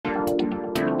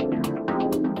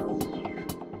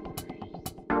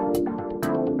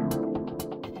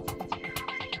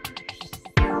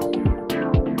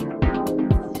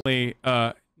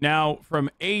now from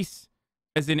ace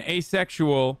as in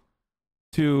asexual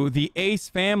to the ace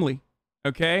family.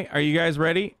 Okay, are you guys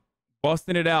ready?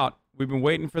 Busting it out. We've been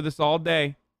waiting for this all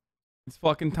day. It's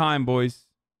fucking time, boys.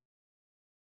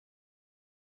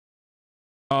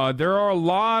 There are a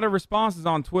lot of responses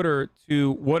on Twitter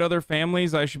to what other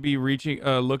families I should be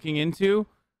looking into.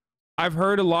 I've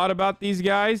heard a lot about these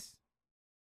guys.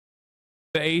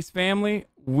 The Ace family.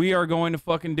 We are going to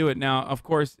fucking do it. Now, of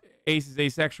course, Ace is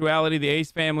asexuality. The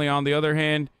Ace family, on the other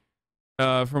hand,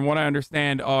 from what I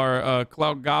understand, are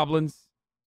clout goblins.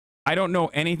 I don't know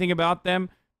anything about them.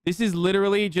 This is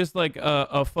literally just like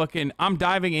a fucking... I'm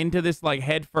diving into this like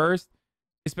head first,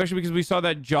 especially because we saw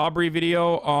that Aubery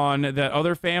video on that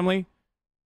other family,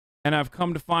 and I've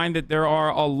come to find that there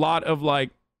are a lot of like...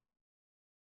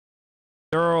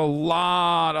 There are a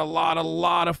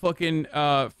lot of fucking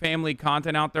family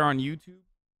content out there on YouTube.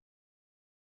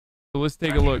 So let's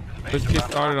take a look. Let's get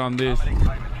started on this.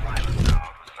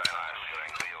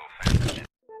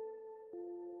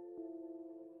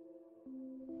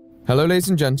 Hello ladies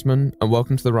and gentlemen, and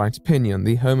welcome to The Right Opinion,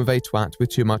 the home of a twat with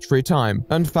too much free time.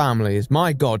 And families,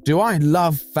 my god, do I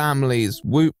love families,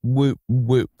 whoop whoop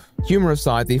whoop. Humor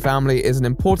aside, the family is an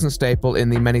important staple in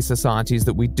the many societies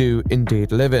that we do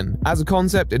indeed live in. As a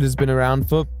concept, it has been around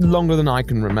for longer than I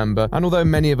can remember, and although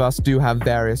many of us do have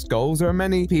various goals, there are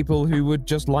many people who would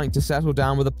just like to settle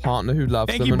down with a partner who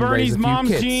loves them and raise a few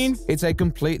kids. Jeans. It's a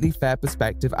completely fair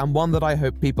perspective, and one that I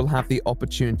hope people have the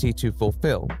opportunity to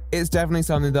fulfill. It's definitely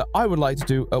something that I would like to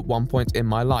do at one point in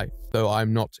my life, though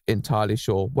I'm not entirely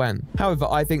sure when. However,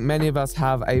 I think many of us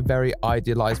have a very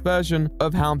idealized version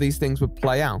of how these things would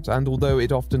play out, and although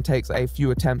it often takes a few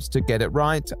attempts to get it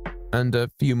right, and a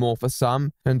few more for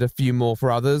some, and a few more for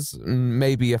others,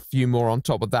 maybe a few more on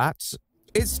top of that,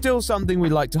 it's still something we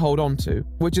like to hold on to,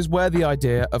 which is where the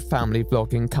idea of family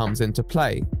vlogging comes into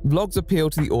play. Vlogs appeal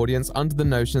to the audience under the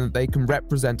notion that they can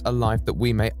represent a life that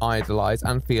we may idolize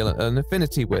and feel an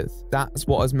affinity with. That's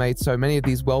what has made so many of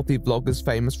these wealthy vloggers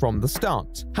famous from the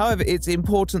start. However, it's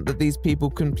important that these people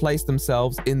can place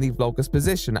themselves in the vlogger's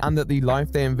position, and that the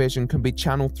life they envision can be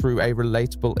channeled through a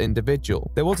relatable individual.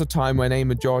 There was a time when a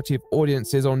majority of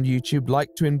audiences on YouTube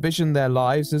liked to envision their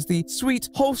lives as the sweet,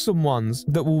 wholesome ones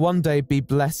that will one day be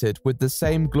blessed with the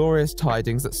same glorious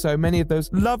tidings that so many of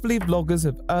those lovely vloggers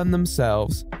have earned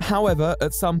themselves. However,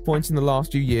 at some point in the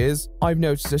last few years, I've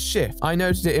noticed a shift. I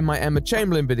noticed it in my Emma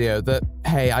Chamberlain video that,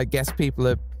 hey, I guess people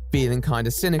are feeling kind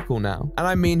of cynical now. And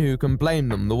I mean, who can blame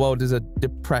them? The world is a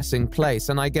depressing place,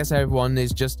 and I guess everyone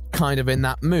is just kind of in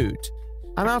that mood.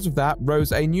 And out of that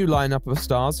rose a new lineup of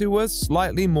stars who were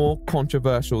slightly more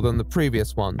controversial than the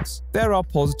previous ones. There are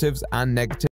positives and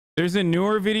negatives. There's a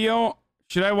newer video.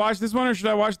 Should I watch this one, or should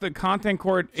I watch the Content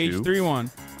Court H3 one?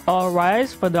 All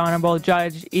rise for the Honorable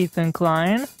Judge Ethan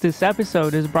Klein. This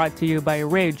episode is brought to you by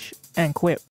Rage and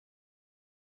Quip.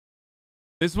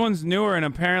 This one's newer, and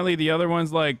apparently the other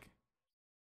one's like...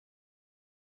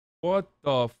 What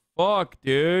the fuck,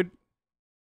 dude?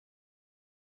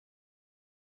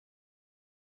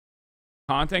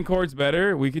 Content Court's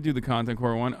better? We could do the Content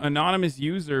Court one. Anonymous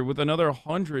user with another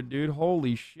 100, dude.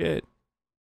 Holy shit.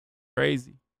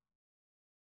 Crazy.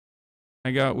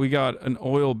 We got an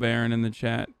oil baron in the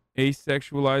chat.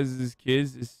 Asexualizes his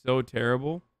kids is so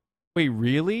terrible. Wait,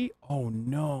 really? Oh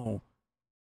no.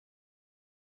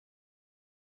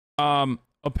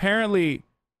 Apparently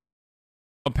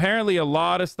a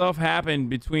lot of stuff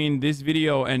happened between this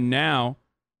video and now,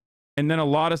 and then a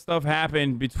lot of stuff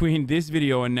happened between this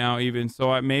video and now even.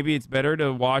 So maybe it's better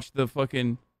to watch the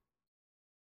fucking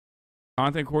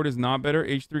Content Court is not better.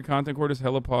 H3 Content Court is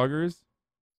hella poggers.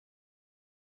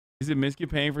 Is it Miski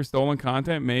paying for stolen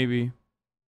content? Maybe.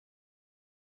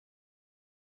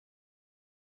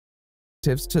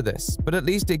 To this, but at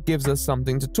least it gives us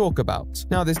something to talk about.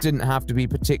 Now, this didn't have to be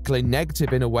particularly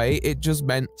negative in a way, it just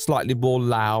meant slightly more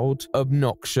loud,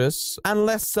 obnoxious, and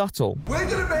less subtle. We're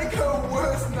gonna make her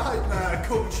worst nightmare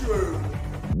come true.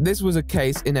 This was a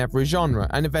case in every genre,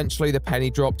 and eventually the penny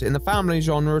dropped in the family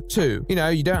genre too. You know,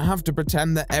 you don't have to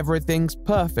pretend that everything's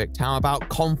perfect. How about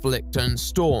conflict and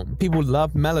storm? People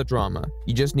love melodrama.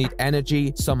 You just need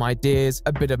energy, some ideas,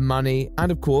 a bit of money,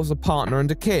 and of course a partner and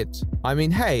a kid. I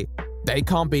mean, hey, they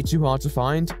can't be too hard to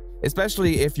find,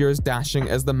 especially if you're as dashing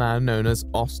as the man known as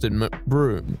Austin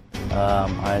McBroom.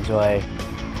 I enjoy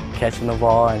catching the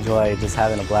ball. I enjoy just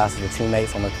having a blast with the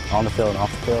teammates on the field and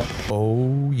off the field.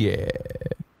 Oh yeah.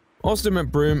 Austin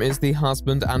McBroom is the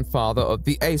husband and father of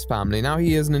the Ace family. Now,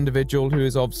 he is an individual who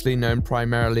is obviously known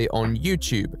primarily on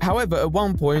YouTube. However, at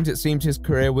one point, it seemed his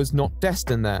career was not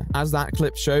destined there. As that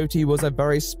clip showed, he was a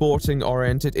very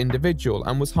sporting-oriented individual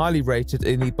and was highly rated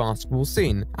in the basketball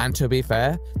scene. And to be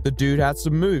fair, the dude had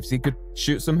some moves. He could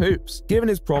shoot some hoops. Given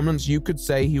his prominence, you could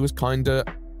say he was kinda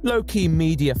low-key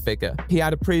media figure. He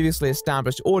had a previously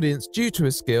established audience due to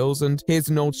his skills, and here's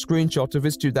an old screenshot of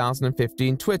his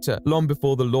 2015 Twitter, long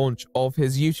before the launch of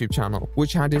his YouTube channel,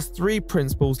 which had his 3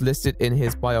 principles listed in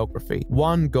his biography: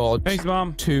 1 God, Thanks,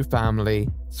 Mom. 2 family,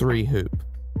 3 hoop.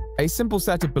 A simple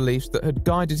set of beliefs that had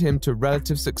guided him to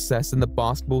relative success in the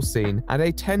basketball scene and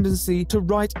a tendency to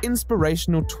write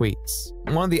inspirational tweets.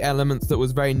 One of the elements that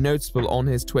was very noticeable on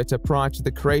his Twitter prior to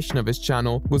the creation of his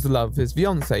channel was the love of his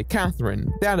fiancée,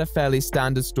 Catherine. They had a fairly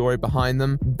standard story behind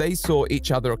them. They saw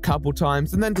each other a couple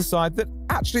times and then decided that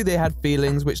actually they had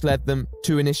feelings, which led them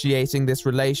to initiating this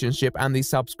relationship and the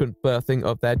subsequent birthing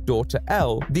of their daughter,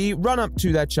 Elle. The run-up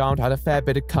to their child had a fair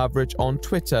bit of coverage on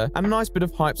Twitter and a nice bit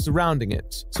of hype surrounding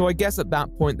it. So I guess at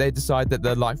that point they decided that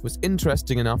their life was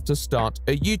interesting enough to start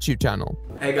a YouTube channel.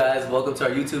 Hey guys, welcome to our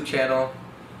YouTube channel.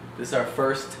 This is our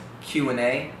first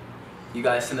Q&A. You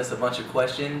guys sent us a bunch of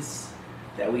questions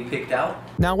that we picked out.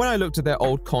 Now, when I looked at their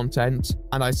old content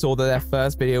and I saw that their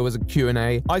first video was a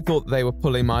Q&A, I thought they were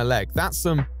pulling my leg. That's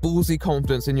some ballsy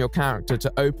confidence in your character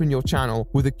to open your channel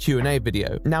with a Q&A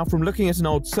video. Now, from looking at an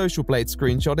old Social Blade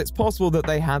screenshot, it's possible that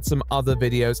they had some other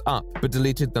videos up, but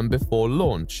deleted them before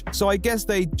launch. So I guess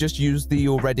they just used the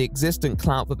already existent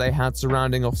clout that they had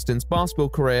surrounding Austin's basketball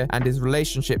career and his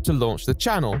relationship to launch the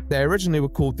channel. They originally were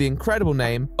called the incredible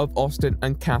name of Austin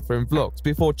and Catherine Vlogs,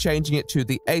 before changing it to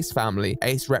the Ace family,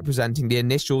 Ace representing the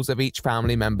initials of each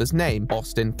family member's name: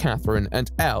 Austin, Catherine,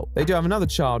 and Elle. They do have another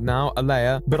child now,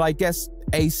 Alea, but I guess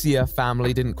Acia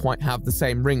family didn't quite have the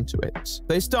same ring to it.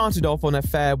 They started off on a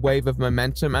fair wave of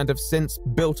momentum and have since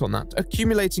built on that,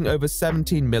 accumulating over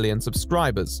 17 million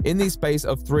subscribers in the space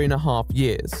of 3.5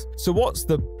 years. So what's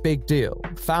the big deal?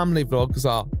 Family vlogs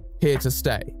are here to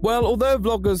stay. Well, although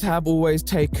vloggers have always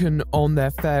taken on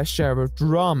their fair share of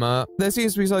drama, there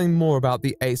seems to be something more about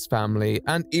the Ace family,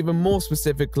 and even more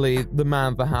specifically, the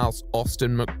man of the house,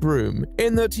 Austin McBroom,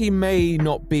 in that he may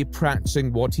not be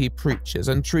practicing what he preaches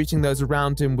and treating those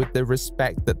around him with the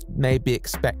respect that may be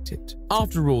expected.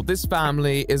 After all, this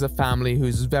family is a family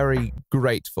who's very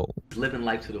grateful. Living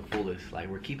life to the fullest.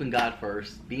 Like, we're keeping God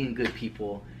first, being good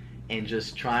people, and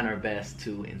just trying our best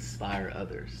to inspire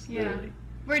others, literally.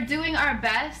 We're doing our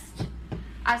best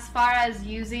as far as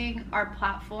using our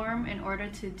platform in order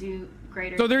to do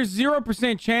greater. So there's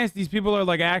 0% chance these people are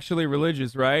like actually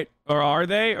religious, right? Or are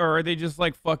they? Or are they just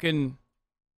like fucking...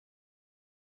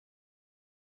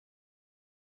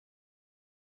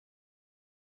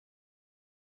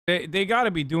 They gotta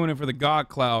be doing it for the God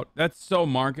clout. That's so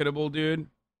marketable, dude.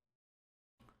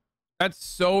 That's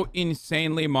so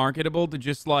insanely marketable to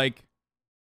just like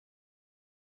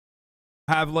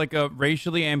have like a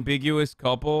racially ambiguous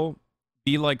couple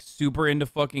be like super into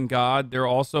fucking God. They're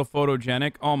also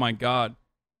photogenic. Oh my God.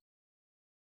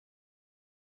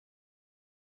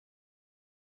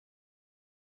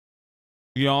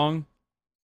 Young.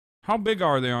 How big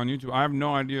are they on YouTube? I have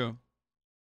no idea.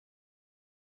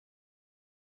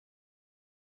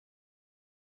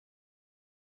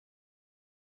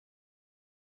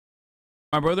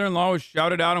 My brother-in-law was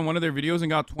shouted out on one of their videos and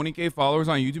got 20K followers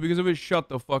on YouTube because of it. Shut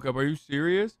the fuck up. Are you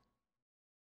serious?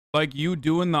 Like you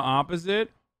doing the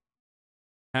opposite?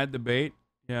 Had debate?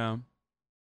 Yeah.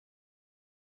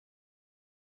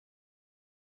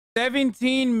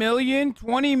 17 million?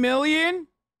 20 million?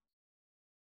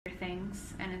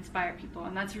 Things and inspire people,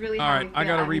 and that's really all how right. we feel I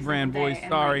gotta every rebrand, single day. boys.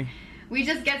 And, Sorry. like, we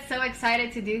just get so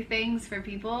excited to do things for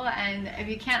people, and if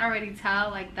you can't already tell,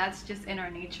 like, that's just in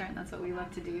our nature, and that's what we love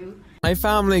to do. A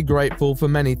family grateful for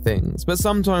many things, but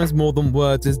sometimes more than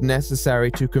words is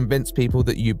necessary to convince people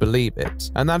that you believe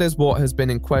it. And that is what has been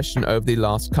in question over the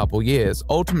last couple years,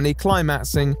 ultimately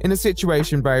climaxing in a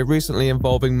situation very recently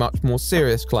involving much more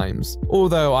serious claims,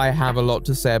 although I have a lot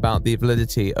to say about the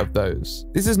validity of those.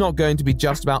 This is not going to be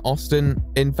just about Austin.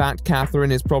 In fact,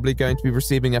 Catherine is probably going to be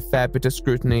receiving a fair bit of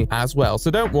scrutiny as well, so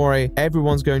don't worry,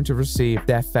 everyone's going to receive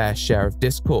their fair share of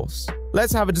discourse.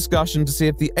 Let's have a discussion to see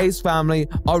if the Ace family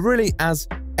are really as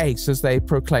ace as they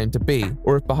proclaim to be,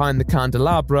 or if behind the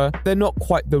candelabra, they're not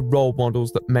quite the role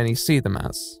models that many see them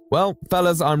as. Well,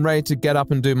 fellas, I'm ready to get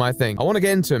up and do my thing. I want to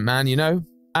get into it, man, you know?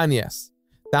 And yes,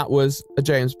 that was a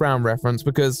James Brown reference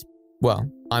because,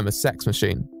 well, I'm a sex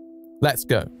machine. Let's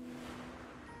go.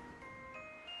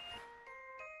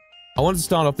 I want to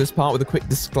start off this part with a quick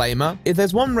disclaimer. If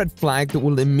there's one red flag that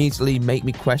will immediately make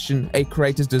me question a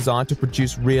creator's desire to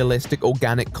produce realistic,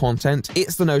 organic content,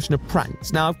 it's the notion of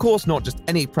pranks. Now, of course, not just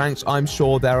any pranks. I'm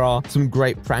sure there are some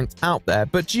great pranks out there,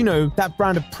 but you know, that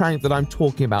brand of prank that I'm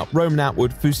talking about, Roman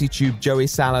Atwood, FouseyTube, Joey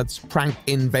Salads, Prank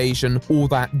Invasion, all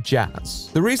that jazz.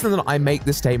 The reason that I make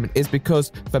this statement is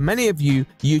because for many of you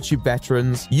YouTube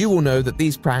veterans, you will know that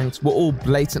these pranks were all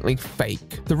blatantly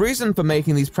fake. The reason for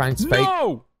making these pranks fake—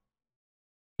 No!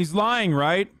 He's lying,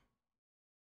 right?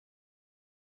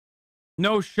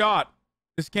 No shot.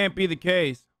 This can't be the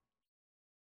case.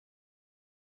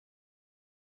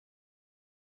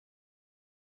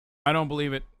 I don't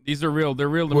believe it. These are real. They're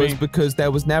real to me. Because there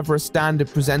was never a standard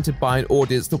presented by an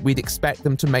audience that we'd expect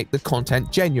them to make the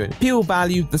content genuine. People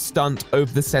valued the stunt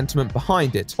over the sentiment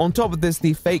behind it. On top of this,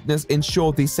 the fakeness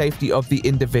ensured the safety of the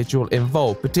individual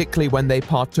involved, particularly when they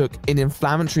partook in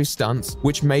inflammatory stunts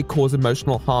which may cause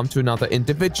emotional harm to another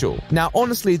individual. Now,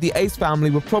 honestly, the Ace family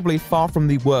were probably far from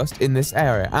the worst in this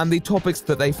area, and the topics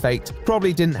that they faked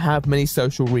probably didn't have many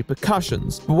social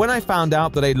repercussions. But when I found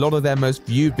out that a lot of their most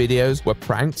viewed videos were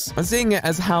pranks, and seeing it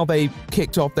as how they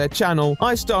kicked off their channel,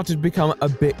 I started to become a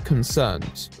bit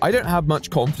concerned. I don't have much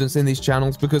confidence in these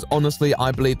channels because honestly,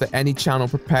 I believe that any channel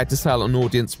prepared to sell an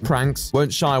audience pranks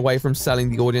won't shy away from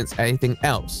selling the audience anything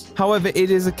else. However,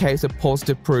 it is a case of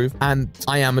positive proof, and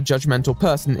I am a judgmental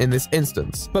person in this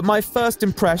instance. But my first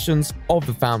impressions of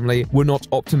the family were not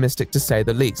optimistic to say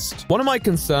the least. One of my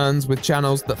concerns with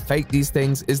channels that fake these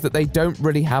things is that they don't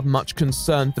really have much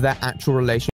concern for their actual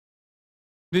relationship.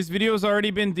 This video has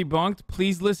already been debunked.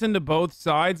 Please listen to both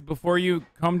sides before you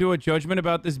come to a judgment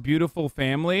about this beautiful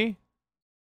family.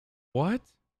 What?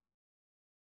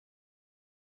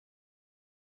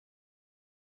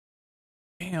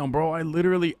 Damn, bro.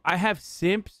 I have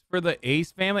simps for the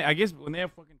Ace family. I guess when they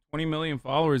have fucking 20 million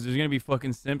followers, there's going to be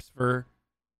fucking simps for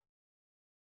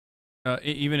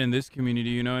even in this community,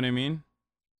 you know what I mean?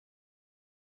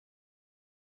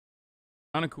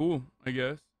 Kind of cool, I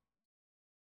guess.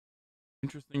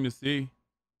 Interesting to see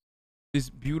this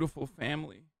beautiful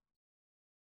family.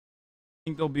 I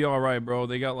think they'll be all right, bro.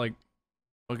 They got like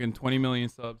fucking 20 million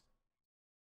subs.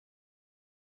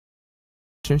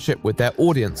 With their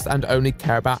audience and only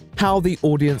care about how the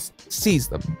audience sees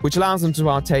them, which allows them to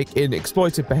partake in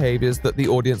exploitive behaviors that the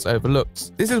audience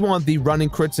overlooks. This is one of the running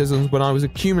criticisms when I was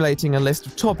accumulating a list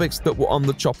of topics that were on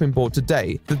the chopping board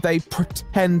today, that they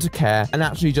pretend to care and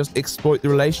actually just exploit the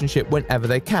relationship whenever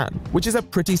they can, which is a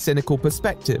pretty cynical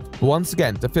perspective. Once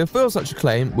again, to fulfill such a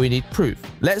claim, we need proof.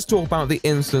 Let's talk about the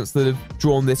incidents that have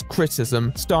drawn this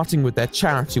criticism, starting with their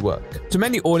charity work. To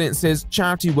many audiences,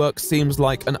 charity work seems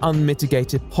like an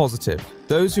unmitigated positive.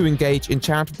 Those who engage in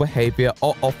charitable behavior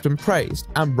are often praised,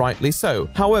 and rightly so.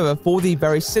 However, for the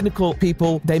very cynical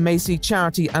people, they may see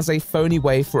charity as a phony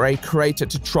way for a creator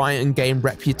to try and gain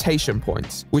reputation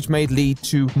points, which may lead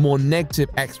to more negative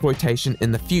exploitation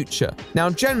in the future. Now,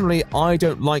 generally, I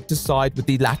don't like to side with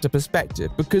the latter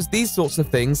perspective, because these sorts of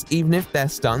things, even if they're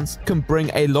stunts, can bring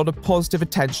a lot of positive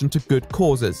attention to good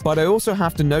causes. But I also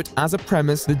have to note as a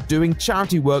premise that doing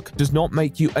charity work does not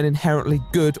make you an inherently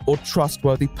good or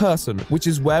trustworthy person, which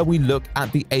is where we look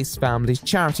at the Ace family's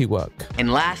charity work.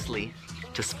 And lastly,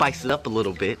 to spice it up a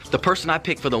little bit, the person I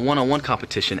pick for the one-on-one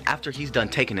competition, after he's done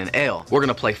taking an L, we're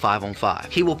gonna play 5-on-5.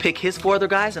 He will pick his 4 other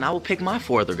guys and I will pick my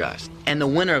 4 other guys. And the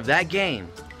winner of that game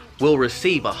will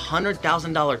receive a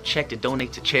 $100,000 check to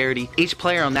donate to charity. Each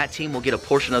player on that team will get a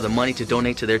portion of the money to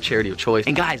donate to their charity of choice.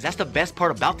 And guys, that's the best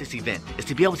part about this event, is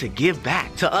to be able to give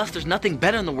back. To us, there's nothing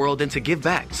better in the world than to give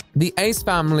back. The Ace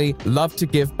family love to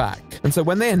give back, and so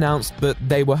when they announced that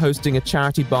they were hosting a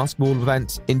charity basketball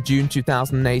event in June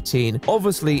 2018,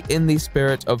 obviously in the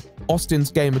spirit of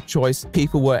Austin's game of choice,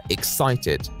 people were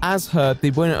excited. As heard,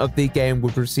 the winner of the game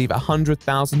would receive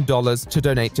 $100,000 to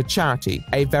donate to charity,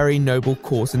 a very noble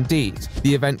cause indeed.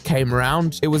 The event came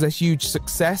around, it was a huge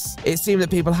success, it seemed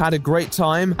that people had a great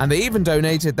time, and they even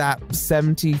donated that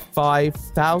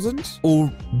 $75,000?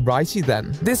 Alrighty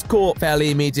then. This caught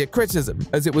fairly immediate criticism,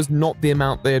 as it was not the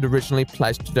amount they had originally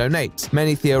pledged to donate.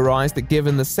 Many theorized that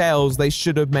given the sales, they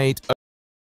should have made—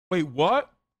 Wait, what?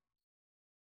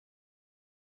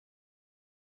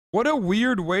 What a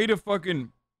weird way to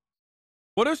fucking...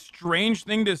 What a strange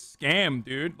thing to scam,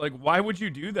 dude. Like, why would you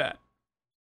do that?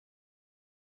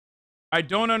 I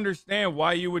don't understand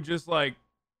why you would just, like,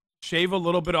 shave a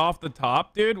little bit off the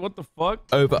top, dude. What the fuck?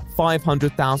 Over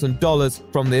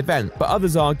 $500,000 from the event, but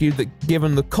others argued that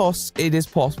given the costs, it is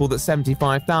possible that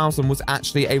 $75,000 was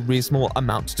actually a reasonable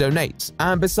amount to donate.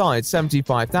 And besides,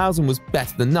 $75,000 was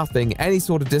better than nothing. Any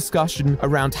sort of discussion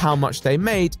around how much they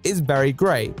made is very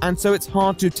grey, and so it's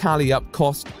hard to tally up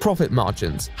cost-profit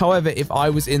margins. However, if I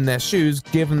was in their shoes,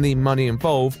 given the money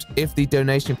involved, if the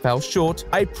donation fell short,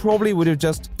 I probably would have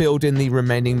just filled in the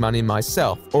remaining money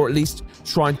myself, or at least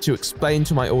tried to explain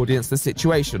to my audience the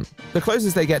situation. The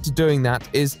closest they get to doing that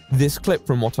is this clip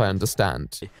from what I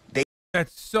understand.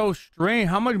 That's so strange.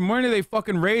 How much money do they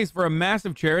fucking raise for a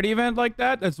massive charity event like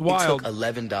that? That's wild. They took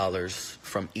 $11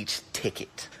 from each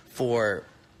ticket for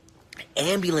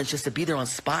ambulance just to be there on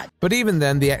spot. But even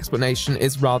then, the explanation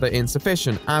is rather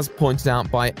insufficient, as pointed out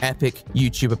by epic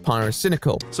YouTuber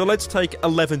Pyrocynical. So let's take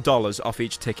 $11 off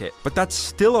each ticket, but that's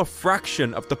still a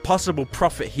fraction of the possible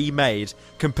profit he made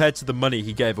compared to the money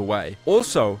he gave away.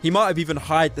 Also, he might have even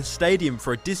hired the stadium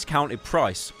for a discounted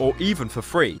price, or even for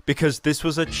free, because this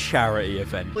was a charity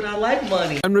event. But I like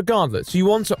money. And regardless, you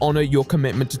want to honor your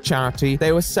commitment to charity.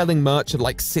 They were selling merch at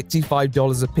like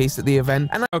 $65 a piece at the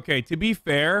event, and okay, to be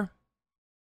fair,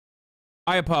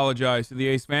 I apologize to the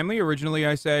Ace family. Originally,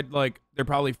 I said, like, they're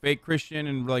probably fake Christian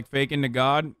and, like, fake into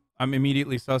God. I'm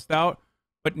immediately sussed out.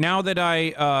 But now that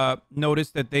I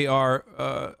noticed that they are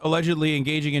allegedly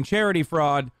engaging in charity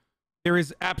fraud, there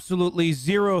is absolutely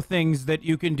zero things that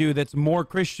you can do that's more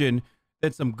Christian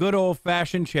than some good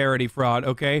old-fashioned charity fraud,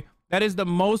 okay? That is the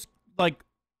most, like,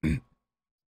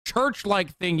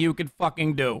 church-like thing you could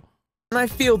fucking do. and I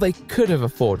feel they could have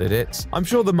afforded it. I'm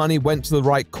sure the money went to the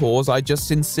right cause. I just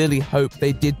sincerely hope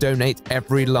they did donate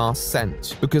every last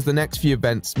cent, because the next few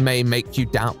events may make you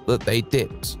doubt that they did.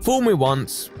 Fool me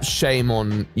once, shame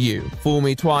on you. Fool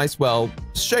me twice, well,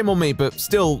 shame on me, but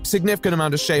still significant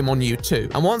amount of shame on you too.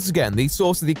 And once again, the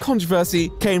source of the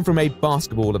controversy came from a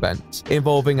basketball event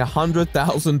involving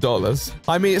 $100,000.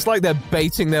 I mean, it's like they're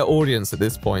baiting their audience at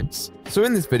this point. So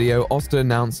in this video, Oster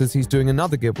announces he's doing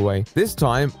another giveaway, this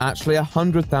time actually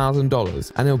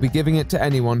 $100,000, and he'll be giving it to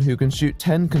anyone who can shoot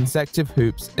 10 consecutive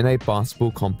hoops in a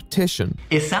basketball competition.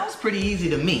 It sounds pretty easy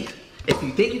to me. If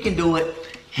you think you can do it,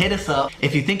 hit us up.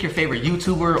 If you think your favorite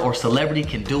YouTuber or celebrity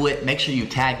can do it, make sure you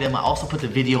tag them. I also put the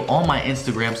video on my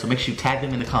Instagram, so make sure you tag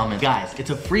them in the comments. Guys, it's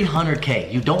a free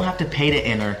 100K. You don't have to pay to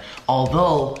enter,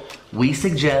 although we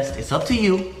suggest, it's up to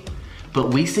you, but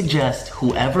we suggest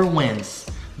whoever wins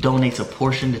donates a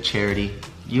portion to charity.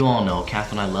 You all know,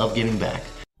 Catherine, I love giving back.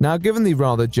 Now, given the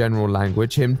rather general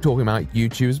language, him talking about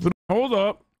YouTubers, but hold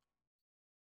up.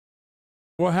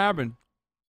 What happened?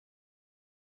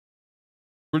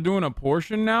 We're doing a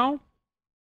portion now?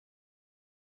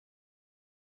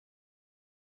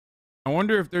 I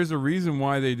wonder if there's a reason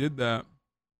why they did that.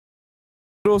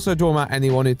 also talking about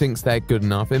anyone who thinks they're good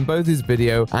enough. In both his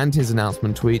video and his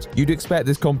announcement tweet, you'd expect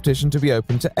this competition to be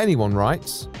open to anyone,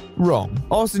 right? Wrong.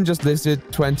 Austin just listed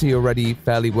 20 already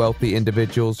fairly wealthy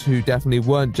individuals who definitely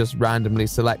weren't just randomly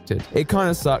selected. It kind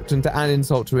of sucked, and to add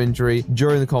insult to injury,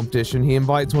 during the competition, he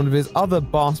invites one of his other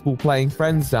basketball playing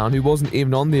friends down who wasn't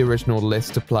even on the original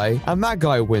list to play, and that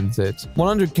guy wins it.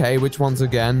 100K, which once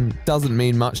again, doesn't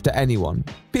mean much to anyone.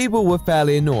 People were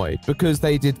fairly annoyed because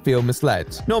they did feel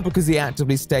misled. Not because he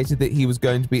actively stated that he was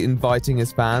going to be inviting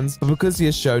his fans, but because he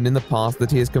has shown in the past that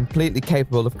he is completely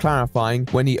capable of clarifying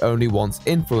when he only wants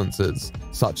influencers,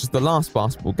 such as the last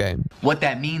basketball game. What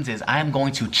that means is I am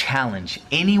going to challenge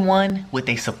anyone with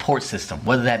a support system,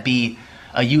 whether that be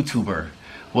a YouTuber,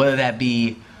 whether that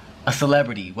be a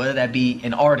celebrity, whether that be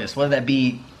an artist, whether that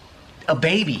be a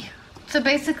baby. So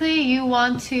basically you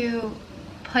want to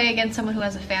play against someone who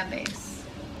has a fan base.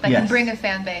 That Yes. can bring a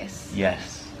fan base.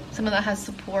 Yes. Someone that has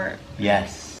support.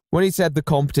 Yes. When he said the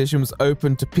competition was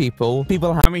open to people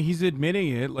I mean, he's admitting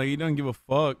it. Like, he doesn't give a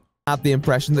fuck. had the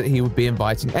impression that he would be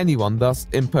inviting anyone, thus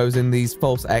imposing these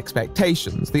false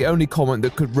expectations. The only comment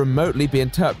that could remotely be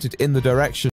interpreted in the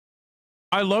direction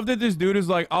I love that this dude is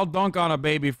like, I'll dunk on a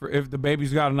baby for if the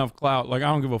baby's got enough clout. Like, I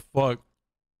don't give a fuck.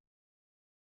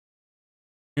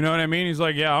 You know what I mean? He's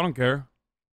like, yeah, I don't care.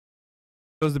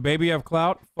 Does the baby have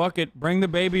clout? Fuck it. Bring the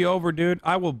baby over, dude.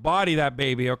 I will body that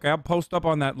baby, okay? I'll post up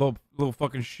on that little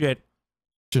fucking shit.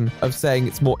 of saying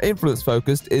it's more influence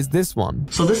focused is this one.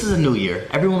 So this is a new year.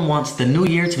 Everyone wants the new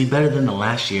year to be better than the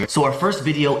last year. So our first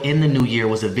video in the new year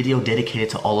was a video dedicated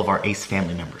to all of our Ace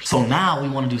family members. So now we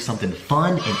want to do something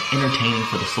fun and entertaining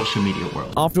for the social media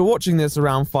world. After watching this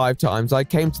around 5 times, I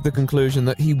came to the conclusion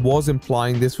that he was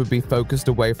implying this would be focused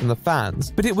away from the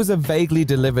fans, but it was a vaguely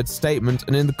delivered statement,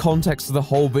 and in the context of the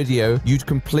whole video, you'd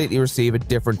completely receive a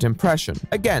different impression.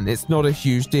 Again, it's not a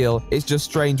huge deal, it's just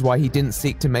strange why he didn't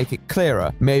seek to make it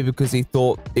clearer, Maybe because he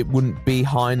thought it wouldn't be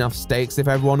high enough stakes if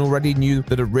everyone already knew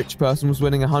that a rich person was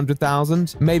winning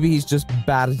 100,000. Maybe he's just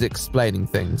bad at explaining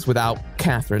things without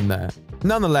Catherine there.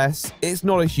 Nonetheless, it's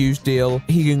not a huge deal.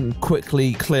 He can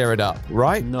quickly clear it up,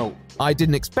 right? No. I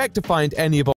didn't expect to find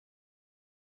any of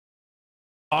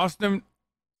Austin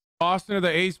of the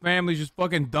Ace family just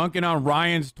fucking dunking on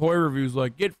Ryan's toy reviews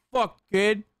like, get fucked,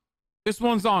 kid. This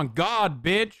one's on God,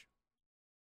 bitch.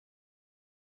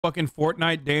 Fucking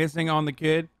Fortnite dancing on the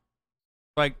kid.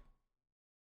 Like,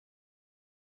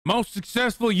 most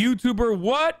successful YouTuber,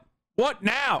 what? What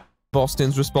now?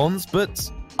 Austin's response, but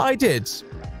I did.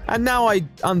 And now I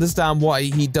understand why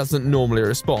he doesn't normally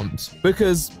respond.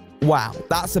 Because, wow,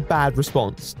 that's a bad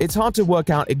response. It's hard to work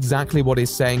out exactly what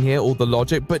he's saying here or the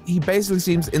logic, but he basically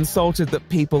seems insulted that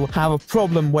people have a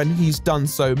problem when he's done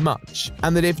so much.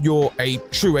 And that if you're a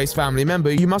true Ace family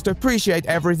member, you must appreciate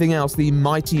everything else the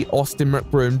mighty Austin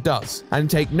McBroom does. And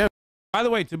take note. By the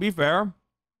way, to be fair,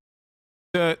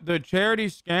 the charity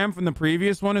scam from the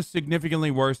previous one is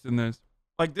significantly worse than this.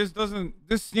 Like, this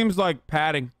seems like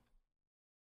padding.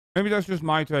 Maybe that's just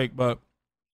my take, but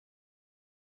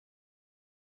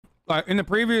like in the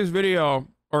previous video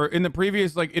or in the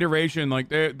previous like iteration, like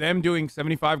them doing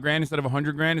 75 grand instead of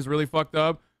 100 grand is really fucked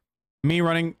up. Me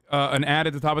running an ad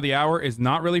at the top of the hour is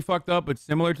not really fucked up, but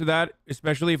similar to that,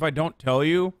 especially if I don't tell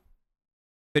you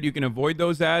that you can avoid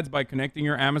those ads by connecting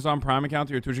your Amazon Prime account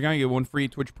to your Twitch account. You get one free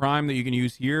Twitch Prime that you can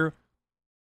use here.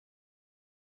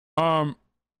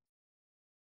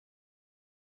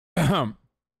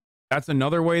 That's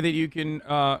another way that you can,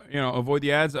 avoid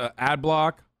the ads. Ad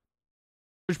block.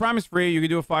 Twitch Prime is free. You can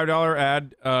do a $5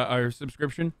 ad or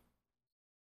subscription,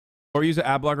 or use an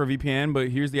ad block or VPN. But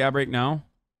here's the ad break now.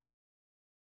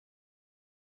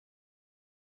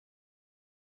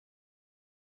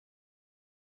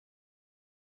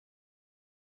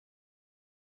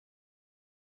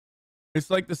 It's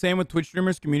like the same with Twitch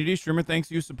streamers community. Streamer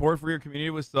thanks you support for your community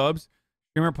with subs.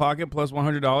 Streamer pocket plus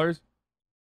 $100.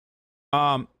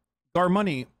 Gar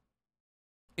Money,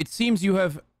 it seems you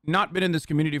have not been in this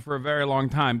community for a very long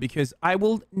time, because I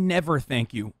will never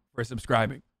thank you for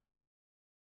subscribing.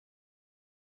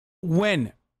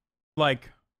 When,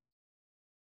 like,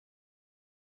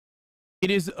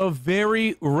 it is a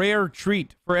very rare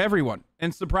treat for everyone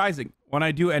and surprising when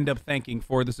I do end up thanking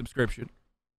for the subscription.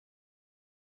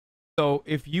 So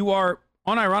if you are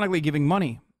unironically giving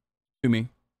money to me,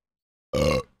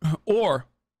 or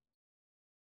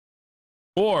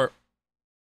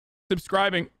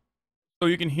subscribing so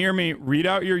you can hear me read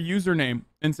out your username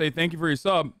and say thank you for your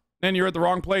sub, then you're at the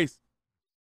wrong place.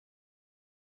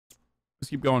 Let's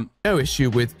keep going. No issue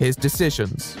with his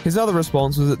decisions. His other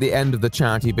response was at the end of the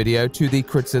charity video to the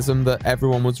criticism that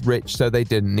everyone was rich so they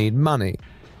didn't need money.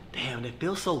 Damn, it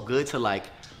feels so good to like,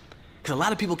 because a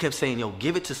lot of people kept saying, yo,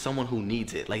 give it to someone who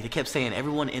needs it. Like, they kept saying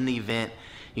everyone in the event,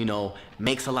 you know,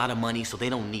 makes a lot of money, so they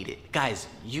don't need it. Guys,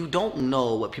 you don't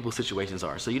know what people's situations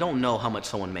are, so you don't know how much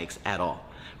someone makes at all,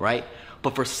 right?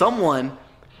 But for someone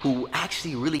who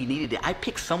actually really needed it, I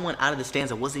picked someone out of the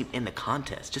stands that wasn't even in the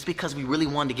contest, just because we really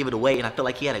wanted to give it away, and I felt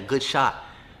like he had a good shot.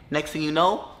 Next thing you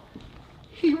know,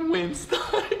 he wins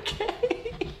the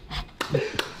game.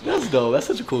 That's dope. That's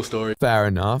such a cool story. Fair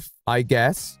enough, I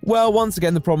guess. Well, once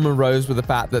again, the problem arose with the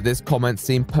fact that this comment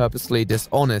seemed purposely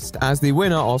dishonest, as the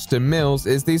winner, Austin Mills,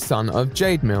 is the son of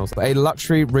Jade Mills, a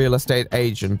luxury real estate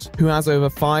agent who has over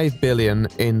 $5 billion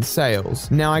in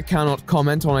sales. Now, I cannot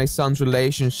comment on a son's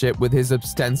relationship with his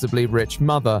ostensibly rich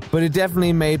mother, but it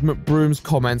definitely made McBroom's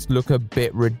comments look a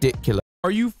bit ridiculous.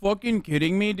 Are you fucking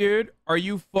kidding me, dude? Are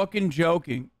you fucking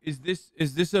joking? Is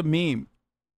this a meme?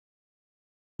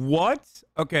 What?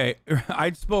 Okay,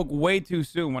 I spoke way too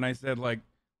soon when I said, like,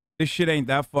 this shit ain't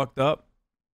that fucked up.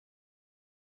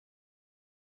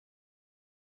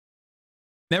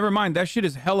 Never mind, that shit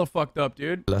is hella fucked up,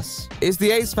 dude. It's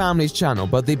the Ace family's channel,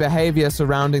 but the behavior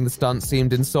surrounding the stunt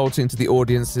seemed insulting to the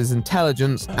audience's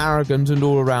intelligence, arrogant, and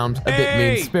all around a bit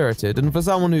mean-spirited. And for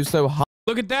someone who's so high...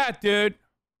 Look at that, dude.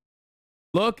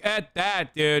 Look at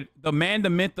that, dude. The man, the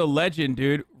myth, the legend,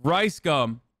 dude. Rice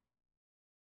gum.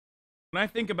 When I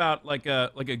think about like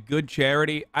a good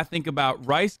charity, I think about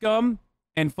rice gum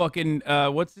and fucking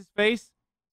what's his face?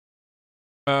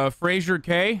 Fraser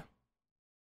K.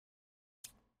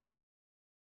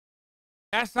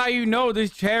 That's how you know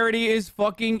this charity is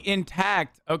fucking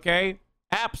intact, okay?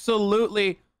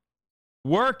 Absolutely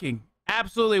working.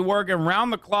 Absolutely working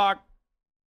round the clock.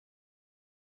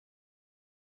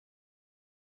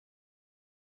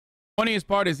 Funniest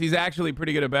part is he's actually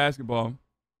pretty good at basketball.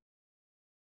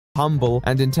 humble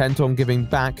and intent on giving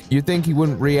back, you'd think he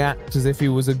wouldn't react as if he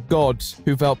was a god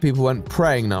who felt people weren't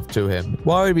praying enough to him.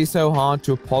 Why would it be so hard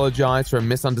to apologize for a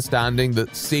misunderstanding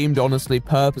that seemed honestly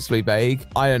purposely vague?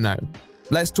 I don't know.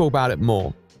 Let's talk about it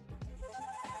more.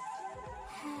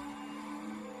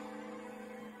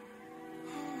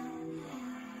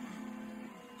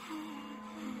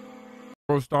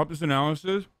 Bro, stop this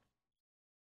analysis.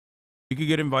 You could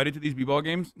get invited to these b-ball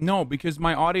games? No, because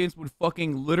my audience would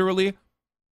fucking literally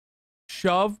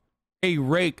shove a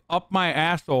rake up my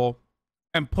asshole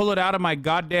and pull it out of my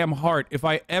goddamn heart if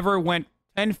I ever went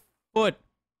 10 foot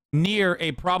near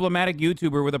a problematic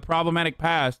YouTuber with a problematic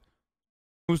past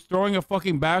who's throwing a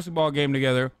fucking basketball game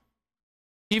together.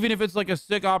 Even if it's like a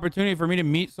sick opportunity for me to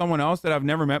meet someone else that I've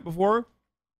never met before.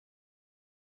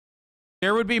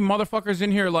 There would be motherfuckers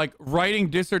in here like writing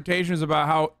dissertations about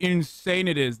how insane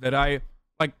it is that I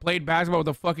like played basketball with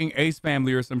a fucking Ace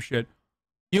family or some shit.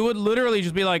 You would literally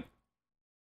just be like,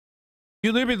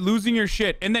 you'd literally be losing your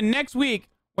shit. And then next week,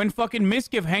 when fucking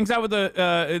Miskiff hangs out with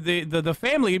the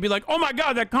family, you'd be like, oh my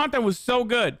god, that content was so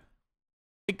good.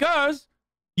 Because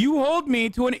you hold me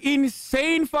to an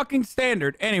insane fucking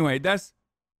standard. Anyway, that's...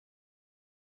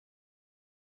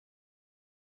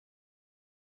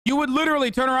 You would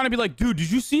literally turn around and be like, dude, did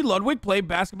you see Ludwig play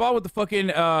basketball with the fucking,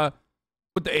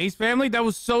 with the Ace family? That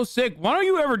was so sick. Why don't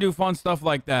you ever do fun stuff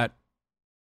like that?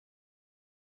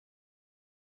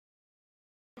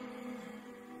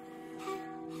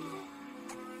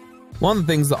 One of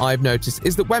the things that I've noticed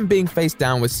is that when being faced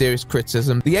down with serious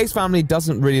criticism, the Ace family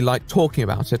doesn't really like talking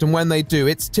about it, and when they do,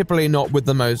 it's typically not with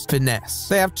the most finesse.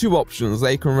 They have two options.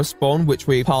 They can respond, which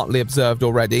we partly observed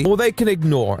already, or they can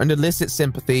ignore and elicit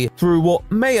sympathy through what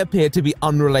may appear to be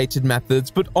unrelated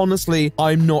methods, but honestly,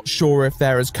 I'm not sure if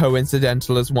they're as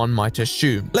coincidental as one might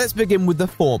assume. Let's begin with the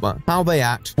former, how they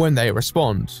act when they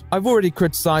respond. I've already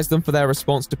criticized them for their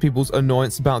response to people's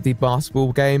annoyance about the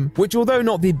basketball game, which although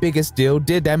not the biggest deal,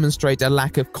 did demonstrate a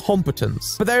lack of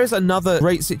competence. But there is another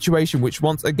great situation which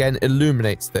once again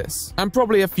illuminates this, and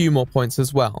probably a few more points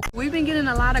as well. We've been getting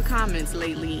a lot of comments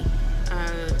lately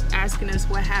asking us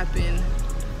what happened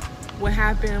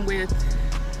with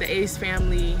the Ace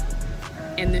family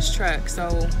in this truck.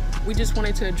 So we just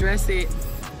wanted to address it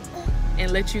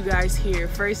and let you guys hear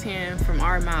firsthand from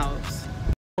our mouths.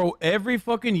 Bro, every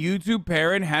fucking YouTube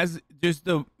parent has just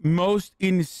the most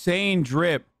insane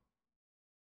drip.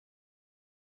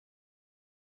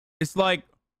 It's like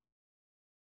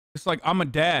I'm a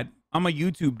dad. I'm a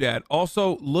YouTube dad.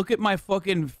 Also, look at my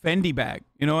fucking Fendi bag.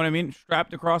 You know what I mean?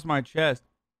 Strapped across my chest.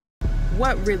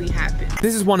 What really happened?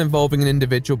 This is one involving an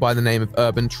individual by the name of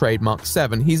Urban Trademark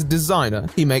 7. He's a designer.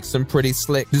 He makes some pretty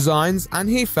slick designs, and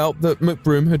he felt that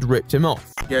McBroom had ripped him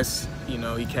off. Yes, you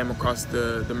know, he came across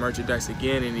the merchandise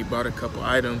again, and he bought a couple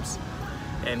items,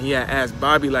 and he had asked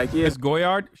Bobby, like, yeah. It's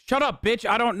Goyard? Shut up, bitch.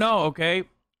 I don't know, okay?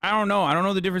 I don't know. I don't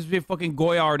know the difference between fucking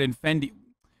Goyard and Fendi.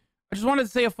 I just wanted to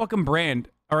say a fucking brand,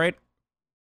 all right?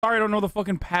 Sorry, I don't know the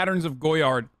fucking patterns of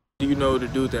Goyard. Do you know the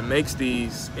dude that makes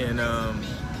these? And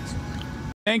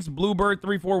thanks,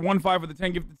 Bluebird3415 for the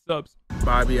 10 gifted subs.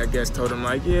 Bobby, I guess, told him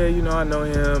like, yeah, you know, I know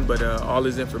him, but all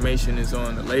his information is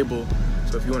on the label.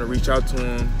 So if you want to reach out to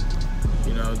him,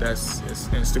 you know, that's his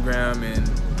Instagram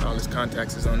and all his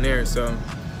contacts is on there. So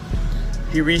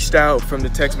he reached out from the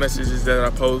text messages that I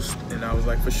post, and I was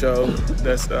like, for sure,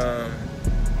 let's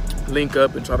link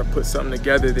up and try to put something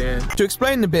together then. To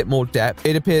explain in a bit more depth,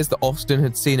 it appears that Austin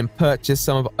had seen him purchase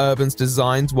some of Urban's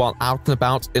designs while out and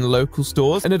about in local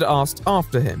stores and had asked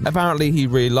after him. Apparently, he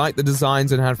really liked the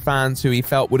designs and had fans who he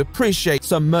felt would appreciate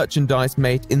some merchandise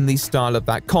made in the style of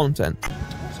that content.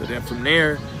 So then from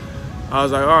there, I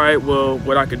was like, all right, well,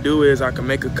 what I could do is I can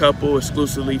make a couple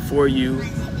exclusively for you,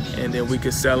 and then we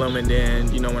could sell them, and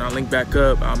then, you know, when I link back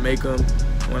up, I'll make them.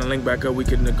 When I link back up, we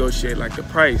could negotiate like the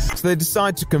price. So they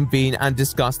decide to convene and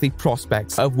discuss the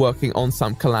prospects of working on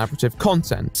some collaborative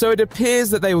content. So it appears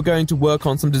that they were going to work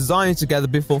on some designs together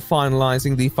before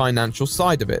finalizing the financial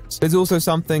side of it. There's also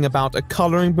something about a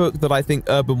coloring book that I think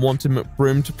Urban wanted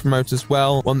McBroom to promote as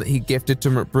well, one that he gifted to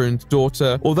McBroom's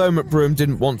daughter, although McBroom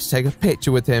didn't want to take a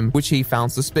picture with him, which he found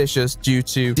suspicious due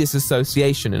to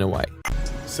disassociation in a way.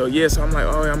 So yeah, so I'm like,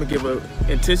 oh, I'm gonna give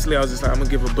intentionally I was just like, I'm gonna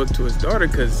give a book to his daughter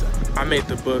because I made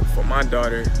the book for my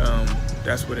daughter.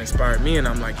 That's what inspired me, and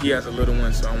I'm like, he has a little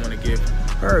one, so I want to give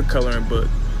her a coloring book.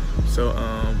 So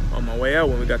on my way out,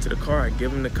 when we got to the car, I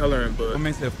give him the coloring book. I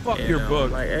mean, said, fuck your book.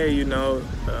 I'm like, hey, you know,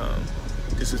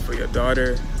 this is for your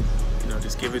daughter. You know,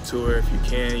 just give it to her if you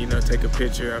can. You know, take a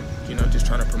picture. I'm, you know, just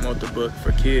trying to promote the book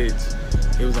for kids.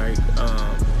 He was like,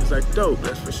 dope.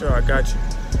 That's for sure. I got you.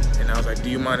 And I was like, do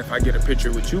you mind if I get a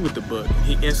picture with you with the book? And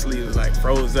he instantly was like,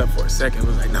 froze up for a second,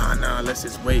 was like, nah, let's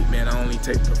just wait, man. I only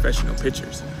take professional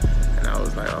pictures. And I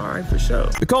was like, all right, for sure.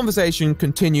 The conversation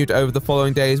continued over the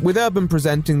following days, with Urban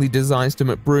presenting the designs to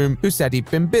McBroom, who said he'd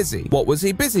been busy. What was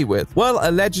he busy with? Well,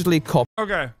 allegedly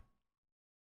Okay.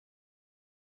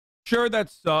 Sure,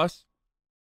 that's sus.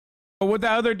 But what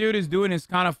the other dude is doing is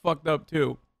kind of fucked up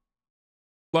too.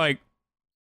 Like,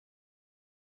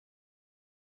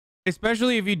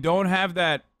 especially if you don't have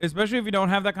that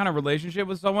kind of relationship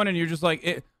with someone, and you're just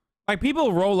like, like,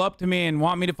 people roll up to me and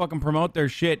want me to fucking promote their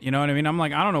shit, you know what I mean? I'm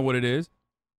like, I don't know what it is.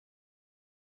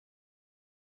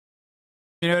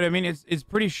 You know what I mean? It's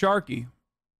pretty sharky.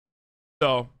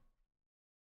 So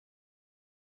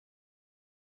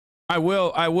I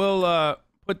will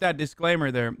put that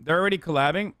disclaimer there. They're already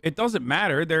collabing. It doesn't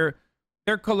matter. They're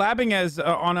collabing as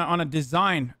on a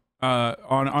design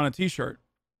on a t-shirt.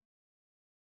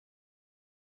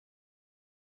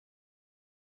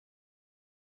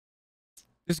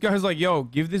 This guy's like, yo,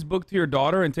 give this book to your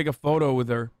daughter and take a photo with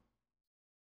her.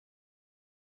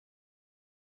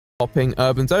 Copying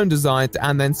Urban's own designs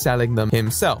and then selling them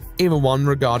himself. Even one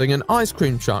regarding an ice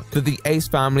cream truck that the Ace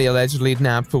family allegedly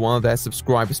nabbed for one of their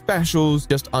subscriber specials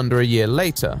just under a year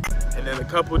later. And then a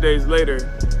couple days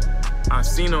later, I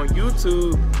seen on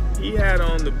YouTube, he had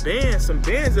on the bands, some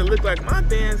bands that looked like my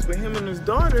bands for him and his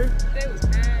daughter. They was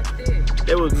mad thick.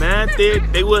 They was mad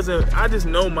thick. They wasn't, I just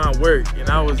know my work. And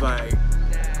I was like,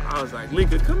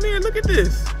 Lika, come here, look at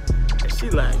this. And she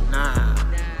like, nah.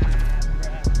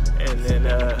 And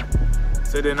then,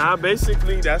 so then I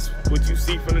basically, that's what you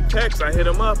see from the text. I hit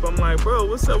him up. I'm like, bro,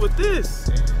 what's up with this?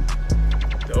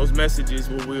 And those messages,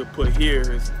 what we'll put here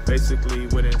is basically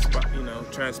what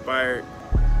transpired.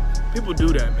 People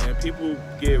do that, man. People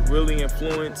get really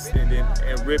influenced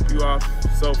and rip you off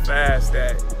so fast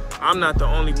that I'm not the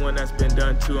only one that's been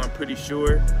done to, I'm pretty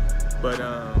sure. But,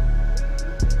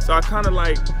 so I kind of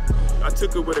like, I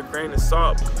took it with a grain of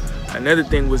salt. Another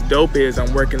thing was dope is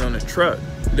I'm working on a truck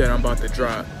that I'm about to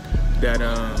drop that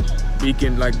we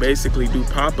can like basically do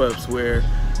pop-ups where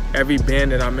every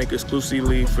band that I make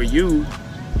exclusively for you,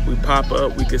 we pop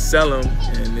up, we could sell them,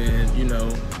 and then, you know,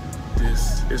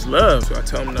 this is love. So I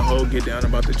tell them the whole get down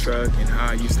about the truck and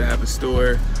how I used to have a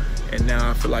store, and now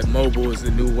I feel like mobile is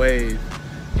the new wave.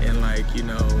 And like, you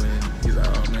know, and he's like,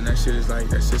 oh man, that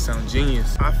shit sounds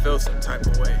genius. I felt some type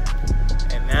of way.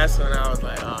 And that's when I was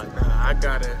like, oh nah,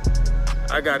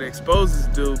 I gotta expose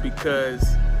this dude because,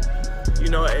 you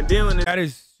know, and then when that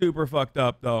is super fucked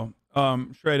up though.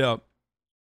 Straight up.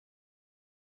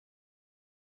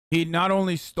 He not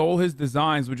only stole his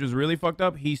designs, which is really fucked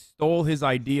up, he stole his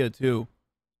idea too.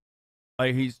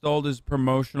 Like, he stole his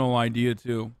promotional idea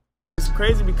too. It's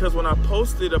crazy because when I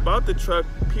posted about the truck,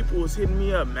 people was hitting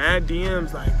me up, mad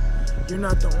DMs like, you're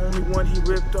not the only one he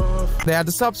ripped off. They had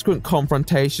a subsequent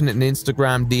confrontation in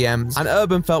Instagram DMs, and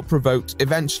Urban felt provoked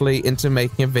eventually into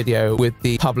making a video with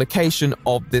the publication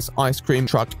of this ice cream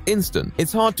truck incident.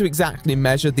 It's hard to exactly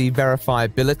measure the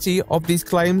verifiability of these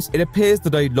claims. It appears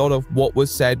that a lot of what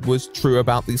was said was true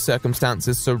about the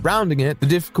circumstances surrounding it. The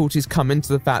difficulties come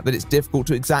into the fact that it's difficult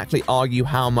to exactly argue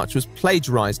how much was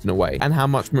plagiarized in a way, and how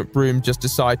much McBroom just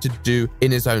decided to do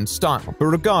in his own style. But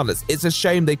regardless, it's a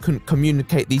shame they couldn't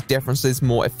communicate these differences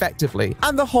more effectively,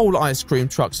 and the whole ice cream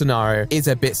truck scenario is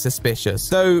a bit suspicious.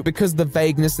 Though, because of the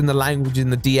vagueness in the language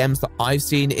in the DMs that I've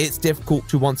seen, it's difficult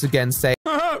to once again say.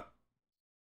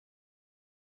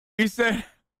 He said,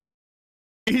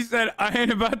 I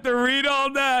ain't about to read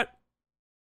all that.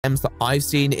 DMs that I've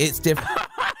seen, it's difficult.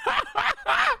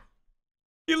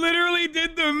 You literally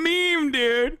did the meme,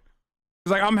 dude.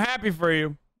 It's like, I'm happy for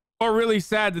you, or really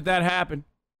sad that that happened.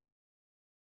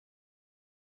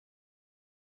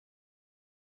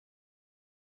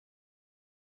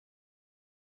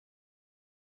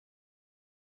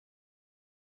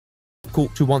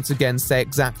 To once again say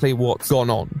exactly what's gone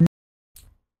on.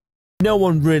 No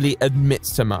one really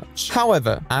admits to much.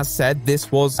 However, as said,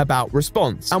 this was about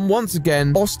response, and once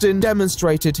again, Austin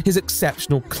demonstrated his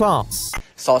exceptional class.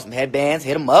 Saw some headbands,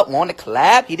 hit him up, wanted to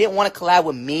collab. He didn't want to collab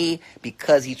with me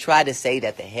because he tried to say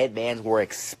that the headbands were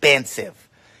expensive.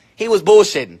 He was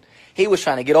bullshitting. He was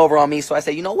trying to get over on me, so I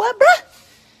said, you know what, bruh?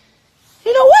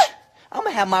 You know what? I'm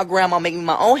gonna have my grandma make me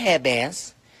my own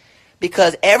headbands.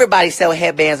 Because everybody sell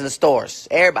headbands in the stores.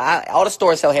 Everybody, all the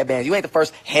stores sell headbands. You ain't the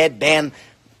first headband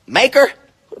maker.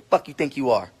 Who the fuck you think you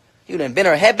are? You the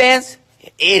inventor of headbands? You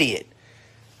idiot.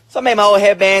 So I made my own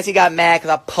headbands. He got mad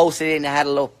because I posted it and I had a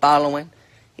little following.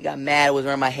 He got mad I was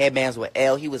wearing my headbands with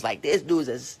L. He was like, this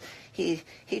dude's he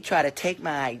tried to take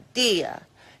my idea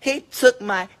He took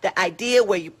the idea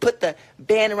where you put the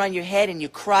band around your head and you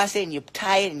cross it and you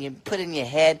tie it and you put it in your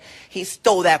head. He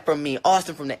stole that from me.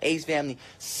 Austin from the Ace family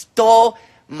stole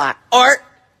my art,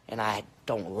 and I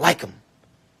don't like him.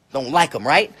 Don't like him,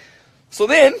 right? So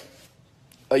then,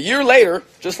 a year later,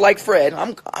 just like Fred,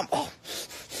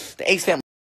 the Ace family.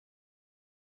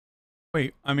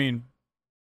 Wait, I mean,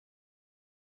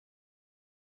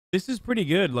 this is pretty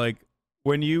good. Like,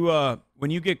 when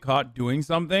you get caught doing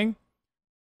something,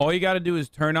 all you got to do is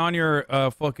turn on your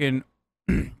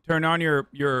turn on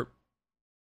your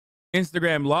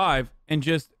Instagram live and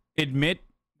just admit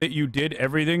that you did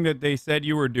everything that they said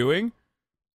you were doing,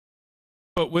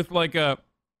 but with like a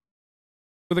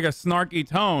snarky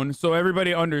tone, so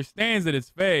everybody understands that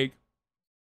it's fake.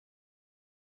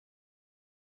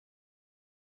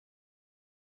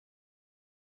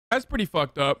 That's pretty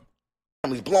fucked up.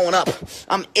 Family's blowing up.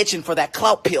 I'm itching for that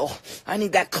clout pill. I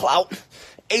need that clout.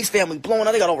 Ace family blowing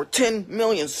up. They got over 10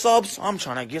 million subs. I'm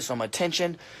trying to get some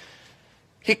attention.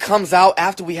 He comes out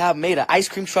after we have made an ice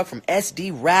cream truck from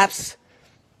SD Wraps.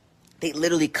 They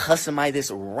literally customized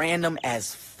this random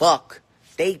as fuck.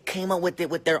 They came up with it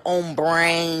with their own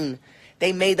brain.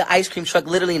 They made the ice cream truck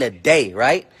literally in a day,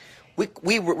 right?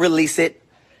 We release it.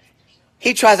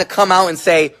 He tries to come out and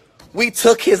say, we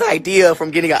took his idea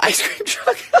from getting an ice cream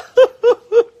truck.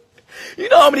 You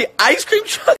know how many ice cream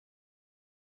trucks?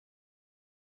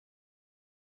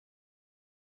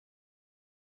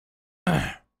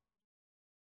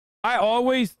 I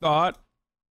always thought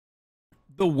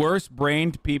the worst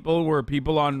brained people were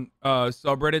people on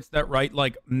subreddits that write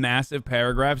like massive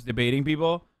paragraphs debating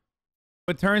people.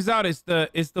 But turns out it's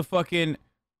the fucking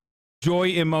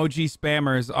joy emoji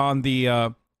spammers on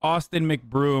the Austin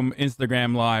McBroom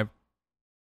Instagram live.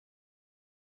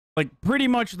 Like pretty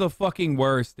much the fucking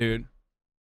worst, dude.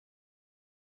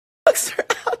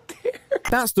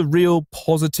 That's the real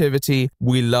positivity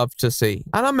we love to see.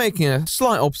 And I'm making a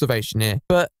slight observation here,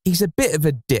 but he's a bit of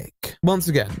a dick. Once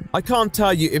again, I can't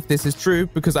tell you if this is true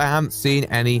because I haven't seen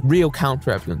any real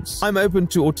counter evidence. I'm open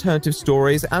to alternative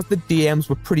stories as the DMs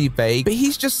were pretty vague, but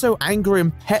he's just so angry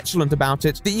and petulant about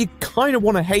it that you kind of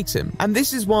want to hate him. And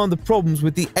this is one of the problems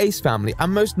with the Ace family,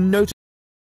 and most notably.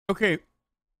 Okay,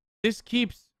 this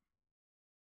keeps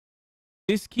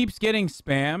getting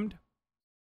spammed.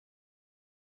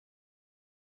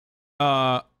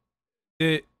 Not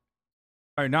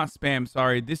spam,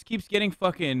 sorry. This keeps getting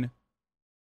fucking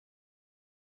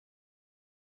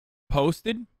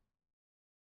posted.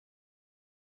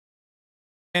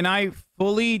 And I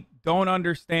fully don't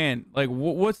understand. Like,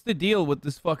 what's the deal with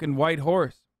this fucking white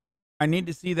horse? I need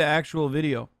to see the actual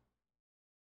video.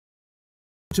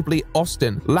 Notably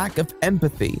Austin, lack of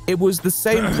empathy. It was the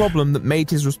same problem that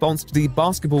made his response to the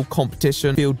basketball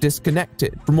competition feel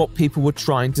disconnected from what people were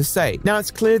trying to say. Now it's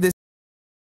clear this.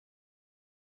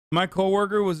 My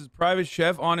coworker was his private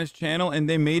chef on his channel and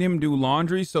they made him do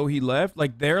laundry, so he left.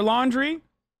 Like their laundry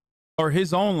or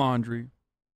his own laundry?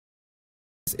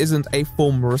 This isn't a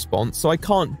formal response, so I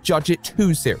can't judge it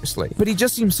too seriously. But he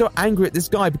just seems so angry at this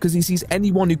guy because he sees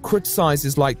anyone who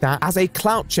criticizes like that as a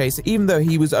clout chaser, even though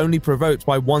he was only provoked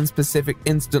by one specific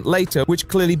incident later, which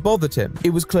clearly bothered him. It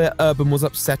was clear Urban was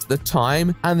upset at the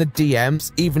time, and the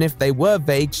DMs, even if they were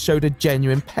vague, showed a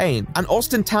genuine pain. And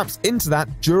Austin taps into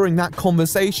that during that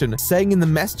conversation, saying in the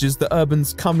messages that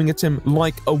Urban's coming at him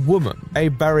like a woman. A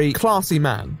very classy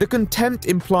man. The contempt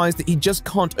implies that he just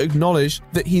can't acknowledge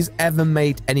that he's ever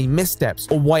made any missteps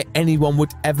or why anyone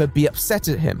would ever be upset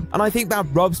at him. And I think that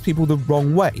rubs people the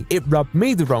wrong way. It rubbed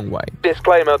me the wrong way.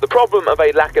 Disclaimer, the problem of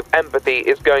a lack of empathy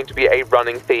is going to be a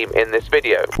running theme in this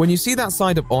video. When you see that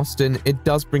side of Austin, it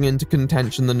does bring into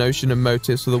contention the notion of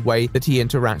motives for the way that he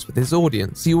interacts with his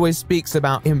audience. He always speaks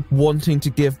about him wanting to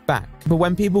give back. But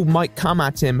when people might come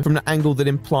at him from an angle that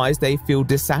implies they feel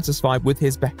dissatisfied with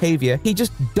his behavior, he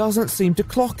just doesn't seem to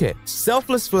clock it.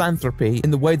 Selfless philanthropy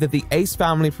in the way that the Ace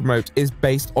family promote is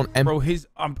based on bro, his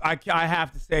I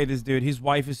have to say this, dude, his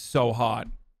wife is so hot.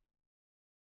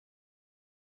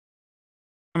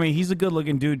 I mean, he's a good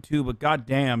looking dude too, but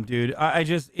goddamn, dude,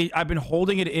 I've been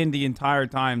holding it in the entire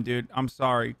time, dude. I'm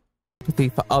sorry. Empathy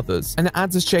for others, and it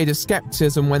adds a shade of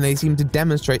skepticism when they seem to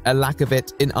demonstrate a lack of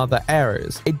it in other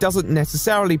areas. It doesn't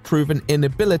necessarily prove an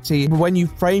inability, but when you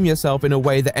frame yourself in a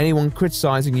way that anyone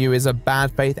criticizing you is a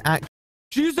bad faith act.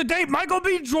 She used to date Michael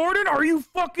B. Jordan? Are you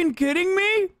fucking kidding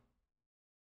me?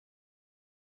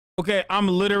 Okay, I'm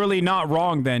literally not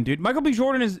wrong then, dude. Michael B.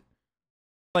 Jordan is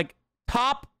like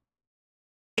top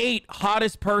 8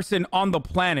 hottest person on the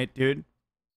planet, dude.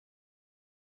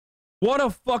 What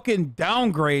a fucking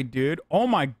downgrade, dude. Oh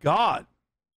my God.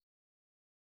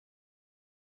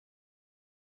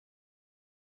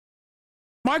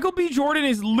 Michael B. Jordan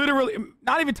is literally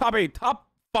not even top 8, top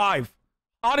 5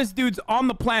 hottest dudes on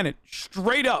the planet,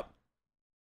 straight up.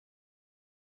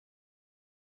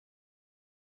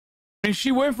 And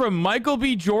she went from Michael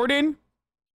B. Jordan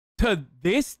to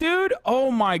this dude?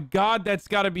 Oh my God, that's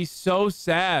gotta be so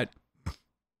sad.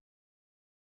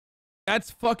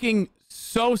 That's fucking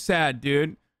so sad,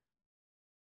 dude.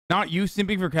 Not you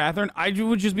simping for Catherine. I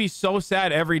would just be so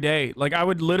sad every day. Like, I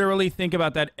would literally think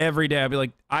about that every day. I'd be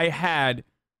like, I had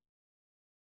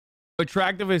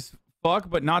attractive as fuck,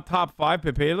 but not top 5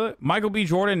 Pepela. Michael B.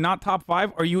 Jordan, not top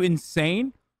 5. Are you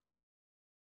insane?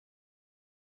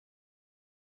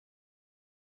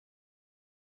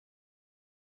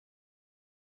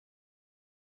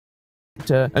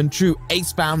 And true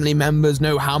Ace family members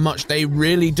know how much they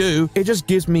really do, it just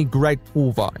gives me Greg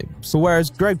Paul vibes. So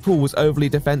whereas Greg Paul was overly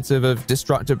defensive of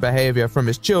destructive behavior from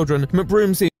his children,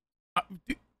 McBroom seems...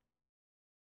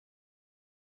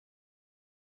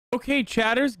 Okay,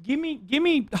 chatters, give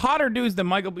me hotter dudes than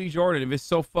Michael B. Jordan if it's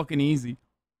so fucking easy.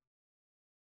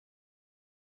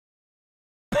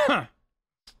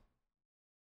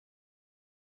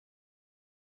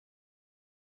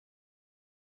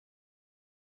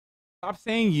 Stop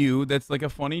saying you. That's like a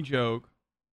funny joke.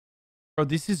 Bro,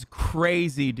 this is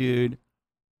crazy, dude.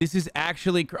 This is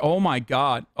actually... Oh, my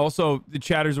God. Also, the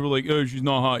chatters were like, oh, she's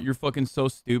not hot. You're fucking so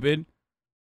stupid.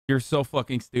 You're so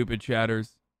fucking stupid,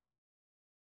 chatters.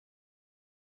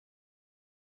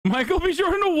 Michael B.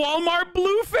 Jordan, a Walmart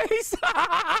blue face?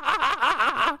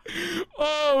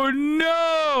 Oh,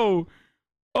 no.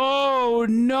 Oh,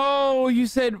 no. You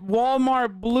said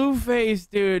Walmart blue face,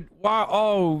 dude. Wow.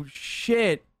 Oh,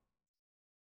 shit.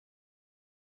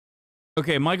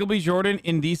 Okay, Michael B. Jordan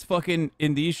in these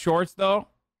shorts, though,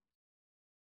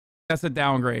 that's a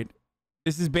downgrade.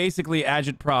 This is basically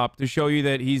agitprop to show you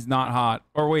that he's not hot.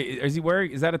 Or wait,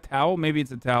 is that a towel? Maybe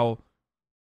it's a towel.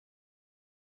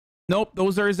 Nope,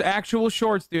 those are his actual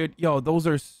shorts, dude. Yo, those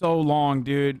are so long,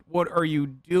 dude. What are you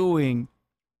doing?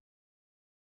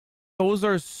 Those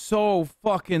are so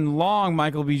fucking long,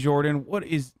 Michael B. Jordan. What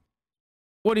is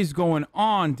going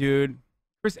on, dude?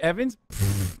 Chris Evans?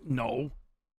 Pfft, no.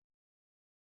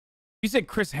 You said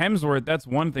Chris Hemsworth, that's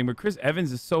one thing, but Chris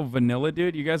Evans is so vanilla,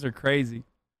 dude. You guys are crazy.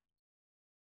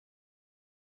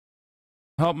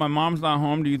 Help, my mom's not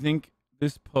home. Do you think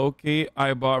this poke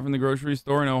I bought from the grocery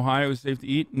store in Ohio is safe to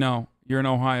eat? No, you're in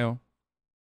Ohio.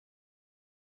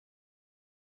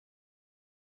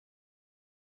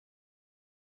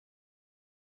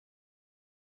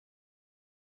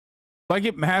 Like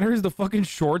it matters, the fucking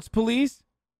shorts police?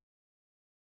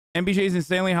 MBJ is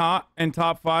insanely hot and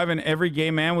top 5, and every gay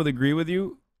man would agree with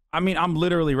you. I mean, I'm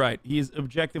literally right. He is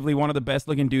objectively one of the best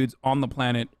looking dudes on the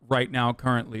planet right now,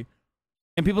 currently.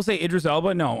 And people say Idris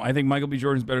Elba. No, I think Michael B.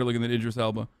 Jordan's better looking than Idris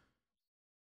Elba.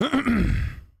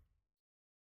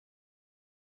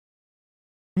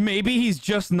 Maybe he's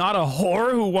just not a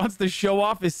whore who wants to show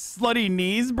off his slutty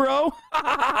knees, bro.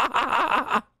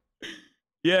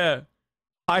 Yeah.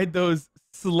 Hide those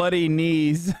slutty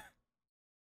knees.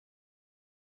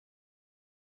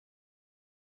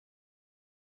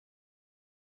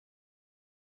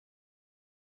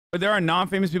 But there are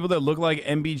non-famous people that look like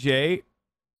MBJ.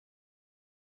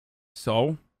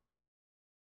 So?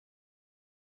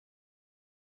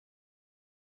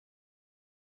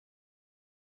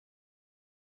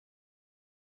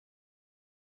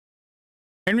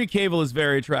 Henry Cavill is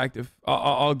very attractive.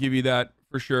 I'll give you that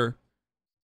for sure.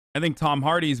 I think Tom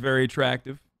Hardy is very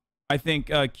attractive. I think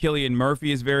Cillian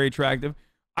Murphy is very attractive.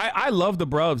 I love the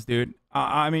bruvs, dude.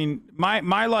 I mean,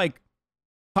 my like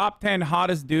top 10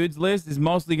 hottest dudes list is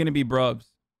mostly going to be brubs.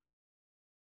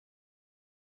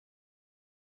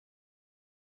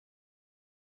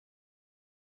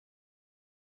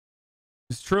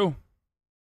 It's true.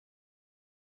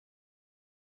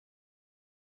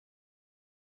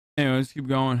 Anyway, let's keep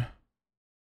going.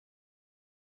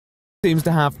 Seems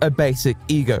to have a basic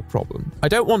ego problem. I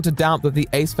don't want to doubt that the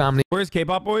Ace family... Where's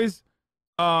K-pop boys?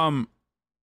 How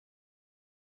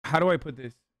do I put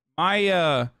this?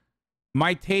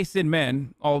 My taste in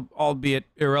men, albeit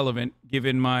irrelevant,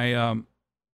 given my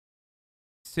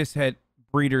cishet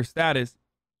breeder status,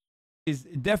 is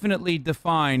definitely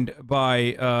defined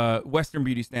by Western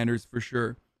beauty standards for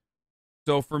sure.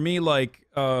 So for me, like,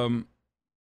 I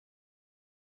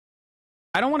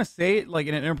don't want to say it like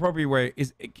in an inappropriate way.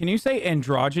 Can you say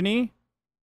androgyny?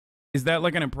 Is that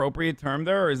like an appropriate term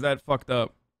there, or is that fucked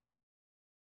up?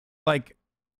 Like,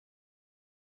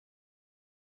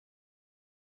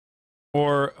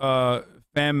 or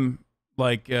femme,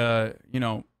 like you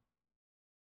know,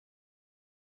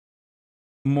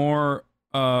 more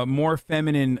more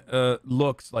feminine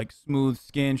looks, like smooth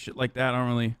skin, shit like that. I don't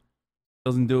really,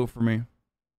 doesn't do it for me.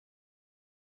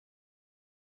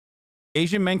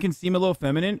 Asian men can seem a little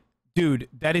feminine. Dude,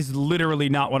 that is literally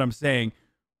not what I'm saying.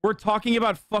 We're talking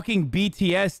about fucking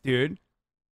BTS, dude.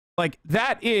 Like,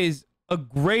 that is a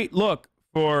great look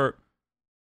for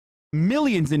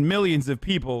millions and millions of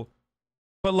people.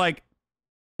 But, like,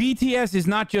 BTS is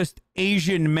not just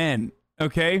Asian men,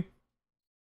 okay?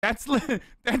 That's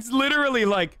literally,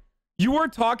 like, you are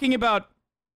talking about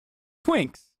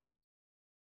twinks.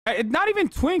 Not even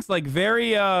twinks, like,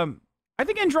 very, I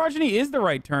think androgyny is the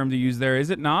right term to use there, is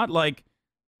it not? Like,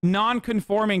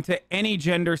 non-conforming to any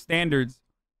gender standards.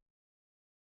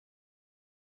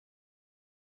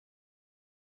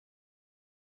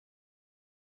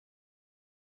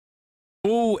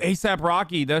 Ooh, ASAP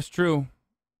Rocky, that's true.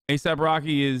 ASAP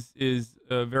Rocky is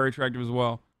very attractive as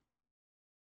well.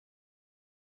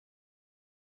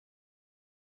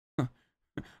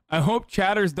 I hope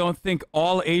chatters don't think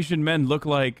all Asian men look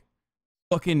like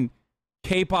fucking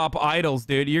K-pop idols,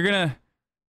 dude. You're gonna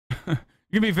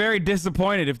be very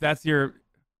disappointed if that's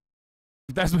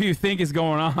what you think is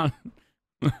going on.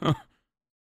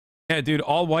 Yeah, dude,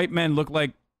 all white men look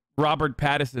like Robert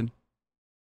Pattinson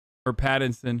or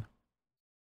Pattinson.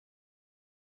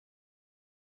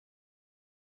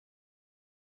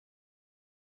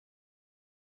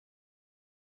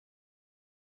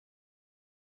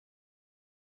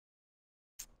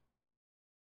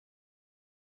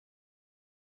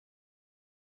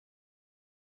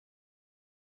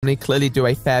 They clearly do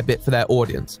a fair bit for their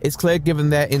audience. It's clear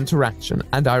given their interaction,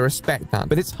 and I respect that.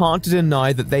 But it's hard to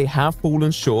deny that they have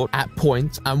fallen short at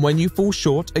points, and when you fall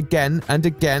short again and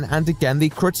again and again, the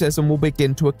criticism will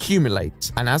begin to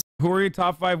accumulate. And as who are your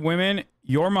top 5 women?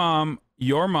 Your mom,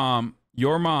 your mom,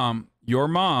 your mom, your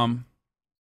mom,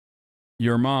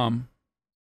 your mom.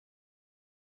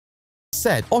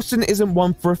 Said, Austin isn't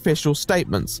one for official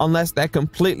statements, unless they're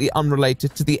completely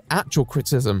unrelated to the actual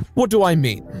criticism. What do I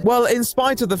mean? Well, in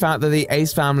spite of the fact that the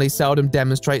Ace family seldom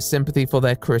demonstrates sympathy for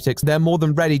their critics, they're more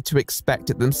than ready to expect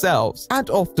it themselves, and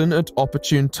often at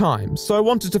opportune times. So I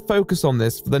wanted to focus on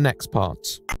this for the next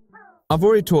part. I've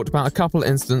already talked about a couple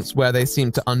instances where they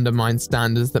seem to undermine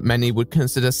standards that many would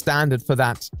consider standard for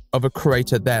that of a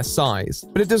creator their size.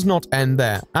 But it does not end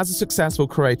there. As a successful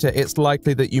creator, it's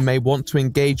likely that you may want to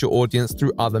engage your audience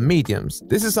through other mediums.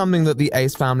 This is something that the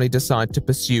Ace family decided to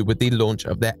pursue with the launch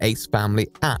of their Ace Family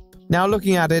app. Now,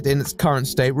 looking at it in its current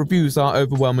state, reviews are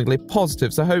overwhelmingly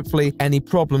positive, so hopefully any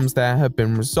problems there have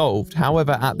been resolved.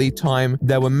 However, at the time,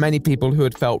 there were many people who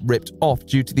had felt ripped off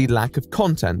due to the lack of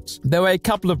content. There were a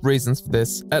couple of reasons for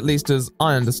this, at least as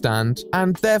I understand,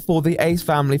 and therefore the Ace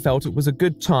family felt it was a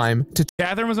good time to—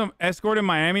 Catherine was an escort in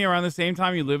Miami around the same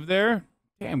time you lived there?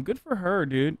 Damn, good for her,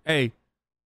 dude. Hey.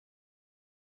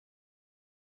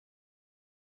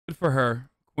 Good for her,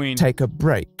 queen. Take a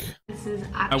break. This is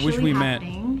actually I wish we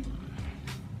happening.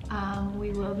 We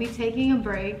will be taking a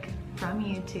break from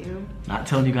YouTube. Not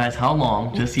telling you guys how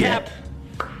long just yet,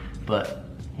 but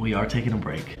we are taking a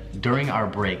break. During our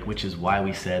break, which is why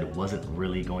we said wasn't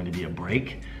really going to be a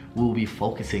break, we'll be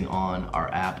focusing on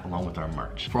our app along with our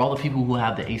merch. For all the people who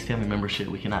have the Ace Family membership,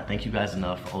 we cannot thank you guys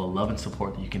enough. All the love and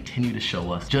support that you continue to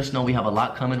show us. Just know we have a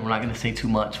lot coming. We're not gonna say too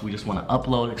much. We just wanna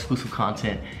upload exclusive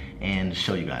content and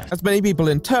show you guys. As many people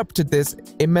interpreted this,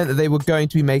 it meant that they were going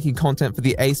to be making content for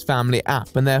the Ace Family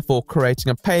app and therefore creating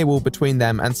a paywall between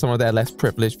them and some of their less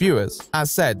privileged viewers.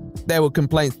 As said, there were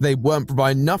complaints that they weren't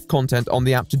providing enough content on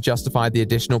the app to justify the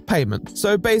additional payment.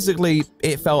 So basically,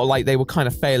 it felt like they were kind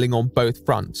of failing on both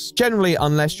fronts. Generally,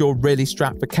 unless you're really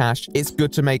strapped for cash, it's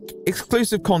good to make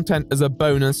exclusive content as a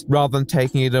bonus rather than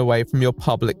taking it away from your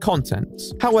public content.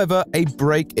 However, a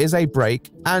break is a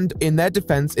break, and in their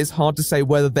defense, it's hard to say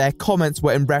whether their comments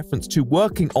were in reference to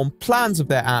working on plans of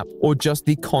their app or just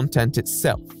the content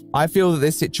itself. I feel that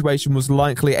this situation was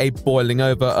likely a boiling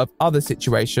over of other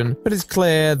situation, but it's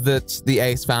clear that the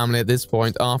Ace family at this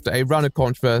point, after a run of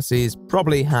controversies,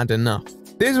 probably had enough.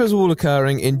 This was all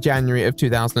occurring in January of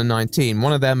 2019,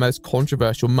 one of their most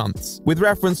controversial months, with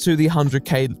reference to the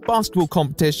 100k basketball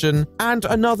competition and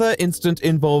another incident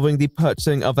involving the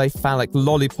purchasing of a phallic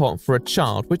lollipop for a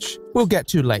child, which we'll get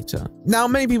to later. Now,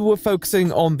 many people were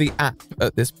focusing on the app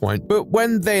at this point, but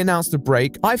when they announced a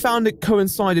break, I found it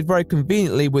coincided very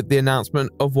conveniently with the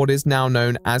announcement of what is now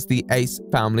known as the Ace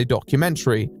Family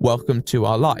documentary, Welcome to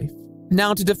Our Life.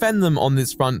 Now, to defend them on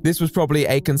this front, this was probably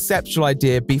a conceptual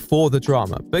idea before the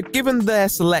drama, but given their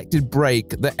selected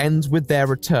break that ends with their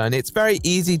return, it's very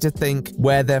easy to think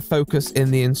where their focus in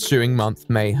the ensuing month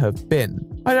may have been.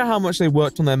 I don't know how much they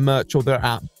worked on their merch or their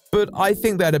app, but I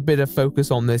think they had a bit of focus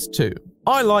on this too.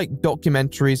 I like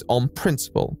documentaries on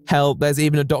principle. Hell, there's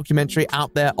even a documentary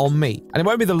out there on me. And it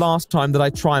won't be the last time that I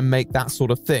try and make that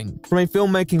sort of thing. From a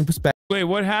filmmaking perspective... Wait,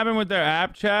 what happened with their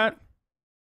app chat?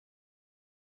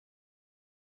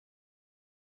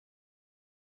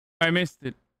 I missed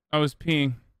it. I was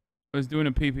peeing. I was doing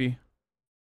a pee-pee.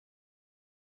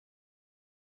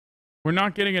 We're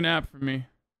not getting an app from me.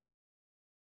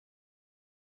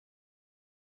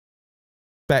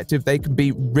 They can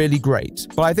be really great.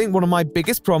 But I think one of my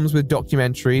biggest problems with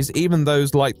documentaries, even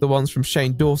those like the ones from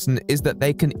Shane Dawson, is that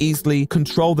they can easily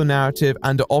control the narrative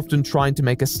and are often trying to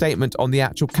make a statement on the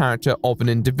actual character of an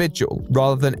individual,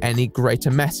 rather than any greater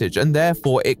message, and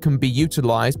therefore it can be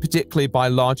utilized, particularly by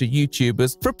larger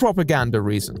YouTubers, for propaganda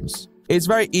reasons. It's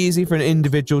very easy for an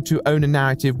individual to own a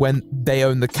narrative when they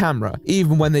own the camera,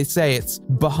 even when they say it's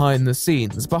behind the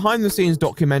scenes. Behind the scenes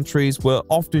documentaries were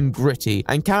often gritty,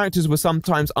 and characters were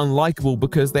sometimes unlikable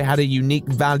because they had a unique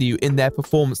value in their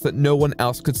performance that no one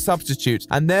else could substitute,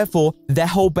 and therefore their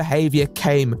whole behavior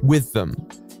came with them.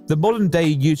 The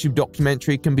modern-day YouTube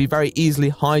documentary can be very easily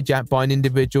hijacked by an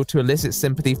individual to elicit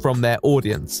sympathy from their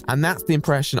audience, and that's the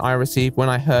impression I received when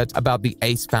I heard about the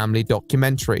Ace Family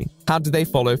documentary. How did they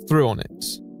follow through on it?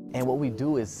 And what we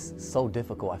do is so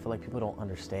difficult. I feel like people don't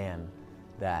understand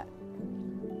that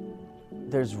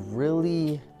there's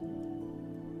really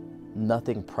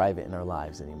nothing private in our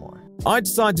lives anymore. I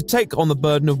decided to take on the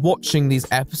burden of watching these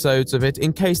episodes of it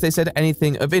in case they said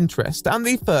anything of interest, and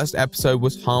the first episode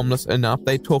was harmless enough.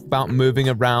 They talk about moving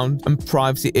around and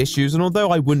privacy issues, and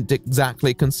although I wouldn't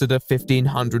exactly consider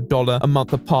 $1,500 a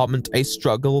month apartment a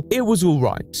struggle, it was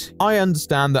alright. I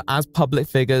understand that as public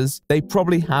figures, they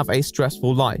probably have a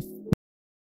stressful life.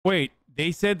 Wait,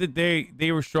 they said that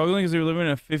they were struggling because they were living in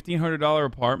a $1,500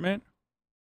 apartment?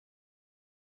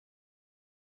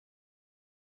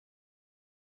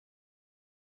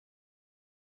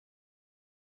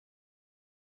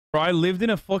 Bro, I lived in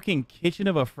a fucking kitchen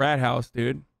of a frat house,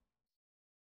 dude.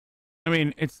 I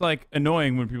mean, it's like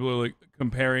annoying when people are like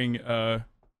comparing,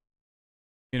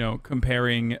 you know,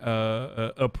 comparing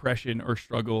oppression or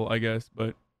struggle, I guess,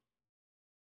 but.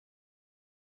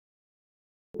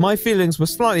 My feelings were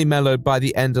slightly mellowed by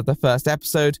the end of the first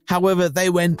episode. However, they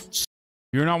went...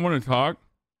 You're not want to talk?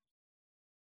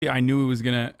 Yeah, I knew it was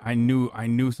gonna, I knew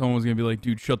someone was gonna be like,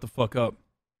 dude, shut the fuck up.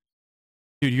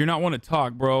 Dude, you're not want to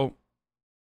talk, bro.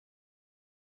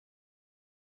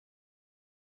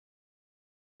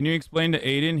 Can you explain to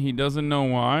Aiden? He doesn't know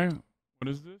why. What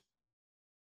is this?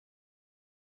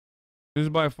 This is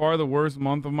by far the worst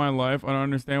month of my life. I don't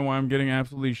understand why I'm getting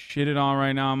absolutely shitted on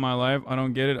right now in my life. I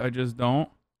don't get it. I just don't.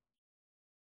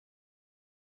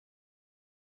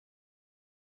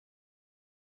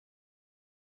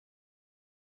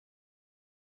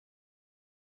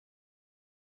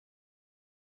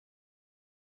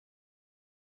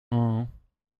 Oh.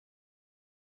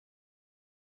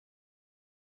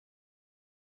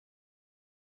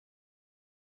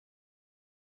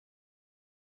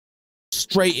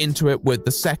 Straight into it with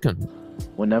the second.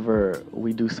 Whenever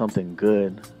we do something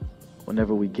good,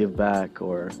 whenever we give back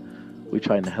or we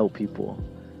try to help people,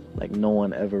 like no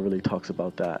one ever really talks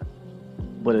about that.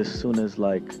 But as soon as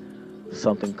like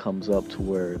something comes up to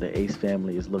where the Ace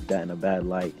family is looked at in a bad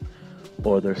light,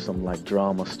 or there's some like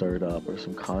drama stirred up or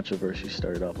some controversy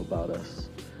stirred up about us,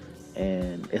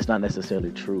 and it's not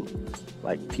necessarily true,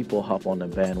 like people hop on the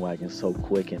bandwagon so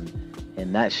quick, and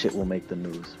that shit will make the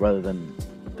news rather than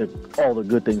all the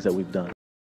good things that we've done.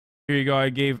 Here you go. I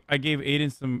gave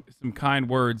Aiden some kind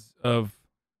words of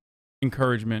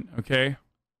encouragement, okay?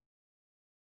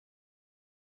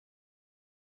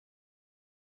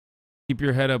 Keep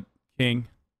your head up, King.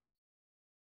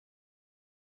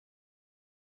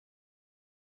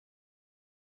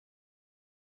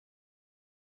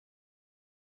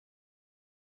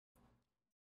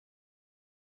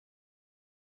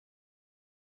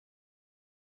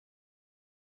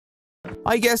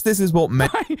 I guess this is what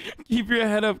Keep your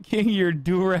head up, King. Your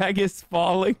durag is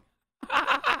falling.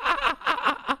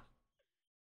 That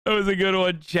was a good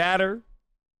one, chatter.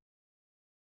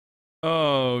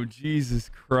 Oh, Jesus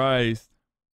Christ.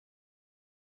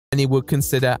 Many would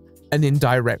consider an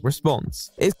indirect response.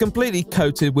 It's completely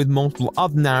coated with multiple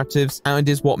other narratives and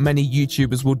is what many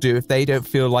YouTubers will do if they don't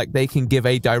feel like they can give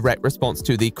a direct response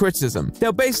to the criticism.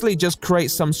 They'll basically just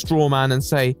create some straw man and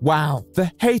say, wow,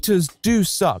 the haters do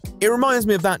suck. It reminds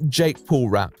me of that Jake Paul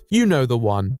rap. You know the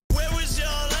one.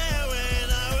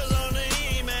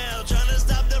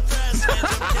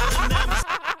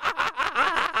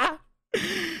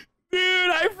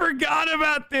 I forgot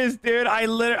about this, dude.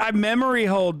 I memory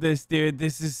hold this, dude.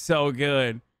 This is so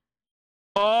good.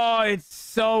 Oh, it's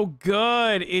so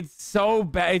good. It's so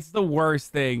bad. It's the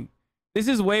worst thing. This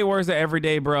is way worse than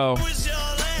Everyday Bro.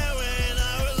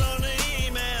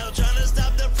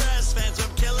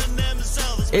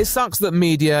 It sucks that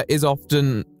media is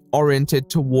often oriented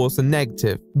towards the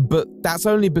negative, but that's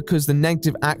only because the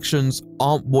negative actions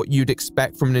aren't what you'd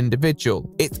expect from an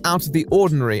individual. It's out of the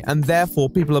ordinary, and therefore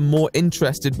people are more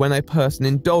interested when a person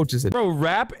indulges in it. Bro,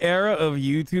 rap era of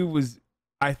YouTube was,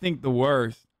 I think, the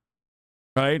worst,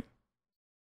 right?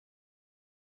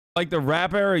 Like, the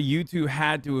rap era of YouTube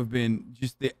had to have been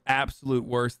just the absolute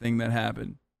worst thing that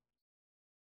happened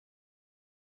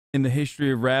in the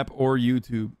history of rap or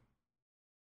YouTube.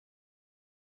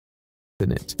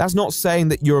 In it. That's not saying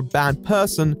that you're a bad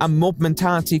person, and mob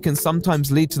mentality can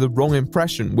sometimes lead to the wrong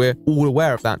impression. We're all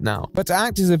aware of that now. But to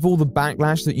act as if all the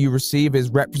backlash that you receive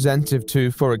is representative to,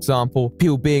 for example,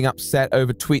 people being upset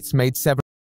over tweets made 7...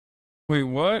 Wait,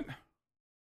 what?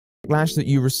 Backlash that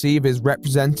you receive is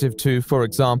representative to, for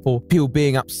example, people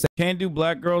being upset. Can't do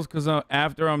black girls because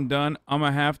after I'm done, I'm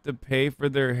gonna have to pay for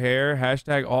their hair.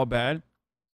 Hashtag all bad.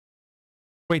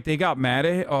 Wait, they got mad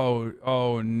at it?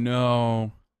 Oh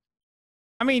no.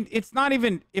 I mean, it's not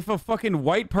even, if a fucking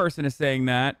white person is saying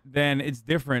that, then it's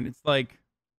different. It's like,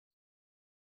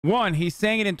 one, he's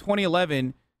saying it in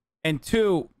 2011, and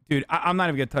two, dude, I'm not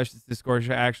even gonna touch this Discord.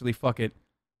 Actually, fuck it.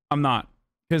 I'm not.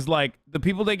 Because, like, the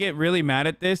people that get really mad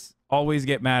at this always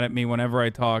get mad at me whenever I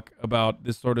talk about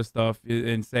this sort of stuff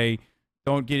and say,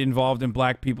 don't get involved in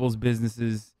black people's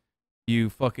businesses, you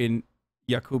fucking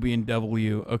Yakubian devil,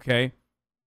 you, okay?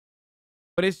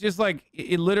 But it's just like,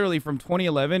 it literally from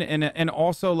 2011, and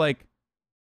also like,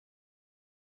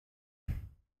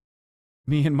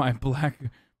 me and my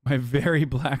very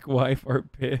black wife are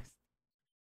pissed.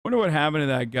 Wonder what happened to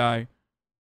that guy.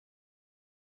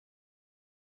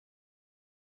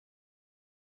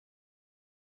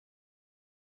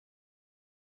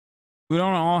 We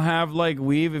don't all have like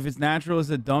weave. If it's natural, it's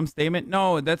a dumb statement.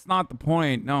 No, that's not the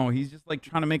point. No, he's just like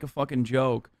trying to make a fucking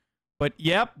joke. But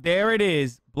yep, there it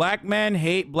is. Black men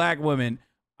hate black women.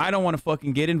 I don't want to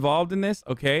fucking get involved in this,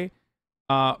 okay?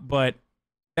 But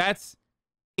it's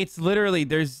literally,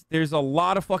 there's a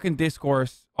lot of fucking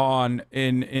discourse on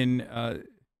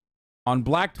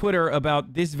black Twitter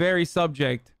about this very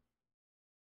subject,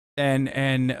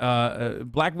 and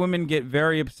black women get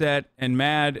very upset and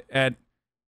mad at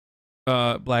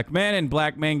black men, and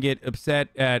black men get upset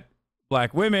at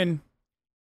black women.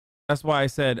 That's why I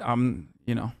said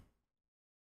you know.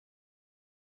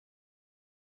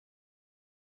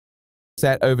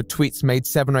 Set over tweets made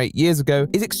 7 or 8 years ago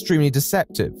is extremely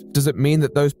deceptive. Does it mean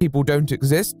that those people don't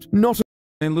exist? Not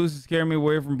And Lucy scared me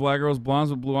away from black girls, blondes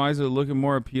with blue eyes that are looking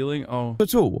more appealing. Oh.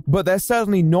 at all, but they're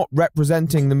certainly not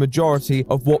representing the majority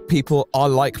of what people are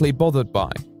likely bothered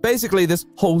by. Basically, this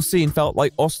whole scene felt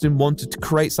like Austin wanted to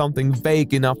create something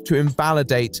vague enough to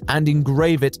invalidate and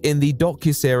engrave it in the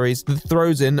docuseries that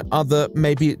throws in other,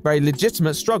 maybe very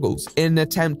legitimate struggles in an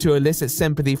attempt to elicit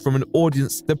sympathy from an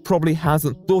audience that probably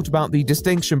hasn't thought about the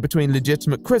distinction between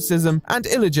legitimate criticism and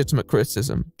illegitimate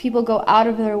criticism. People go out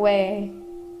of their way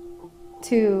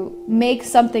to make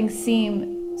something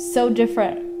seem so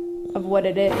different of what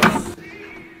it is.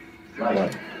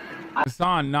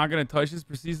 Hasan, not gonna touch this.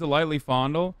 Proceeds to lightly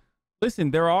fondle.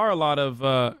 Listen, there are a lot of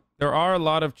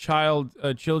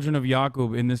children of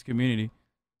Yaqub in this community.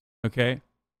 Okay,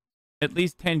 at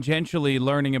least tangentially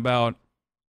learning about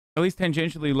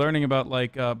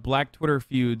like black Twitter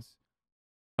feuds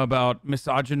about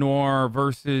misogynoir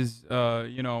versus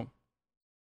you know,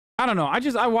 I don't know.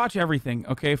 I watch everything,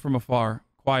 okay, from afar,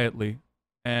 quietly,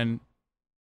 and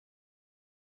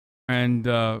I'm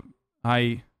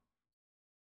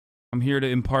here to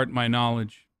impart my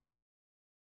knowledge.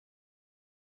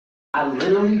 I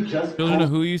literally just Children of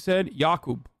who you said?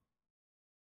 Yaqub.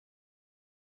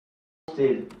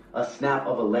 posted a snap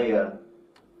of Alea,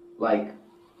 like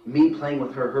me playing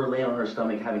with her laying on her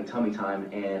stomach, having tummy time,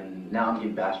 and now I'm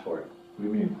getting bashed for it. What do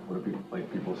you mean? What are people,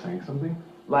 like, people saying something?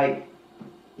 Like,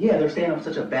 yeah, they're saying I'm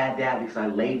such a bad dad because I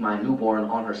laid my newborn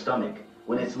on her stomach,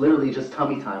 when it's literally just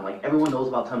tummy time. Like, everyone knows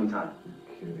about tummy time.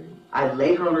 You're kidding. I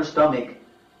laid her on her stomach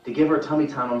to give her tummy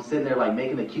time. I'm sitting there like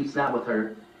making a cute snap with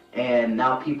her, and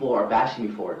now people are bashing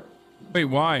me for it. Wait,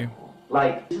 why?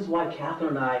 Like, this is why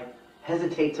Catherine and I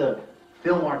hesitate to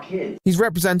film our kids. He's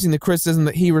representing the criticism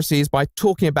that he receives by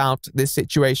talking about this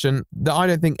situation that I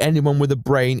don't think anyone with a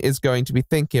brain is going to be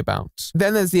thinking about.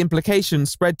 Then there's the implication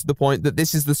spread to the point that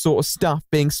this is the sort of stuff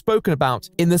being spoken about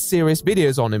in the serious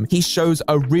videos on him. He shows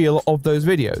a reel of those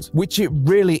videos, which it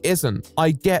really isn't.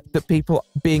 I get that people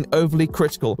being overly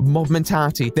critical of mob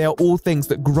mentality, they are all things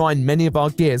that grind many of our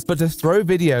gears, but to throw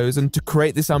videos and to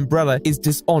create this umbrella is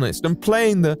dishonest, and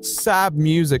playing the sad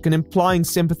music and implying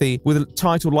sympathy with a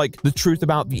title like The Truth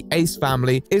About the Ace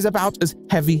Family is about as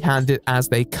heavy-handed as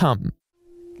they come.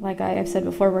 Like I've said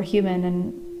before, we're human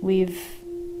and we've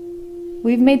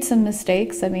made some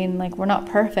mistakes. I mean, like, we're not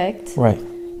perfect. Right.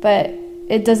 But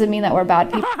it doesn't mean that we're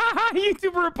bad people.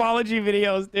 YouTuber apology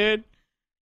videos, dude.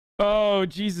 Oh,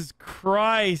 Jesus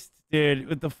Christ, dude.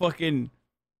 With the fucking...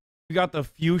 You got the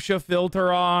fuchsia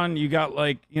filter on. You got,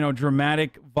 like, you know,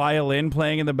 dramatic violin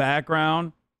playing in the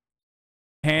background.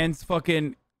 Hands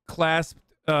fucking clasped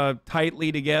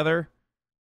tightly together.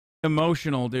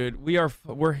 Emotional, dude.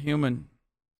 We're human.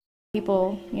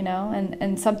 People, you know,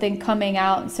 and something coming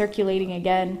out and circulating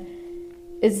again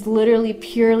is literally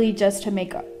purely just to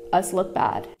make us look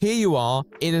bad. Here you are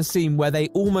in a scene where they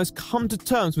almost come to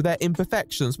terms with their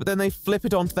imperfections, but then they flip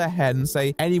it onto their head and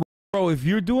say, anyway. Bro, if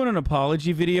you're doing an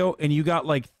apology video and you got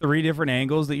like 3 different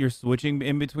angles that you're switching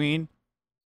in between,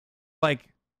 like,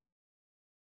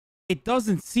 it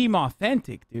doesn't seem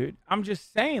authentic, dude. I'm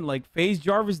just saying, like, FaZe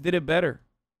Jarvis did it better.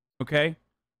 Okay?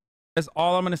 That's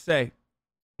all I'm going to say.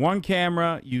 One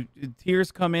camera,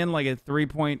 tears come in like at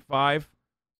 3.5.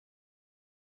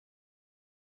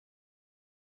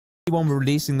 Anyone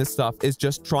releasing this stuff is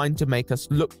just trying to make us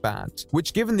look bad,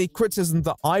 which, given the criticism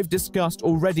that I've discussed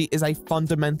already, is a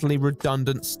fundamentally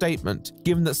redundant statement,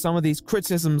 given that some of these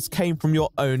criticisms came from your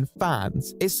own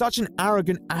fans. It's such an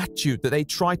arrogant attitude that they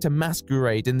try to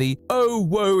masquerade in the "oh,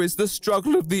 woe is the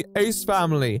struggle of the Ace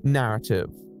family" narrative.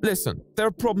 Listen, there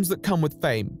are problems that come with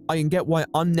fame. I can get why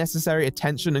unnecessary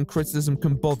attention and criticism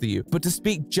can bother you, but to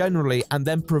speak generally and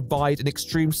then provide an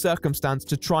extreme circumstance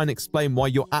to try and explain why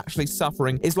you're actually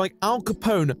suffering is like Al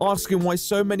Capone asking why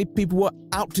so many people were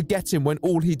out to get him when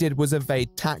all he did was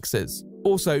evade taxes.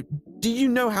 Also, do you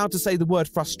know how to say the word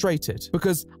frustrated?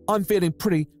 Because I'm feeling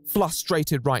pretty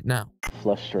frustrated right now.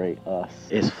 Frustrate us.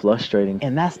 It's frustrating.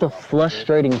 And that's the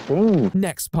frustrating thing.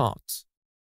 Next part.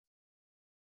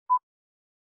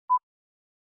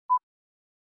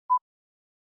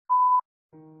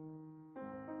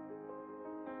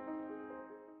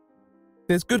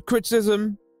 There's good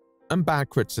criticism and bad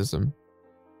criticism.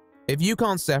 If you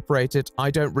can't separate it, I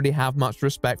don't really have much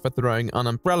respect for throwing an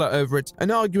umbrella over it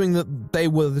and arguing that they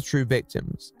were the true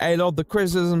victims. A lot of the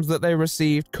criticisms that they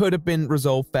received could have been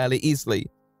resolved fairly easily.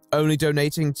 Only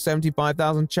donating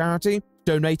 75,000 charity?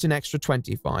 Donate an extra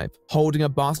 25. Holding a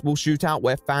basketball shootout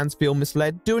where fans feel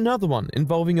misled? Do another one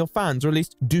involving your fans, or at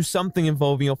least do something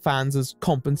involving your fans as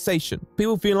compensation.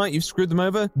 People feel like you've screwed them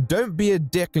over? Don't be a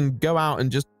dick and go out and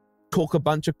just talk a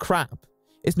bunch of crap.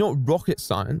 It's not rocket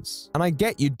science, and I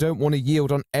get you don't want to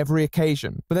yield on every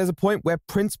occasion, but there's a point where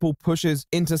principle pushes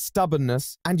into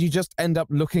stubbornness and you just end up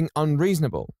looking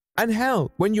unreasonable. And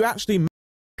hell, when you actually...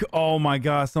 Oh my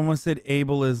god, someone said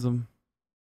ableism.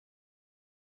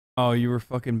 Oh, you were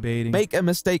fucking baiting. Make a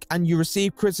mistake and you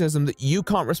receive criticism that you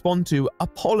can't respond to,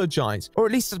 apologize, or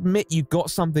at least admit you got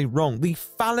something wrong. The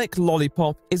phallic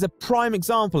lollipop is a prime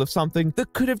example of something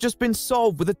that could have just been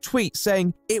solved with a tweet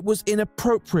saying it was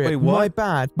inappropriate. Wait, what? My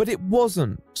bad, but it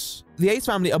wasn't. The Ace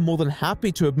family are more than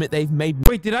happy to admit they've made...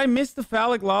 Wait, did I miss the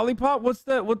phallic lollipop? What's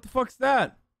that? What the fuck's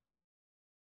that?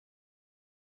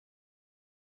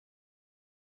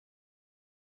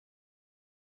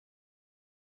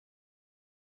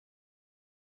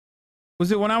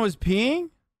 Was it when I was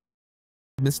peeing?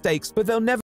 Mistakes, but they'll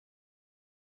never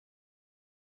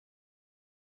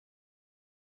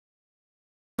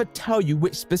tell you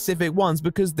which specific ones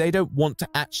because they don't want to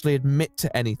actually admit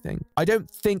to anything. I don't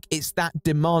think it's that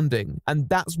demanding, and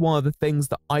that's one of the things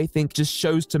that I think just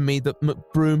shows to me that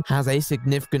McBroom has a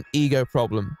significant ego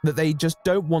problem, that they just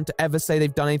don't want to ever say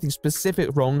they've done anything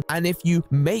specific wrong, and if you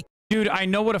make... Dude, I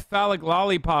know what a phallic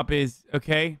lollipop is,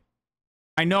 okay?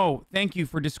 I know. Thank you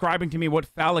for describing to me what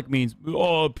phallic means.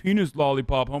 Oh, penis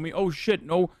lollipop, homie. Oh, shit.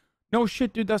 No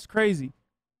shit, dude. That's crazy.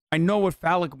 I know what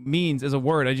phallic means as a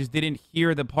word. I just didn't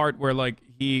hear the part where, like,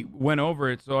 he went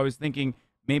over it. So I was thinking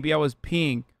maybe I was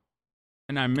peeing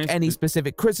and I missed any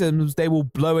specific criticisms, they will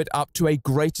blow it up to a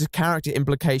greater character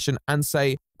implication and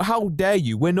say, how dare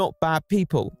you? We're not bad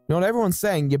people. Not everyone's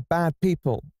saying you're bad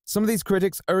people. Some of these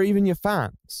critics are even your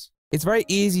fans. It's very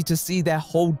easy to see their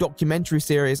whole documentary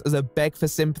series as a beg for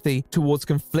sympathy towards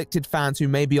conflicted fans who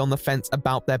may be on the fence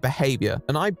about their behavior,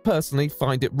 and I personally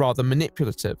find it rather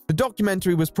manipulative. The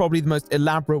documentary was probably the most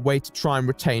elaborate way to try and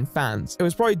retain fans. It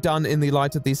was probably done in the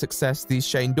light of the success these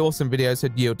Shane Dawson videos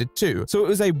had yielded too, so it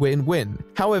was a win-win.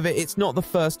 However, it's not the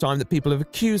first time that people have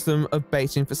accused them of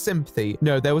baiting for sympathy.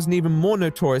 No, there was an even more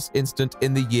notorious incident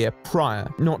in the year prior,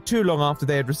 not too long after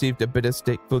they had received a bit of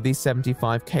stick for the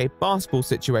 75k basketball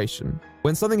situation.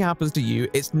 When something happens to you,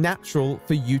 it's natural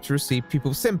for you to receive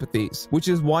people's sympathies, which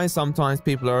is why sometimes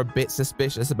people are a bit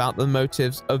suspicious about the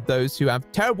motives of those who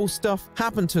have terrible stuff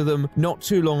happen to them not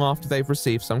too long after they've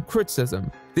received some criticism.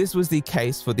 This was the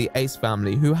case for the Ace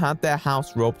family, who had their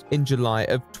house robbed in July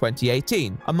of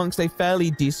 2018, amongst a fairly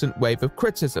decent wave of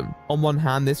criticism. On one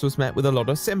hand, this was met with a lot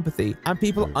of sympathy, and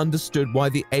people understood why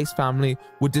the Ace family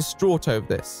were distraught over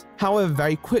this. However,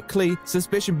 very quickly,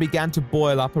 suspicion began to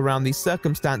boil up around the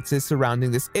circumstances surrounding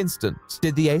this incident.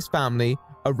 Did the Ace family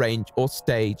arrange or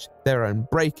stage their own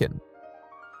break-in?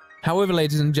 However,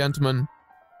 ladies and gentlemen,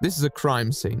 this is a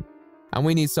crime scene, and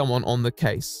we need someone on the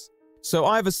case. So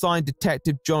I've assigned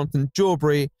Detective Jonathan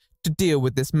Aubery to deal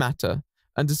with this matter,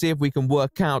 and to see if we can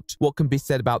work out what can be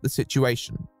said about the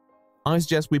situation. I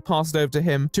suggest we pass it over to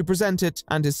him to present it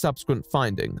and his subsequent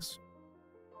findings.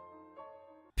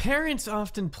 Parents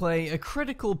often play a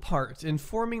critical part in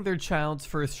forming their child's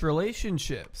first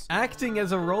relationships, acting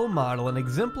as a role model and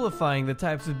exemplifying the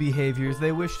types of behaviors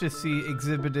they wish to see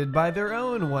exhibited by their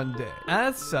own one day.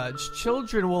 As such,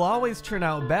 children will always turn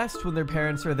out best when their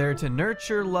parents are there to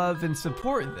nurture, love, and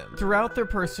support them throughout their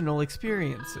personal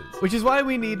experiences. Which is why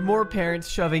we need more parents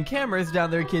shoving cameras down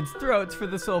their kids' throats for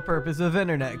the sole purpose of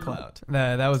internet clout.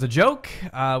 That was a joke.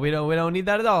 We don't need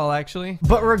that at all, actually.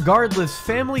 But regardless,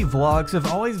 family vlogs have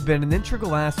always been an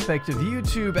integral aspect of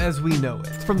YouTube as we know it.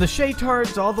 From the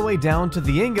Shaytards all the way down to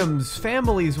the Inghams,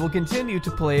 families will continue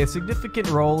to play a significant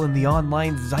role in the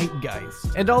online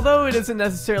zeitgeist. And although it isn't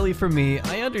necessarily for me,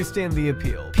 I understand the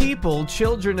appeal. People,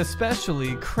 children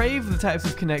especially, crave the types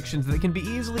of connections that can be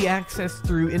easily accessed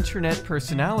through internet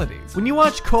personalities. When you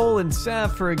watch Cole and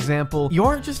Sav, for example, you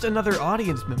aren't just another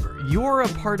audience member, you're a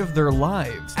part of their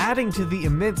lives, adding to the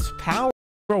immense power.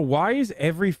 Bro, why is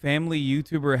every family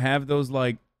YouTuber have those,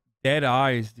 like, dead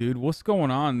eyes, dude? What's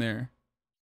going on there?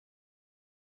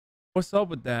 What's up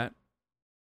with that?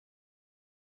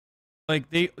 Like,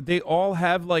 they all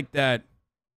have, like, that.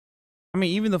 I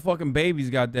mean, even the fucking baby's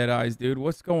got dead eyes, dude.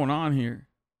 What's going on here?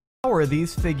 How are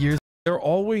these figures? They're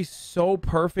always so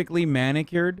perfectly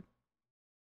manicured.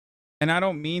 And I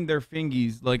don't mean their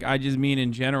fingies. Like, I just mean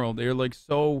in general. They're, like,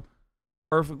 so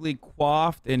perfectly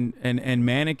coiffed and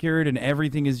manicured, and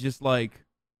everything is just like,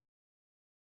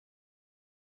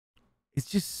 it's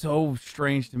just so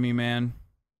strange to me, man.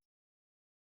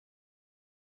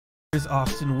 Is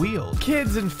often wield.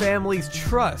 Kids and families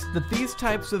trust that these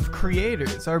types of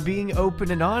creators are being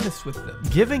open and honest with them,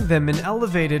 giving them an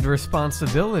elevated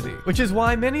responsibility, which is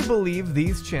why many believe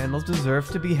these channels deserve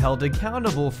to be held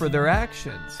accountable for their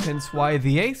actions, hence why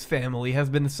the Ace family has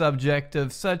been the subject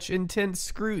of such intense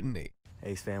scrutiny.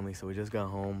 Ace family, so we just got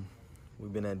home.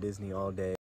 We've been at Disney all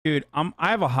day. Dude, I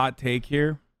have a hot take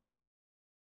here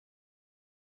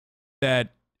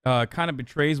that kind of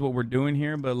betrays what we're doing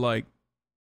here, but like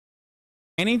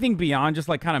anything beyond just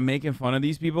like kind of making fun of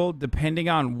these people, depending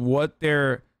on what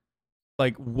their,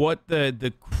 like what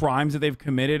the crimes that they've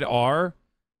committed are,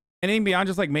 anything beyond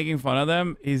just like making fun of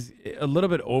them is a little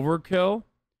bit overkill.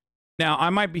 Now,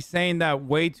 I might be saying that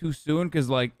way too soon because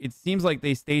like it seems like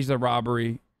they staged a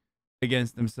robbery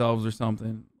against themselves or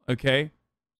something, okay?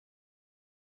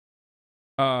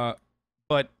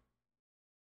 But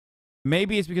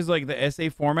maybe it's because like the essay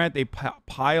format, they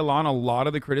pile on a lot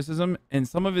of the criticism, and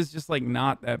some of it's just like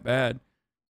not that bad.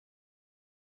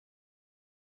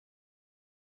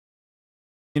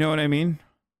 You know what I mean?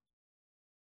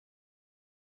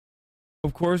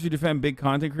 Of course, you defend big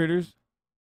content creators.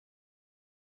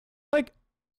 Like,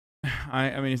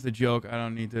 I mean, it's a joke. I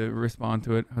don't need to respond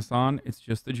to it. Hasan, it's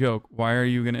just a joke. Why are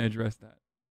you going to address that?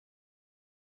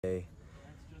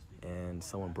 And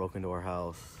someone broke into our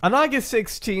house. On August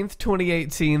 16th,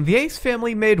 2018, the Ace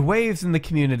family made waves in the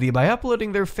community by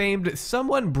uploading their famed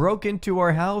 "Someone Broke Into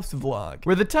Our House" vlog,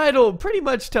 where the title pretty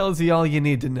much tells you all you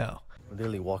need to know. We're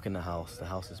literally walking the house. The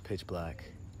house is pitch black.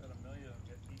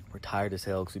 We're tired as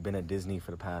hell because we've been at Disney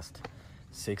for the past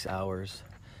 6 hours.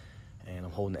 And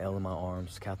I'm holding L in my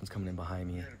arms. Catherine's coming in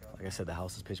behind me. Like I said, the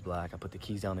house is pitch black. I put the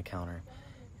keys down the counter,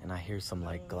 and I hear some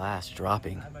like glass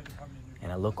dropping.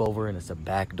 And I look over, and it's a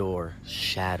back door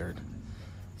shattered.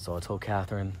 So I told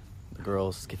Catherine, the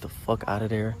girls, get the fuck out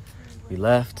of there. We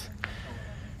left.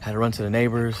 Had to run to the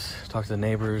neighbors, talk to the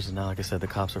neighbors, and now, like I said, the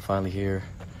cops are finally here.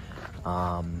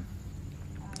 And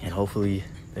hopefully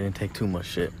they didn't take too much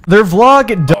shit. Their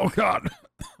vlog. Oh God.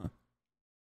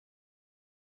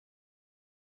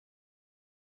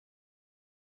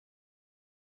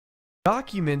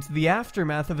 Documents the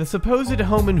aftermath of a supposed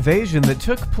home invasion that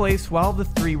took place while the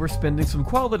three were spending some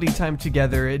quality time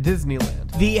together at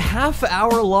Disneyland. The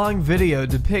half-hour-long video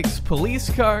depicts police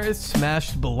cars,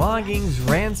 smashed belongings,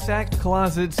 ransacked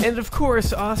closets, and of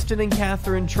course Austin and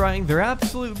Catherine trying their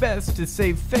absolute best to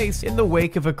save face in the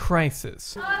wake of a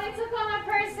crisis. Oh, they took all my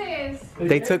purses.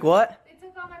 They took what? They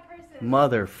took all my purses.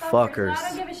 Motherfuckers. I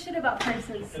don't give a shit about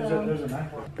purses. So.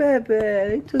 Bebe,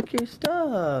 they took your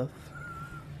stuff.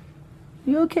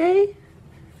 You okay?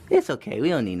 It's okay. We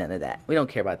don't need none of that. We don't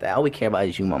care about that. All we care about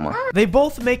is you, mama. They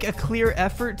both make a clear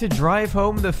effort to drive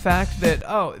home the fact that,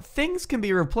 oh, things can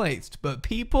be replaced, but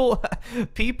people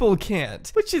can't.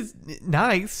 Which is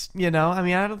nice, you know? I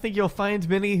mean, I don't think you'll find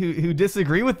many who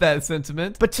disagree with that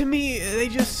sentiment. But to me, they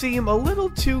just seem a little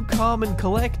too calm and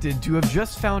collected to have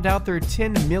just found out their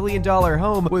 $10 million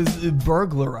home was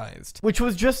burglarized. Which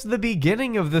was just the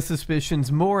beginning of the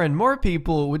suspicions more and more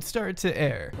people would start to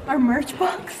air. Our merch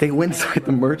box? They went inside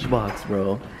the merch box,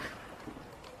 bro.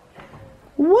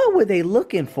 What were they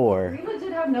looking for? We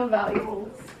legit have no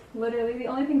valuables. Literally, the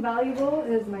only thing valuable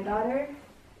is my daughter,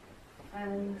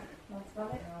 and that's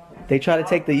about it. They try to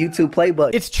take the YouTube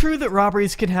playbook. It's true that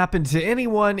robberies can happen to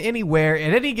anyone, anywhere,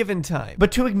 at any given time.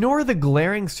 But to ignore the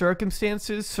glaring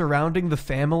circumstances surrounding the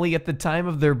family at the time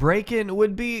of their break-in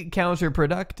would be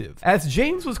counterproductive. As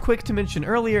James was quick to mention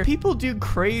earlier, people do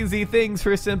crazy things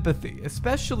for sympathy,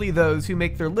 especially those who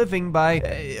make their living by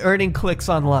earning clicks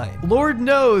online. Lord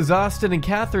knows Austin and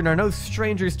Catherine are no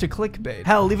strangers to clickbait.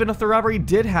 Hell, even if the robbery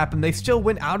did happen, they still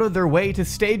went out of their way to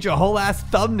stage a whole-ass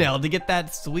thumbnail to get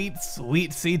that sweet,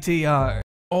 sweet CTR.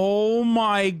 Oh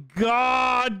my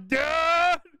God, dude!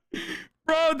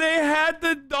 Bro, they had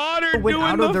the daughter went doing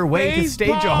out of their way to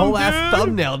stage a whole ass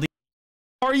thumbnail.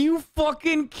 Are you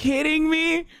fucking kidding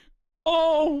me?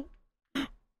 Oh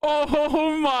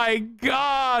my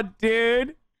God,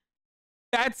 dude!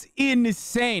 That's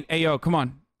insane. Hey, yo, come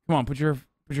on, put your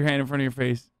hand in front of your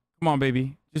face. Come on,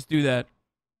 baby, just do that.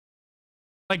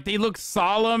 Like, they look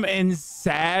solemn and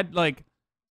sad. Like,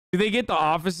 do they get the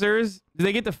officers? Do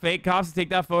they get the fake cops to take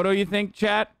that photo, you think,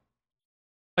 chat?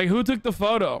 Like, who took the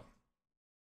photo?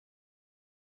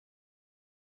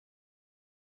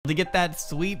 To get that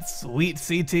sweet, sweet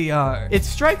CTR. It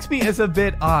strikes me as a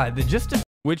bit odd that just a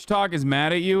Witch Talk is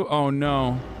mad at you? Oh,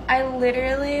 no. I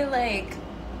literally, like,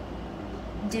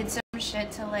 did some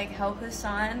shit to, like, help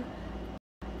Hasan.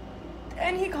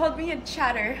 And he called me a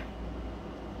chatter.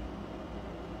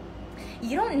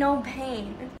 You don't know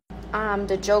pain. I'm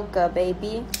the Joker,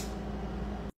 baby.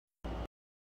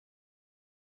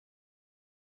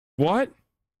 What?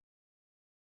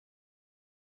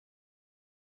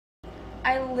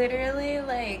 I literally,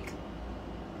 like,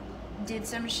 did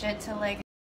some shit to, like,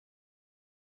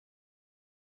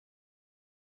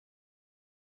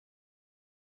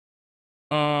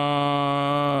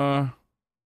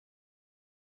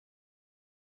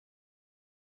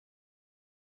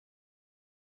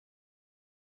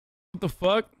 What the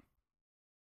fuck?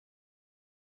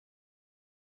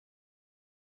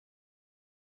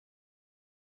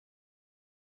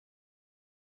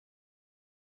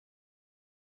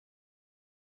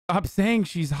 Stop saying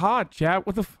she's hot, chat.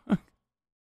 What the fuck?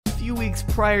 A few weeks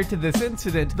prior to this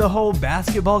incident, the whole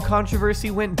basketball controversy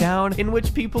went down in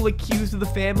which people accused the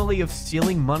family of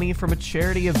stealing money from a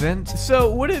charity event.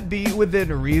 So would it be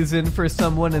within reason for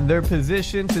someone in their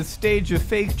position to stage a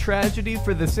fake tragedy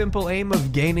for the simple aim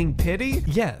of gaining pity?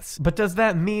 Yes, but does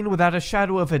that mean without a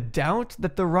shadow of a doubt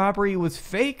that the robbery was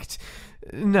faked?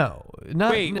 No,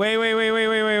 not. Wait.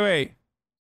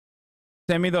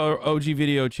 Send me the OG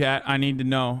video, chat. I need to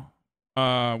know.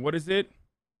 What is it?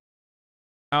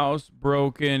 House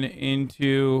broken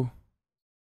into.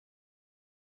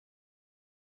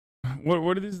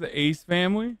 What is this? The Ace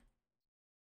family?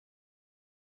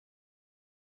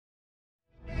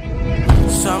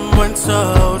 Someone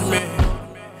told me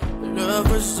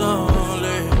love was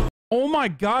only. Oh my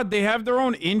God! They have their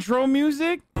own intro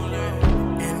music.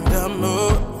 In the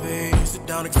movies, it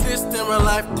don't exist in real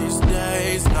life these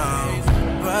days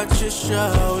now. But you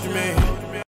showed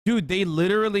me. Dude, they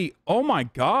literally, oh my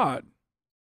God.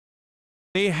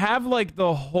 They have like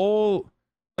the whole,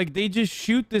 like they just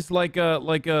shoot this like a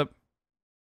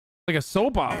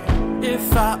soap opera.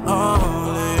 If I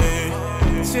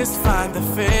only just find the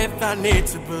faith I need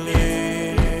to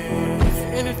believe,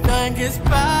 anything is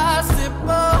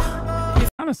possible.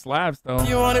 Kind of slaps though.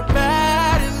 You want it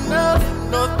bad enough. enough.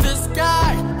 No, the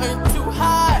sky ain't too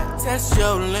high. Test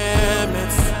your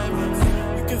limits.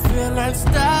 You can feel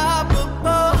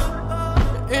unstoppable,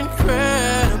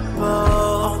 incredible.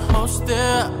 Almost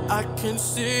there, I can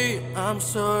see. I'm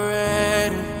so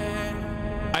ready.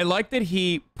 I like that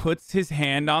he puts his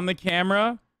hand on the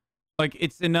camera. Like,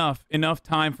 it's enough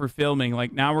time for filming.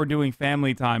 Like, now we're doing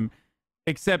family time.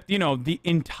 Except, you know, the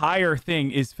entire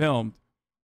thing is filmed.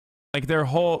 Like, their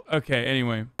whole... Okay,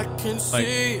 anyway.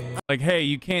 Like, hey,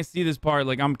 you can't see this part.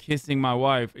 Like, I'm kissing my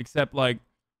wife. Except, like,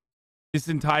 this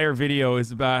entire video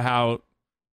is about how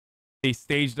they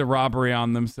staged a robbery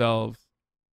on themselves.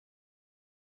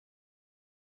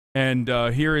 And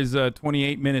here is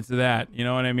 28 minutes of that. You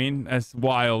know what I mean? That's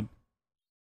wild.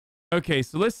 Okay,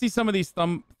 so let's see some of these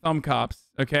thumb cops.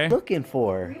 Okay. Looking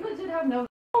for. We legit have no.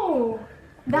 Oh,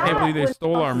 I can't believe they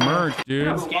stole our merch,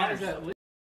 dude.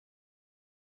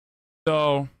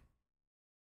 So.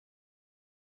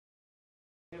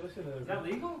 Is that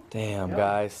legal? Damn,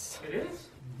 guys. It is?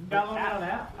 Download it on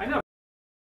that? I know.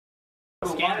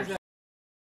 Scanners.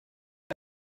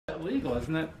 That's legal,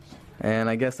 isn't it? And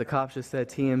I guess the cops just said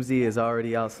TMZ is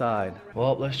already outside.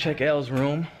 Well, let's check L's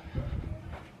room.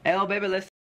 L, baby, let's...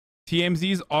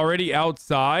 TMZ's already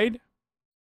outside?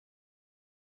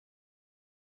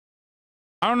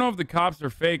 I don't know if the cops are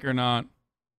fake or not.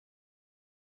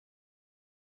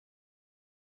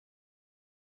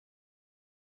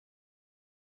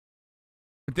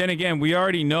 But then again, we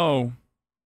already know.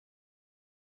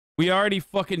 We already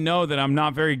fucking know that I'm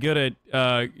not very good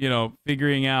at, you know,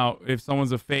 figuring out if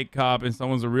someone's a fake cop and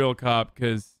someone's a real cop,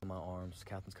 because... My arms,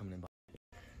 Captain's coming in by.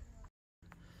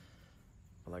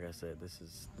 But like I said, this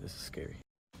is scary.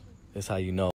 This is how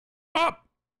you know. Up!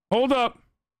 Hold up!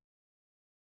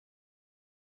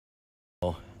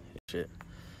 Oh, shit.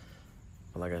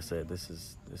 But like I said, this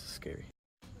is scary.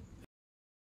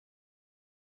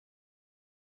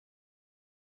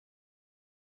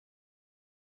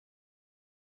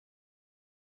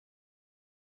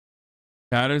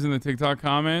 Chatters in the TikTok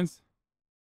comments.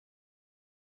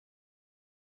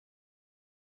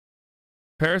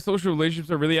 Parasocial relationships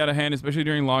are really out of hand, especially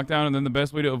during lockdown, and then the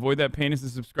best way to avoid that pain is to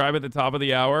subscribe at the top of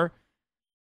the hour.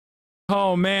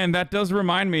 Oh man, that does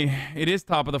remind me. It is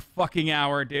top of the fucking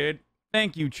hour, dude.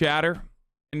 Thank you, chatter.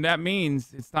 And that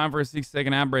means it's time for a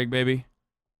 6-second ad break, baby.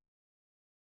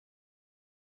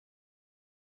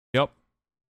 Yep.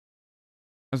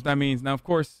 That's what that means. Now, of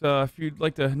course, if you'd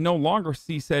like to no longer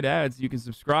see said ads, you can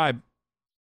subscribe.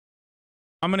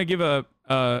 I'm gonna give a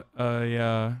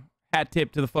hat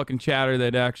tip to the fucking chatter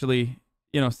that actually,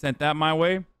 you know, sent that my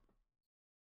way.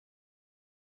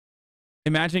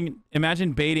 Imagine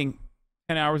baiting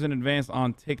 10 hours in advance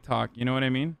on TikTok. You know what I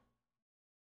mean?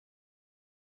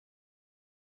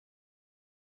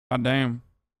 God damn.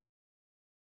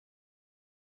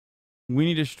 We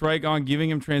need to strike on giving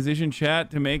him transition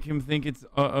chat to make him think it's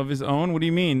of his own. What do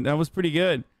you mean? That was pretty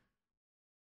good.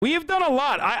 We have done a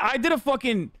lot. I did a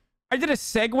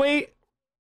segue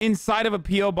inside of a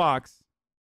PO box.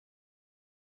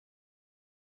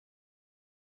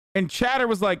 And chatter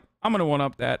was like, I'm going to one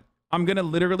up that. I'm going to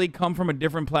literally come from a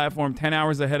different platform 10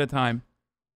 hours ahead of time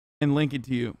and link it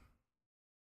to you.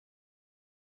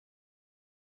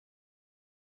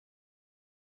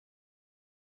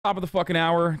 Top of the fucking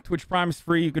hour. Twitch Prime is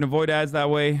free. You can avoid ads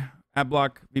that way.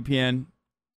 Adblock VPN.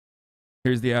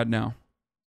 Here's the ad now.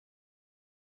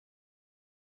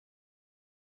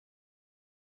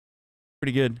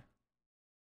 Pretty good.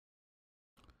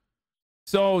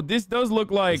 So this does look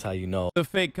like that's how you know. The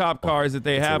fake cop cars that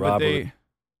they have, but they...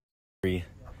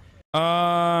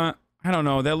 I don't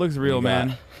know. That looks real,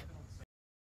 man.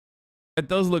 That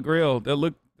does look real. That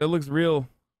looks real.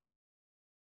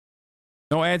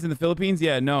 No ads in the Philippines?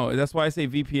 Yeah, no. That's why I say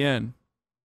VPN.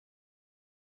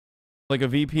 Like a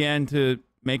VPN to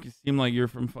make it seem like you're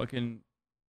from fucking...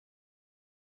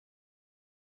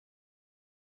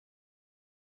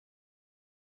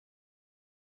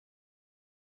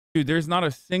 Dude, there's not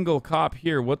a single cop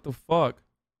here. What the fuck?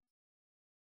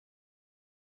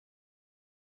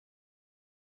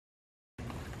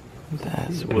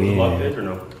 That's Was it locked in or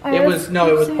no? It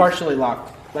was partially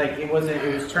locked. Like it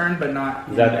was turned but not.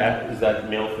 Is that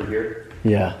mail for here?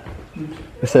 Yeah.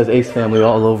 It says Ace Family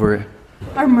all over it.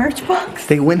 Our merch box?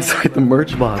 They went inside the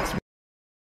merch box.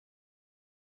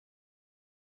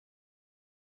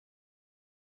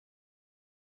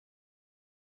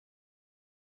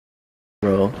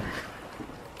 Bro.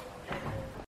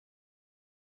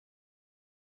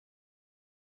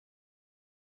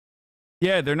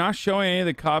 Yeah, they're not showing any of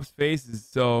the cops' faces,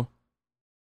 so...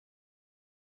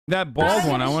 That bald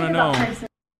one, I want to know.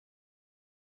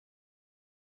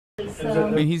 I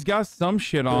mean, he's got some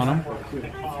shit on him.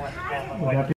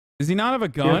 Does he not have a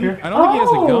gun? I don't think he has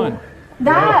a gun.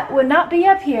 That would not be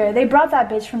up here. They brought that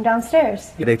bitch from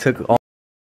downstairs. They took all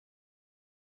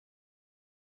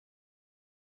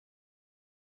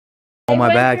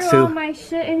my bags All too. my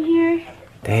shit in here.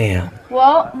 Damn.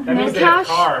 Well, That no means they have a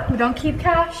cash. car. We don't keep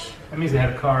cash. That means they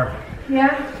had a car.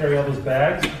 Yeah. Carry all those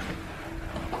bags.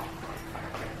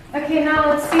 Okay, now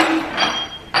let's see.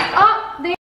 Oh,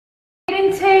 they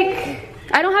didn't take.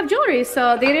 I don't have jewelry,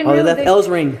 so they didn't. Oh, they really, left Elle's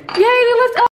ring. Yeah, they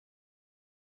left.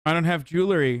 I don't have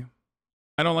jewelry.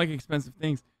 I don't like expensive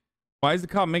things. Why is the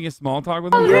cop making small talk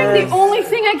with him? Elle's ring, the only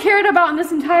thing I cared about in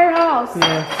this entire house.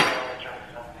 Yeah.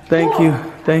 Thank you.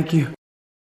 Thank you.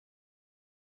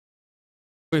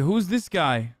 Wait, who's this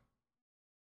guy?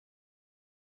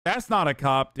 That's not a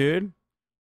cop, dude.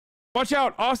 Watch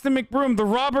out, Austin McBroom. The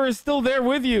robber is still there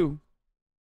with you.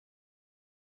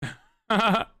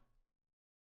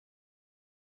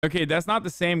 Okay, that's not the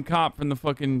same cop from the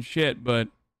fucking shit, but...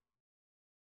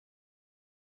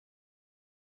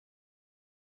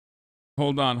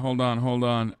 Hold on.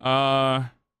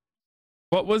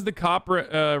 What was the cop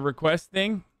request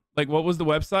thing? Like, what was the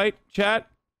website, chat?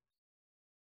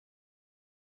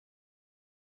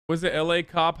 Was it LA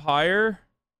Cop Hire?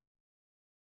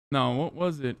 No, what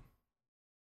was it?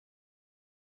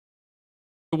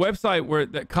 The website where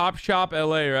that Cop Shop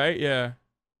LA, right? Yeah.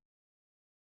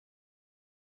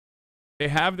 They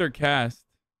have their cast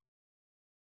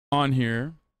on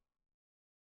here.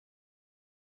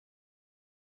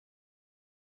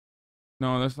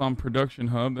 No, that's on Production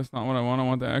Hub. That's not what I want. I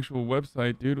want the actual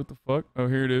website, dude. What the fuck? Oh,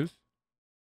 here it is.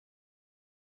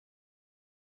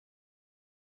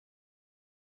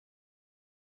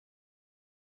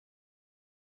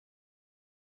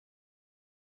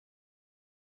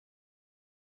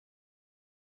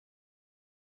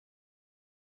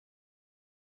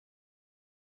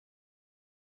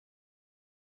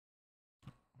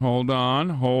 Hold on.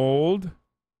 Hold.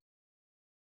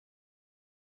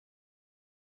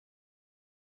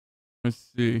 Let's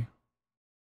see.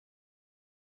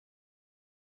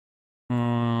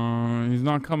 He's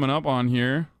not coming up on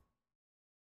here.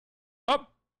 Oh,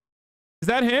 is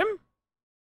that him?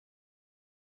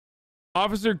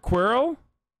 Officer Quirrell?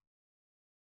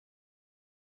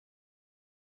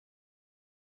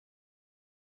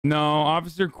 No,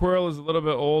 Officer Quirrell is a little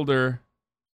bit older.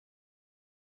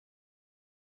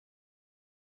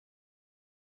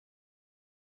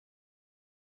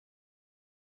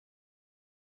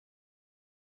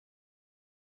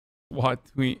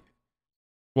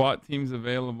 SWAT team's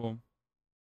available.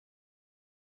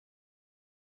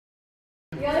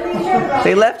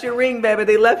 They left your ring, baby.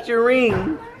 They left your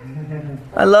ring.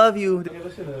 I love you.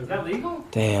 Is that legal?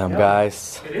 Damn,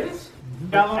 guys. It is?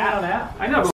 Download out that? I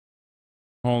know.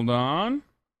 Hold on.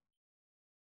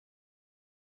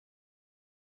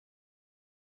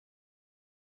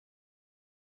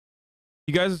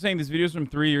 You guys are saying this video is from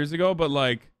 3 years ago, but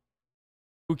like,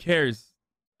 who cares?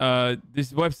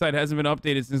 This website hasn't been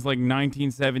updated since like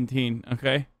 1917,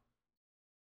 okay?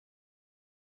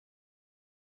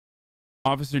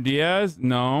 Officer Diaz?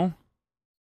 No.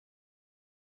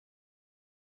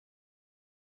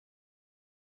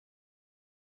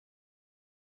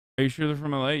 Are you sure they're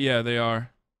from LA? Yeah, they are.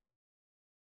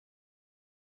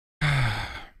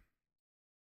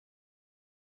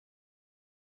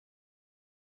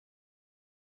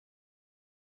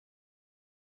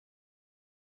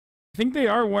 I think they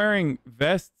are wearing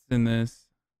vests in this.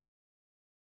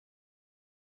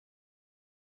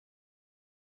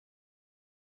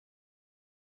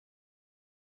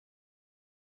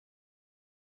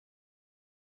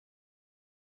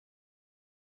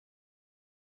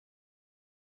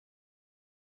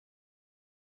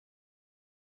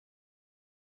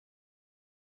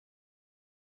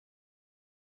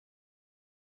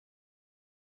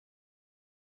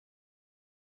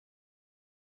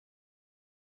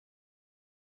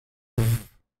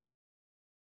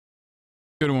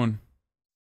 Good one.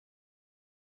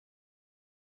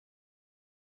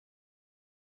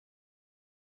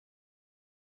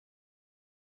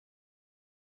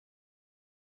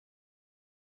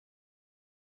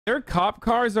 Their cop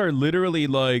cars are literally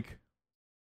like...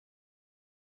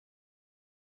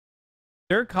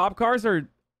 Their cop cars are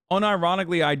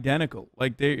unironically identical.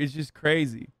 Like, it's just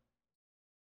crazy.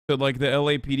 So, like, the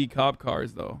LAPD cop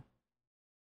cars, though.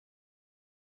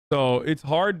 So, it's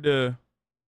hard to...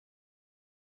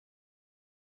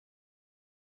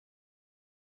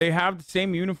 They have the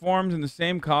same uniforms and the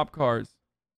same cop cars.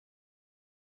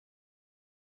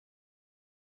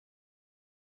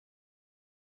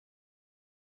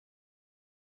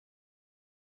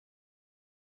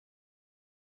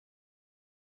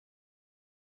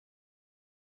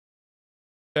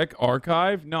 check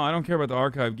archive? No, I don't care about the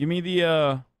archive. Give me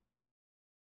the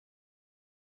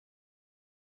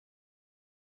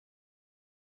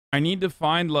I need to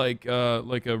find like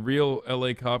a real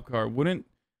LA cop car. Wouldn't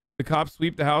the cops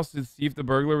sweep the house to see if the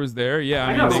burglar was there? Yeah,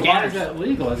 I know, but why is that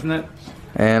legal? Isn't it?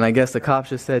 And I guess the cops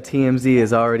just said TMZ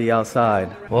is already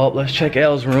outside. Well, let's check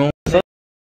L's room.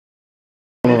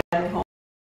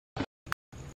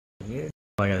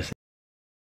 I gotta say,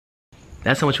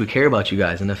 that's how much we care about you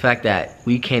guys, and the fact that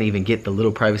we can't even get the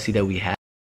little privacy that we have.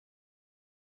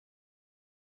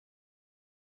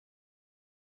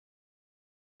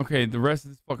 Okay, the rest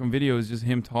of this fucking video is just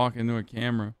him talking to a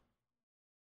camera.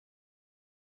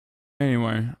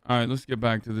 Anyway, alright, let's get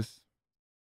back to this.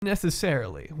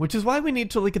 Necessarily, which is why we need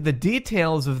to look at the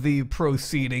details of the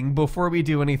proceeding before we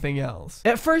do anything else.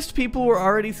 At first, people were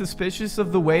already suspicious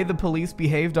of the way the police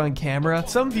behaved on camera,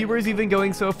 some viewers even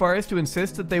going so far as to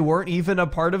insist that they weren't even a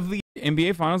part of the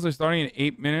NBA Finals are starting in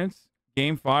 8 minutes.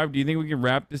 Game 5. Do you think we can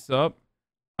wrap this up?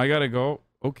 I gotta go.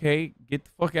 Okay, get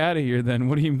the fuck out of here then.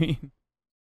 What do you mean?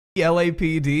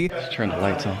 LAPD. Let's turn the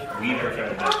lights on.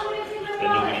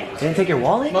 Didn't take your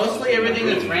wallet? Mostly everything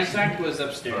that's ransacked was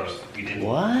upstairs.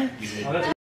 What?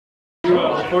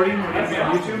 Recording on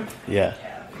YouTube? Yeah.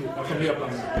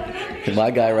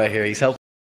 My guy right here, he's helping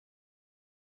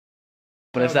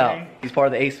us out. He's part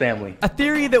of the Ace family. A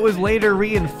theory that was later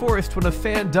reinforced when a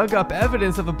fan dug up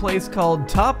evidence of a place called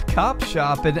Top Cop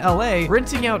Shop in LA,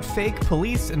 renting out fake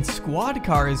police and squad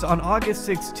cars on August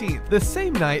 16th. The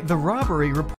same night, the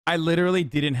robbery report. I literally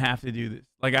didn't have to do this.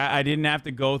 Like, I didn't have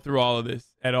to go through all of this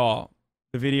at all.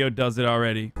 The video does it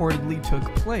already. Reportedly took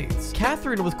place.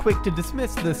 Catherine was quick to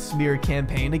dismiss the smear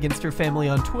campaign against her family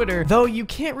on Twitter, though you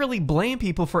can't really blame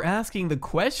people for asking the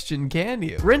question, can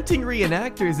you? Renting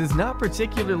reenactors is not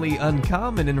particularly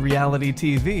uncommon in reality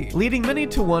TV, leading many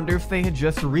to wonder if they had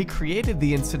just recreated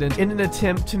the incident in an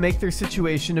attempt to make their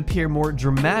situation appear more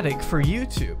dramatic for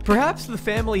YouTube. Perhaps the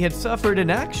family had suffered an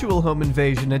actual home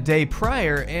invasion a day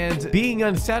prior and, being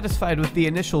unsatisfied with the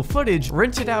initial footage,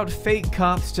 rented out fake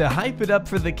cops to hype it up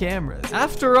for the cameras.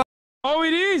 After all, oh,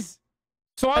 it is.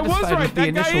 So I was right. The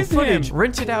That guy initial is footage, him.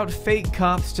 rented out fake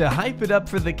cops to hype it up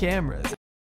for the cameras.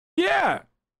 Yeah.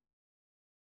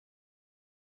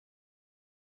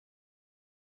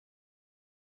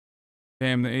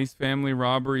 Damn, the Ace family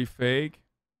robbery fake.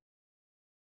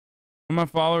 One of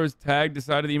my followers tagged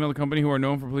decided to email the company who are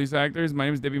known for police actors. My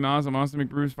name is Debbie Miles. I'm Austin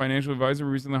McBruce's financial advisor.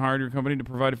 We recently hired your company to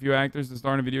provide a few actors to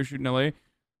star in a video shoot in LA.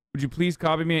 Would you please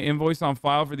copy me an invoice on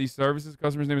file for these services?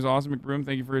 Customer's name is Austin McBroom.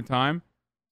 Thank you for your time.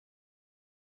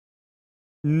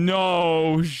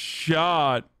 No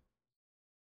shot.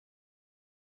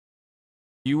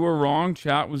 You were wrong.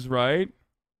 Chat was right.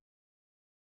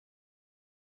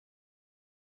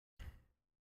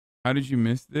 How did you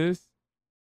miss this?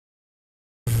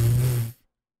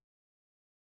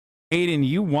 Aiden,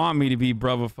 you want me to be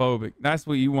bravophobic. That's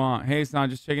what you want. Hey, Hassan,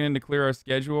 just checking in to clear our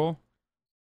schedule.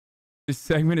 This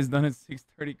segment is done at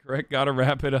 6:30, correct? Gotta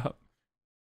wrap it up.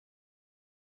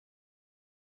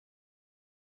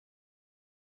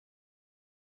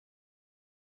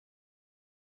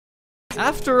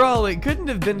 After all, it couldn't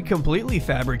have been completely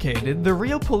fabricated. The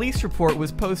real police report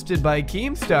was posted by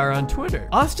Keemstar on Twitter.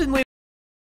 Austin later.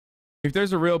 If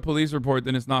there's a real police report,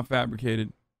 then it's not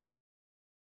fabricated.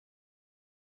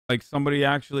 Like somebody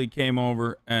actually came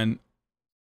over and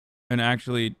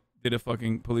actually did a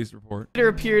fucking police report.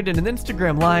 Appeared in an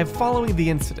Instagram live following the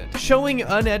incident, showing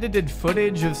unedited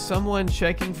footage of someone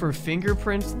checking for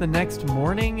fingerprints the next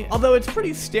morning, although it's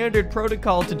pretty standard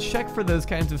protocol to check for those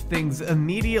kinds of things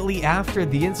immediately after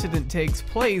the incident takes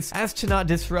place as to not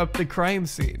disrupt the crime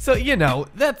scene. So, you know,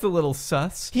 that's a little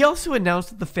sus. He also announced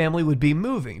that the family would be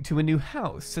moving to a new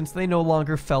house since they no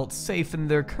longer felt safe in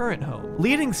their current home,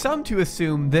 leading some to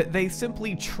assume that they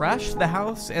simply trashed the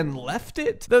house and left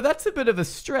it, though that's a bit of a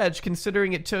stretch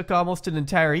considering it took almost an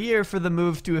entire year for the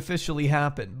move to officially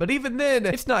happen. But even then,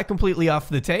 it's not completely off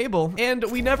the table, and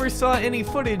we never saw any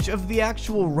footage of the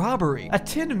actual robbery. A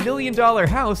 $10 million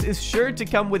house is sure to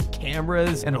come with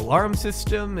cameras, an alarm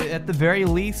system at the very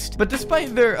least, but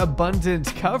despite their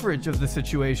abundant coverage of the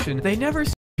situation, they never.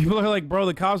 People are like, bro,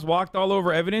 the cops walked all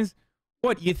over evidence.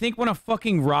 What, you think when a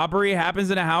fucking robbery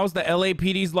happens in a house, the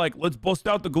LAPD's like, let's bust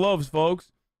out the gloves, folks.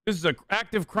 This is an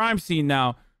active crime scene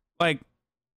now. Like,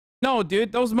 no,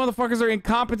 dude, those motherfuckers are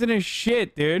incompetent as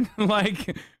shit, dude.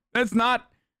 Like, that's not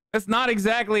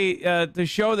exactly to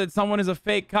show that someone is a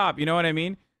fake cop. You know what I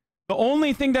mean? The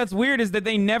only thing that's weird is that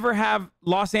they never have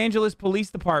Los Angeles Police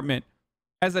Department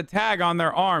as a tag on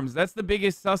their arms. That's the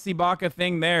biggest sussy baka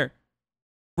thing there.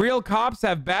 Real cops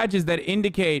have badges that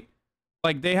indicate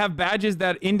Like, they have badges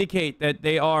that indicate that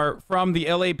they are from the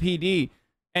LAPD,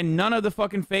 and none of the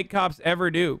fucking fake cops ever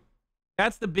do.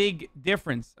 That's the big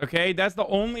difference, okay? That's the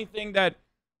only thing that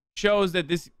shows that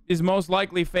this is most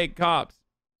likely fake cops.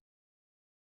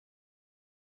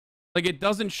 Like, it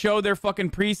doesn't show their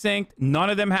fucking precinct. None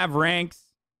of them have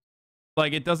ranks.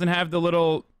 Like, it doesn't have the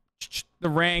little, the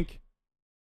rank.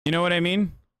 You know what I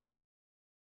mean?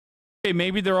 Okay,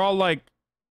 maybe they're all like,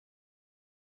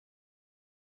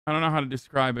 I don't know how to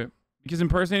describe it. Because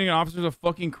impersonating an officer is a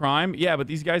fucking crime. Yeah, but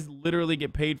these guys literally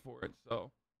get paid for it,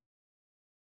 so.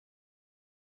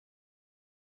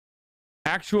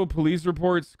 Actual police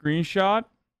report screenshot.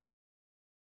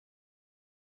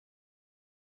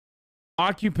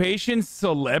 Occupation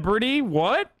celebrity?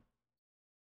 What?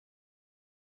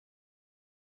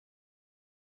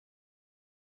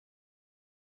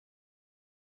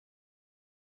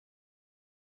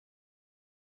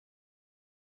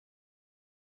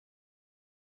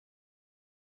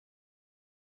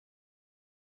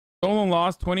 Stolen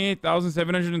loss,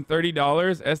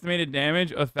 $28,730. Estimated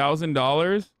damage,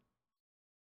 $1,000.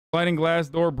 Sliding glass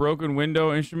door, broken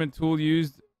window, instrument tool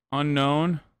used,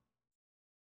 unknown.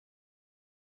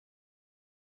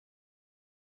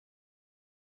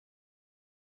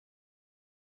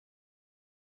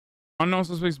 Unknown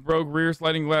suspects broke rear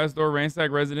sliding glass door,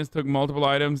 ransacked residence, took multiple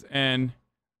items, and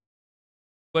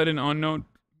fled in unknown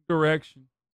direction.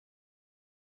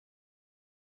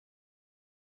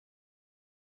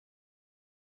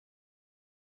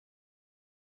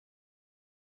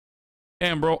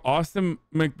 Damn, bro. Austin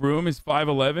McBroom is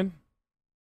 5'11".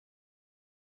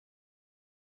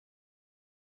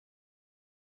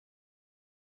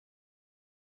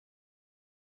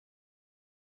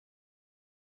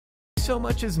 So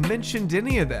much as mentioned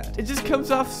any of that. It just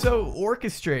comes off so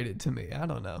orchestrated to me. I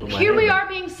don't know. Here we are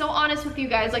being so honest with you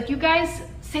guys. Like, you guys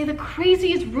say the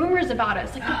craziest rumors about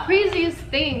us, like the craziest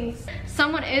things.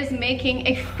 Someone is making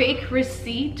a fake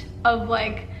receipt of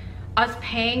like us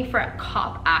paying for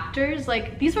cop actors.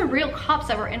 Like, these were real cops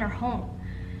that were in our home.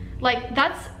 Like,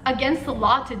 that's against the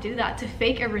law to do that, to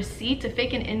fake a receipt, to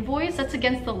fake an invoice. That's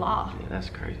against the law. Yeah, that's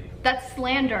crazy. That's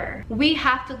slander. We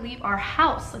have to leave our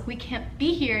house. Like, we can't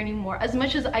be here anymore. As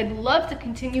much as I'd love to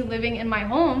continue living in my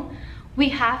home, we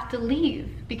have to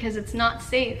leave because it's not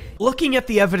safe. Looking at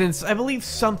the evidence, I believe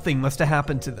something must have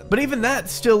happened to them. But even that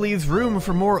still leaves room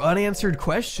for more unanswered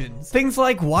questions. Things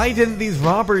like, why didn't these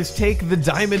robbers take the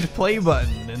diamond play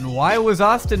button? And why was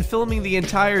Austin filming the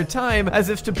entire time as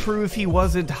if to prove he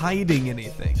wasn't hiding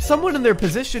anything? Someone in their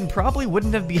position probably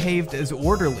wouldn't have behaved as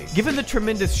orderly, given the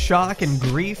tremendous shock and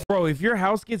grief. Bro, if your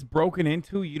house gets broken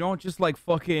into, you don't just like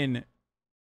fucking,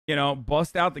 you know,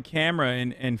 bust out the camera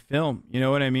and film. You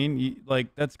know what I mean? You,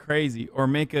 like, that's crazy. Or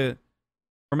make a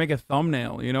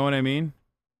thumbnail. You know what I mean?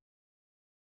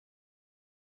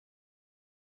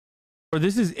 Or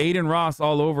this is Aiden Ross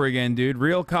all over again, dude.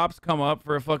 Real cops come up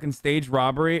for a fucking staged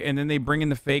robbery, and then they bring in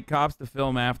the fake cops to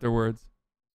film afterwards.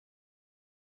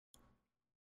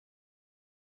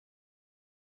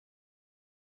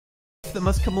 That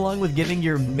must come along with getting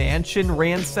your mansion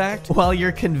ransacked while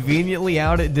you're conveniently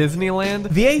out at Disneyland.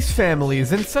 The Ace family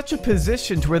is in such a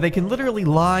position to where they can literally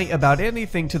lie about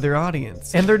anything to their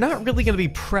audience, and they're not really going to be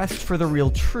pressed for the real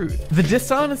truth. The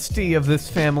dishonesty of this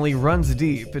family runs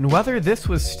deep, and whether this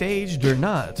was staged or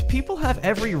not, people have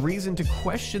every reason to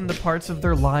question the parts of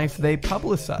their life they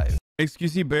publicize.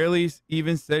 XQC barely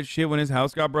even said shit when his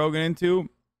house got broken into.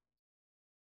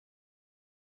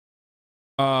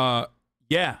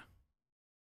 Yeah.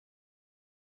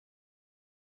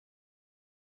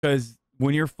 Because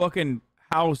when your fucking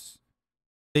house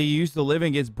that you used to live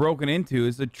in gets broken into,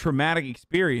 it's a traumatic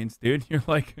experience, dude. You're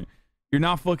like, you're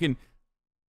not fucking,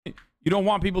 you don't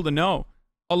want people to know.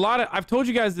 I've told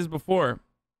you guys this before.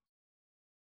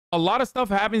 A lot of stuff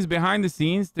happens behind the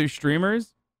scenes to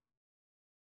streamers,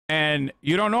 and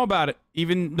you don't know about it,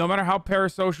 even no matter how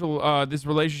parasocial this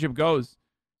relationship goes.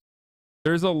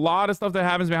 There's a lot of stuff that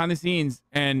happens behind the scenes,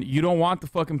 and you don't want the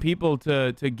fucking people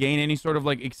to gain any sort of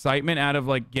like excitement out of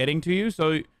like getting to you,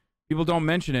 so people don't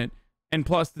mention it. And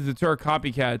plus, to deter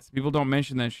copycats, people don't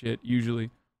mention that shit usually.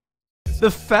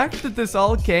 The fact that this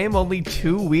all came only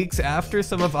 2 weeks after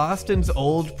some of Austin's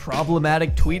old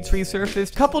problematic tweets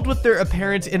resurfaced, coupled with their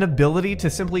apparent inability to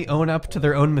simply own up to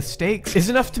their own mistakes, is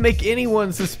enough to make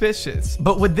anyone suspicious.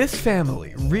 But would this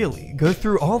family really go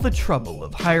through all the trouble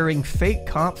of hiring fake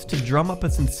cops to drum up a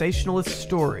sensationalist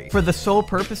story for the sole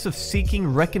purpose of seeking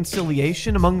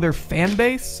reconciliation among their fan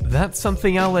base? That's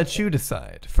something I'll let you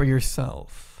decide for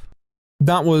yourself.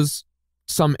 That was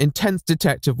some intense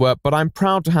detective work, but I'm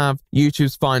proud to have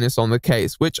YouTube's finest on the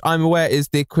case, which I'm aware is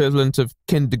the equivalent of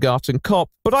kindergarten cop,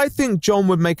 but I think John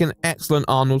would make an excellent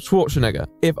Arnold Schwarzenegger,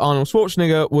 if Arnold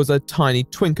Schwarzenegger was a tiny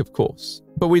twink, of course.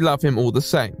 But we love him all the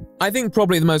same. I think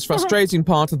probably the most frustrating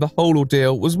part of the whole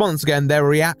ordeal was once again their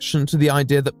reaction to the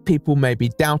idea that people may be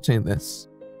doubting this.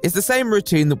 It's the same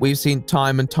routine that we've seen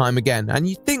time and time again, and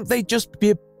you think they'd just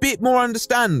be a bit more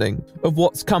understanding of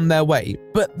what's come their way,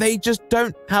 but they just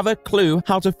don't have a clue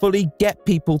how to fully get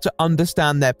people to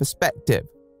understand their perspective.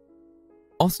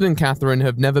 Austin and Catherine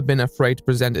have never been afraid to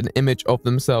present an image of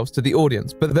themselves to the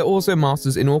audience, but they're also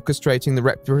masters in orchestrating the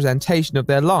representation of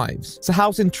their lives. So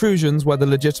house intrusions, whether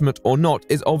legitimate or not,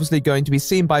 is obviously going to be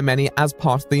seen by many as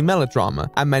part of the melodrama,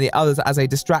 and many others as a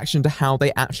distraction to how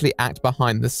they actually act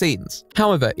behind the scenes.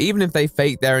 However, even if they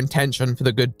fake their intention for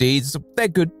the good deeds, they're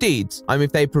good deeds. I mean,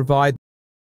 if they provide...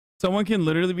 Someone can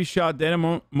literally be shot dead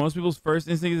and most people's first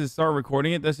instinct is to start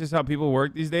recording it. That's just how people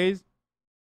work these days.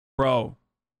 Bro.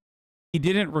 He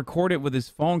didn't record it with his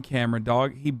phone camera,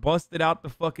 dog. He busted out the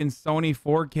fucking Sony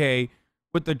 4K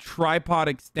with the tripod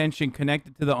extension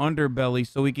connected to the underbelly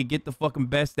so he could get the fucking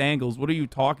best angles. What are you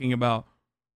talking about?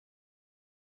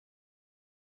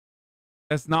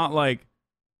 That's not like...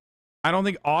 I don't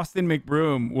think Austin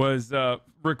McBroom was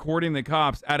recording the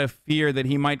cops out of fear that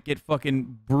he might get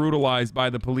fucking brutalized by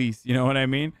the police. You know what I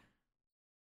mean?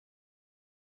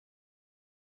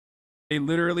 They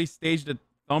literally staged a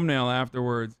thumbnail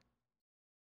afterwards.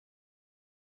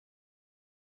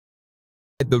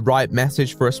 The right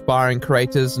message for aspiring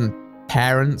creators and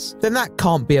parents, then that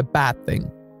can't be a bad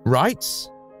thing, right?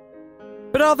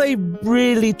 But are they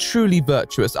really truly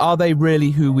virtuous? Are they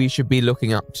really who we should be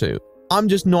looking up to? I'm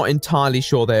just not entirely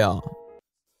sure they are.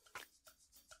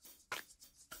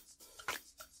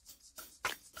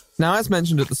 Now, as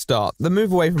mentioned at the start, the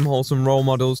move away from wholesome role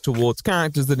models towards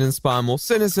characters that inspire more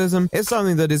cynicism is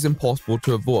something that is impossible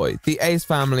to avoid. The Ace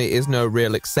family is no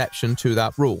real exception to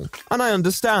that rule. And I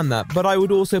understand that, but I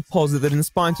would also posit that in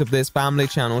spite of this, family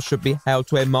channels should be held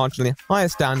to a marginally higher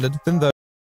standard than those.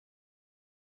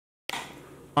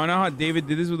 I know how David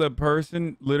did this with a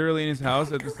person literally in his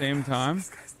house at the same time.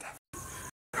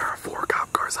 There are 4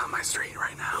 cop cars on my street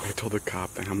right now. I told the cop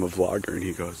that I'm a vlogger and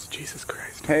he goes, Jesus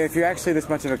Christ. Hey, if you're actually this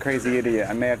much of a crazy idiot,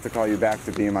 I may have to call you back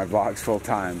to be in my vlogs full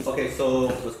time. Okay, so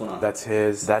what's going on? That's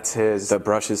his. The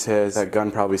brush is his. That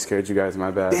gun probably scared you guys, my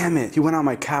bad. Damn it, he went on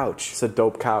my couch. It's a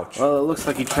dope couch. Well, it looks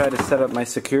like he tried to set up my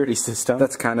security system.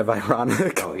 That's kind of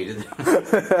ironic. Oh, he did.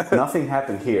 Nothing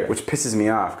happened here, which pisses me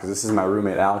off because this is my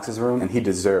roommate Alex's room and he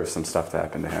deserves some stuff to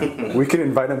happen to him. We could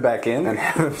invite him back in and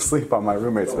have him sleep on my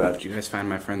roommate's bed. Did you guys find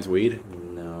my friend's weed?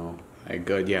 No. Hey,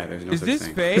 good, yeah, there's no Is such this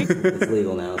thing. fake? It's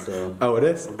legal now, so. Oh, it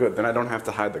is? Good, then I don't have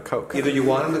to hide the coke. Either you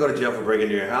want him to go to jail for breaking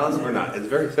into your house or not. It's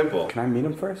very simple. Can I meet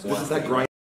him first? This is that grind.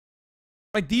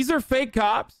 Like, these are fake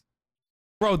cops?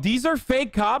 Bro, these are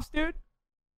fake cops, dude?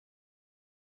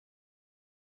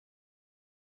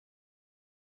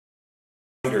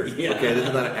 Yeah. Okay, this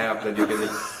is not an app that you can...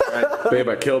 Right. Babe,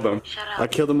 I killed him. I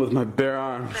killed him with my bare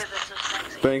arms.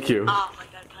 Thank you. Oh my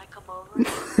god, can I come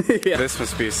over? Yeah. This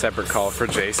must be a separate call for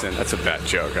Jason. That's a bad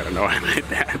joke. I don't know why I made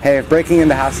that. Hey, if breaking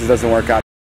into houses doesn't work out.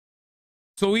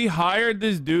 So he hired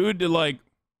this dude to, like,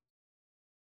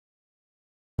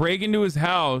 break into his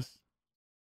house.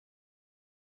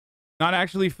 Not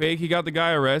actually fake. He got the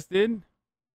guy arrested.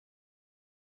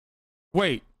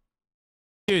 Wait.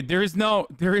 Dude, there is no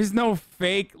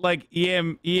fake, like,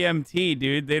 EMT,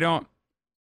 dude. They don't.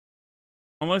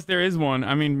 Unless there is one.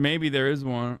 I mean, maybe there is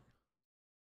one.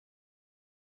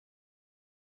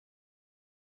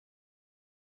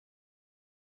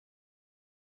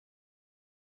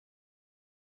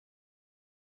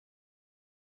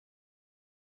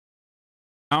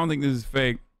 I don't think this is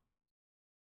fake.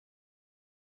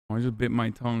 I just bit my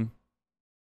tongue.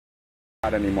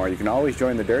 Not anymore. You can always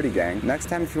join the dirty gang. Next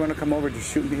time, if you want to come over,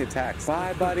 just shoot me a text.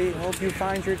 Bye, buddy. Hope you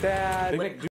find your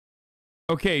dad.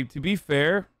 Okay, to be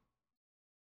fair,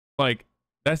 like,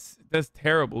 that's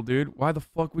terrible, dude. Why the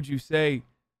fuck would you say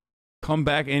come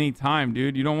back anytime,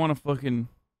 dude? You don't want to fucking...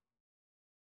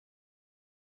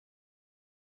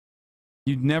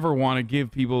 You'd never want to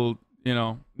give people, you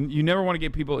know, you never want to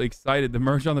get people excited. The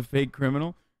merch on the fake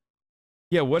criminal.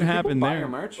 Yeah, what happened there?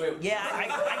 Merch? Yeah, I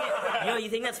get, you know, you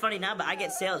think that's funny now, but I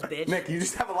get sales, bitch. Nick, you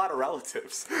just have a lot of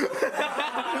relatives.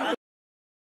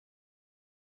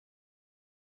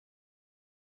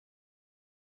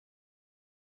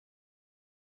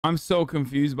 I'm so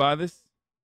confused by this.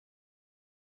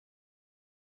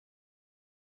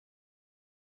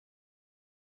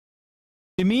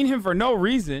 Demean him for no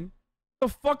reason? The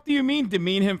fuck do you mean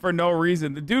demean him for no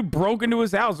reason? The dude broke into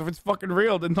his house. If it's fucking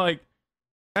real, then, like,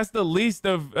 That's the least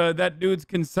of that dude's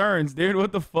concerns, dude.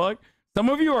 What the fuck? Some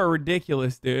of you are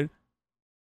ridiculous, dude.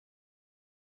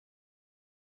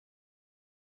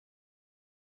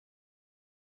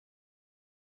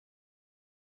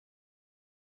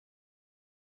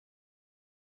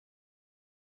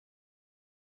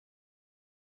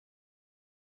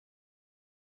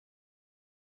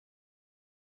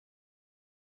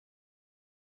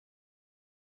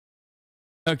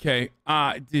 Okay,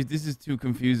 dude, this is too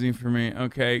confusing for me.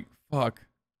 Okay, fuck.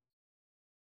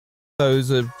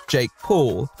 Those of Jake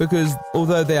Paul, because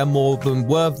although they are more than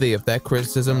worthy of their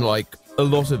criticism, like a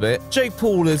lot of it, Jake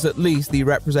Paul is at least the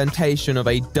representation of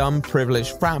a dumb,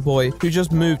 privileged frat boy who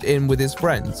just moved in with his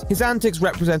friends. His antics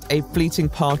represent a fleeting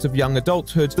part of young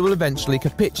adulthood that will eventually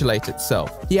capitulate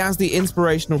itself. He has the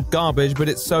inspirational garbage, but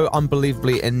it's so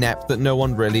unbelievably inept that no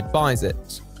one really buys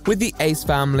it. With the Ace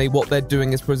family, what they're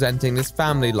doing is presenting this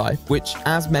family life, which,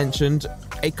 as mentioned,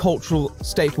 a cultural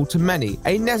staple to many,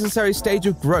 a necessary stage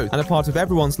of growth and a part of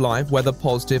everyone's life, whether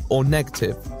positive or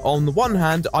negative. On the one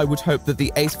hand, I would hope that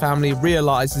the Ace family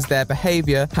realizes their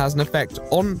behavior has an effect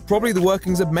on probably the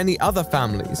workings of many other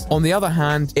families. On the other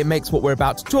hand, it makes what we're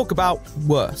about to talk about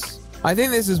worse. I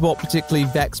think this is what particularly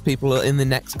vexed people in the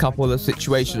next couple of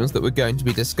situations that we're going to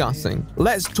be discussing.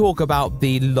 Let's talk about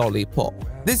the lollipop.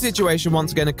 This situation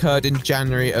once again occurred in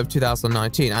January of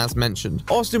 2019, as mentioned.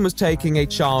 Austin was taking a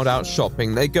child out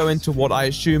shopping. They go into what I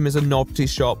assume is a novelty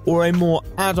shop or a more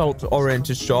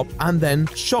adult-oriented shop, and then,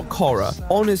 shock horror,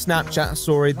 on his Snapchat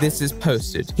story this is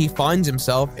posted. He finds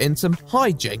himself in some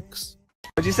hijinks.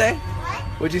 What'd you say?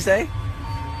 What'd you say?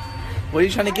 What are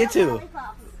you trying to get to?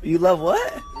 You love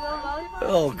what?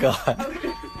 Oh god.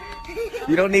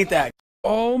 You don't need that.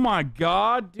 Oh my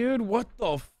god, dude. What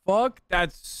the fuck?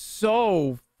 That's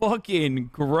so fucking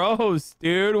gross,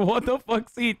 dude. What the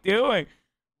fuck's he doing?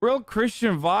 Real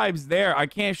Christian vibes there. I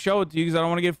can't show it to you because I don't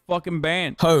want to get fucking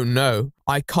banned. Oh no.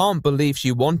 I can't believe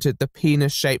she wanted the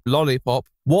penis-shaped lollipop.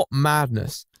 What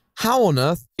madness. How on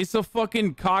earth? It's a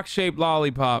fucking cock-shaped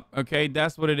lollipop, okay?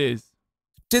 That's what it is.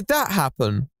 Did that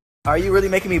happen? Are you really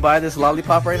making me buy this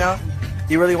lollipop right now?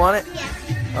 You really want it? Yeah.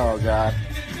 Oh god.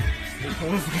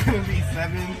 It's gonna be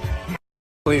 7.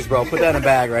 Please, bro, put that in a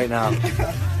bag right now.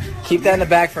 Keep that in the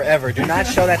bag forever. Do not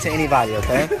show that to anybody,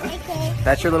 okay? Okay.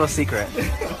 That's your little secret.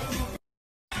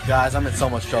 Guys, I'm in so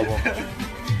much trouble.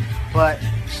 But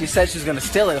she said she was gonna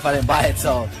steal it if I didn't buy it,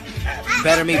 so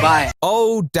better me buy it.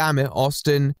 Oh, damn it,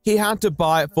 Austin. He had to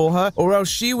buy it for her, or else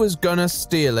she was gonna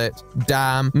steal it.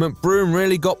 Damn, McBroom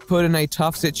really got put in a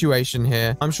tough situation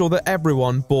here. I'm sure that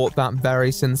everyone bought that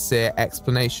very sincere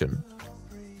explanation.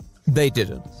 They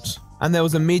didn't. And there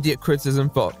was immediate criticism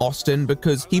for Austin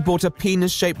because he bought a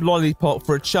penis-shaped lollipop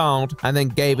for a child and then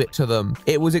gave it to them.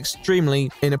 It was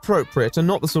extremely inappropriate and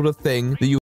not the sort of thing that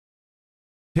you...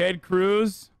 Ted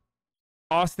Cruz,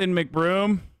 Austin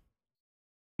McBroom,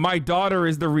 my daughter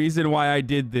is the reason why I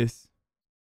did this.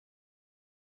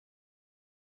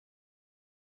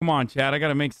 Come on, Chad, I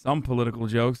gotta make some political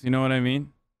jokes, you know what I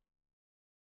mean?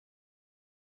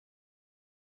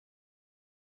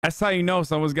 That's how you know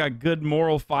someone's got good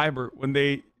moral fiber, when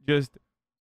they just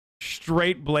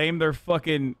straight blame their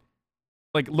fucking,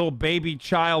 like, little baby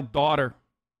child daughter.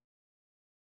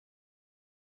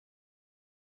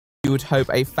 You would hope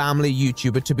a family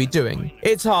YouTuber to be doing.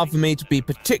 It's hard for me to be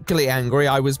particularly angry.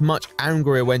 I was much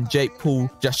angrier when Jake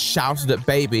Paul just shouted at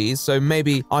babies, so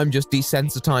maybe I'm just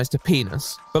desensitized to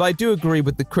penis. But I do agree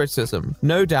with the criticism.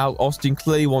 No doubt Austin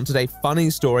clearly wanted a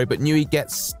funny story but knew he'd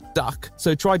get stuck,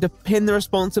 so tried to pin the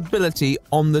responsibility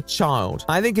on the child.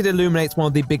 I think it illuminates one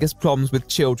of the biggest problems with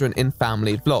children in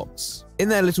family vlogs. In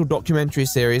their little documentary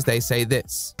series, they say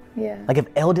this. Yeah. Like if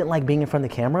Elle didn't like being in front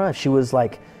of the camera, if she was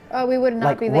like, oh, we would not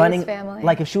like be the running, Ace family.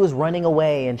 Like if she was running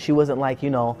away and she wasn't like, you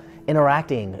know,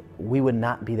 interacting, we would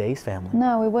not be the Ace family.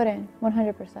 No, we wouldn't.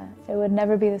 100%. It would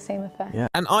never be the same effect. Yeah.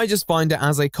 And I just find it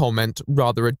as a comment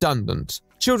rather redundant.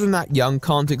 Children that young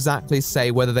can't exactly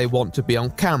say whether they want to be on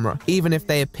camera, even if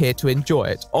they appear to enjoy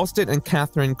it. Austin and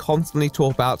Catherine constantly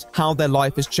talk about how their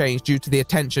life has changed due to the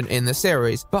attention in the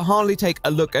series, but hardly take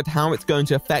a look at how it's going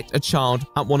to affect a child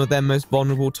at one of their most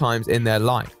vulnerable times in their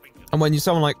life. And when you're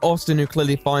someone like Austin who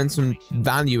clearly finds some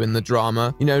value in the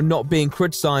drama, you know, not being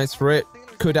criticized for it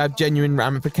could have genuine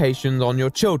ramifications on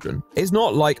your children. It's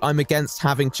not like I'm against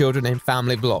having children in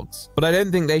family vlogs, but I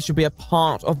don't think they should be a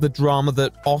part of the drama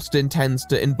that Austin tends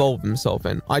to involve himself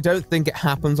in. I don't think it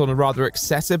happens on a rather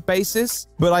excessive basis,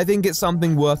 but I think it's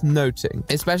something worth noting,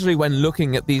 especially when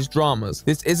looking at these dramas.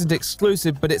 This isn't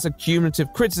exclusive, but it's a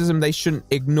cumulative criticism they shouldn't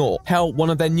ignore. Hell, one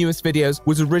of their newest videos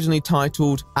was originally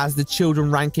titled as the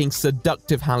children ranking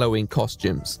seductive Halloween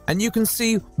costumes, and you can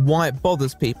see why it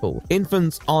bothers people.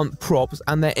 Infants aren't props,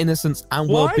 and their innocence and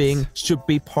well-being should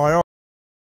be prioritized.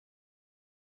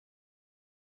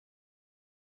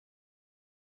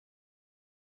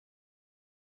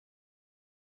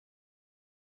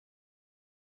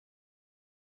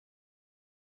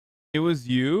 It was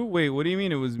you? Wait, what do you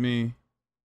mean it was me?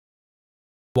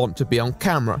 Want to be on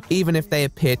camera, even if they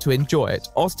appear to enjoy it.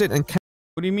 Austin and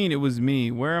What do you mean it was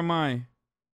me? Where am I?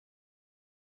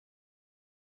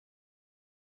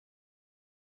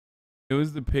 It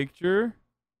was the picture?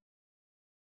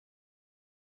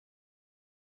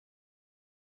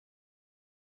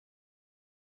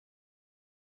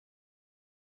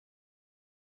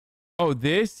 Oh,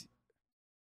 this?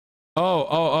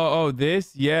 Oh,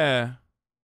 this? Yeah.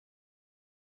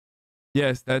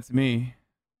 Yes, that's me.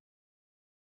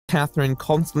 Catherine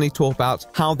constantly talk about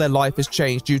how their life has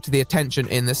changed due to the attention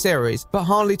in the series, but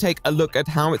hardly take a look at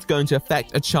how it's going to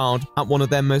affect a child at one of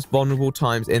their most vulnerable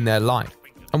times in their life.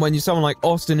 And when you're someone like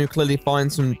Austin who clearly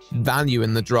finds some value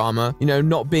in the drama, you know,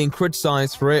 not being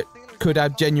criticized for it could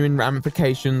have genuine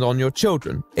ramifications on your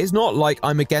children. It's not like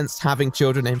I'm against having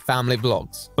children in family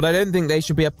vlogs, but I don't think they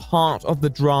should be a part of the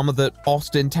drama that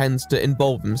Austin tends to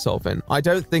involve himself in. I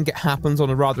don't think it happens on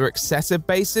a rather excessive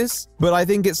basis, but I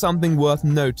think it's something worth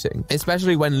noting,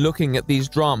 especially when looking at these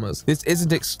dramas. This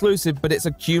isn't exclusive, but it's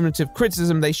a cumulative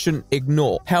criticism they shouldn't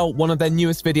ignore. Hell, one of their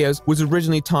newest videos was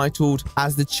originally titled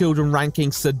as the children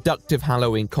ranking seductive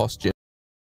Halloween costume.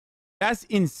 That's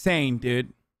insane,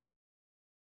 dude.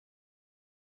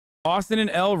 Austin and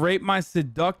Elle rape my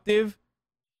seductive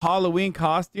Halloween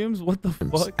costumes? What the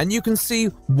fuck? And you can see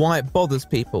why it bothers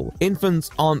people.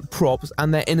 Infants aren't props,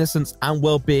 and their innocence and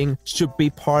well-being should be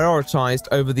prioritized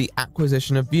over the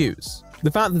acquisition of views.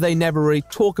 The fact that they never really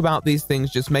talk about these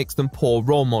things just makes them poor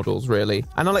role models, really.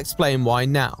 And I'll explain why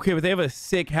now. Okay, but they have a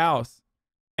sick house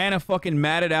and a fucking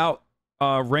matted out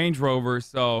Range Rover,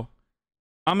 so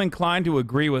I'm inclined to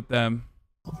agree with them.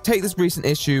 Take this recent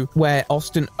issue where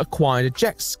Austin acquired a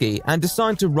jet ski and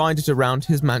decided to ride it around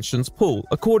his mansion's pool.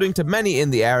 According to many in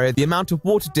the area, the amount of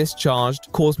water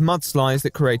discharged caused mudslides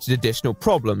that created additional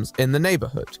problems in the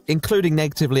neighborhood, including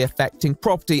negatively affecting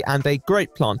property and a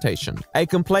grape plantation. A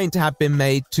complaint had been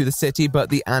made to the city,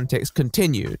 but the antics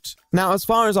continued. Now, as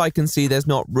far as I can see, there's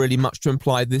not really much to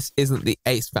imply this isn't the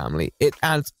Ace family. It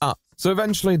adds up. So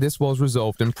eventually this was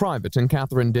resolved in private, and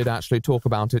Catherine did actually talk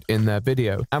about it in their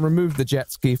video and removed the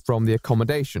jet ski from the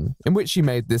accommodation, in which she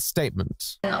made this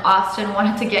statement. Austin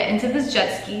wanted to get into this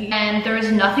jet ski, and there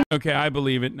is nothing. Okay, I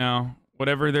believe it now.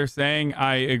 Whatever they're saying,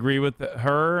 I agree with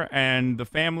her and the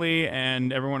family,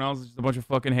 and everyone else is just a bunch of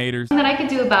fucking haters. That I could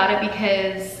do about it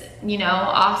because, you know,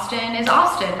 Austin is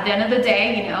Austin. At the end of the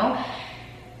day, you know,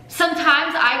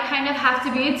 sometimes I kind of have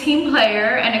to be a team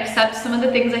player and accept some of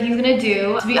the things that he's gonna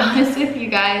do. To be honest with you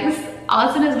guys,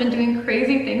 Austin has been doing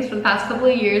crazy things for the past couple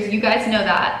of years. You guys know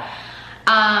that.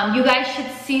 You guys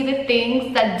should see the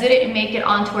things that didn't make it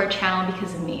onto our channel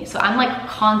because of me. So I'm like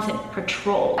content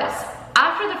patrol.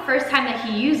 After the first time that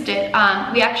he used it,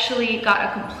 we actually got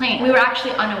a complaint we were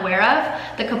actually unaware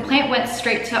of. The complaint went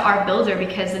straight to our builder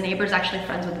because the neighbor's actually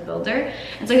friends with the builder.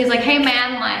 And so he's like, hey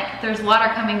man, like there's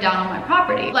water coming down on my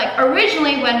property. Like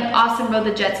originally when Austin rode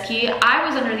the jet ski, I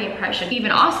was under the impression, even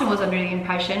Austin was under the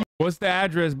impression. What's the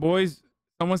address, boys?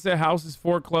 Someone said house is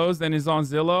foreclosed and is on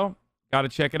Zillow. Gotta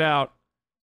check it out.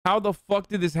 How the fuck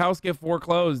did this house get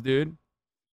foreclosed, dude?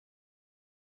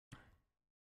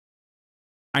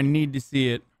 I need to see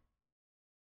it.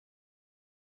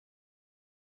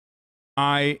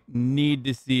 I need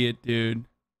to see it, dude.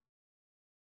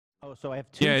 Oh, so I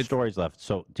have two stories left.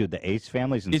 So, dude, the Ace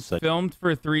family's in It's filmed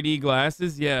for 3D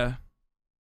glasses, yeah.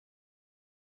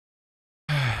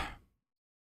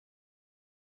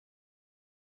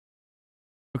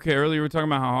 Okay, earlier we were talking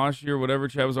about how Hashi or whatever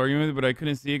chat was arguing with, but I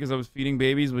couldn't see it because I was feeding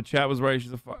babies, but chat was right.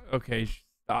 She's a okay,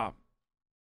 stop.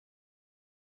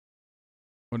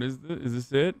 What is this? Is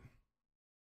this it?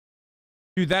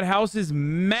 Dude, that house is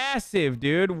massive,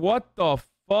 dude. What the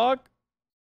fuck?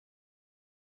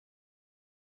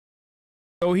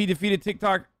 Though he defeated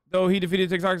TikTok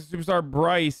superstar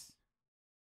Bryce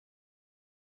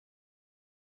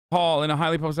Hall in a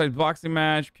highly publicized boxing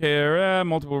match. KRM,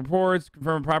 multiple reports,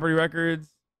 confirmed property records.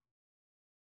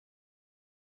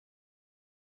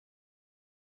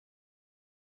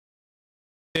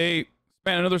 They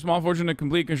spent another small fortune to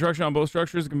complete construction on both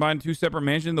structures, combined 2 separate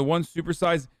mansions. The one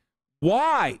supersized.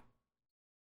 Why?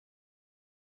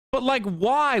 But like,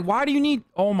 why? Why do you need?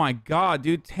 Oh my god,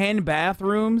 dude! 10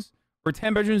 bathrooms or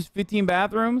 10 bedrooms, 15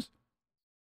 bathrooms.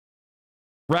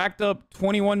 Racked up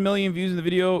 21 million views in the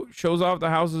video. Shows off the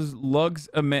house's luxe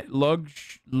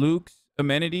amenities.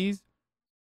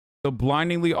 The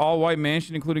blindingly all-white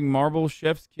mansion, including marble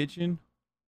chef's kitchen.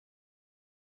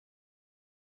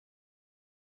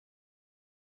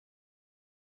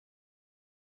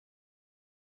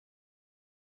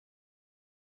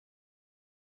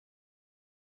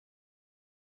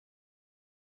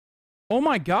 Oh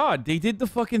my god, they did the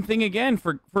fucking thing again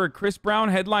for a Chris Brown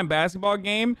headline basketball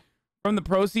game. From the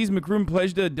proceeds, McCroom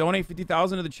pledged to donate $50,000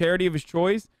 to the charity of his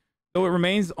choice, though it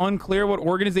remains unclear what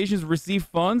organizations receive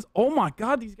funds. Oh my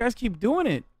god, these guys keep doing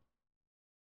it.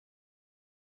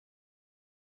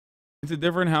 It's a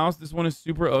different house. This one is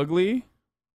super ugly.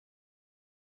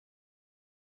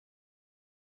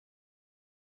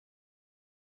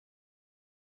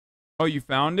 Oh, you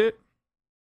found it?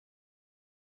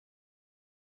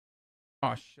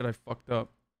 Oh shit, I fucked up.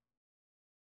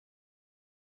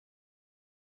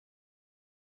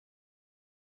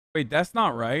 Wait, that's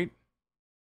not right.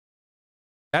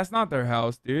 That's not their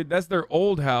house, dude. That's their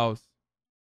old house.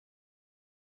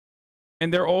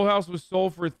 And their old house was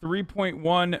sold for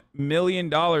 $3.1 million.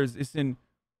 It's in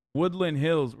Woodland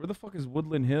Hills. Where the fuck is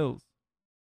Woodland Hills?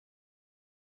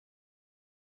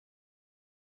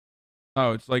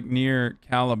 Oh, it's like near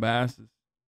Calabasas.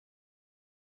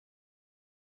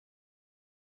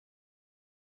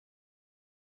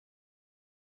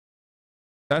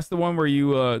 That's the one where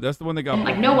you, that's the one that got...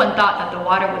 Like, no one thought that the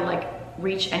water would, like,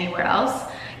 reach anywhere else.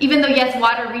 Even though, yes,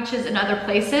 water reaches in other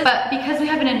places. But because we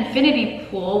have an infinity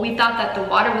pool, we thought that the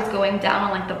water was going down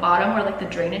on, like, the bottom or, like, the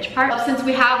drainage part. Since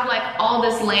we have, like, all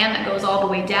this land that goes all the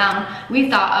way down, we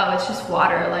thought, oh, it's just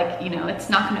water. Like, you know, it's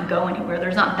not going to go anywhere.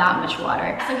 There's not that much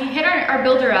water. So he hit our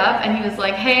builder up, and he was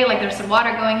like, hey, like, there's some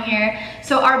water going here.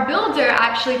 So our builder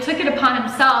actually took it upon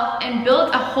himself and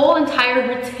built a whole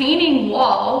entire retaining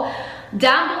wall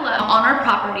down below on our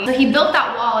property. So he built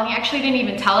that wall, and he actually didn't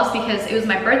even tell us because it was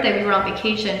my birthday, we were on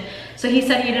vacation. So he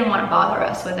said he didn't want to bother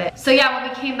us with it. So yeah, when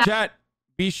we came back— Chat,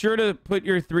 be sure to put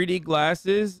your 3D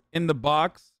glasses in the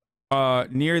box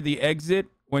near the exit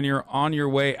when you're on your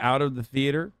way out of the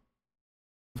theater.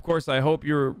 Of course, I hope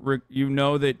you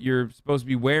know that you're supposed to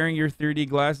be wearing your 3D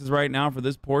glasses right now for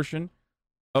this portion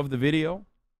of the video.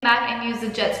 Back and used the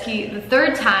jet ski the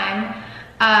third time,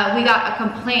 we got a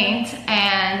complaint,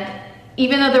 and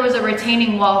even though there was a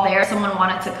retaining wall there, someone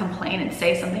wanted to complain and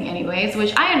say something anyways,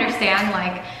 which I understand.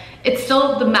 Like, it's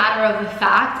still the matter of the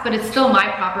fact, but it's still my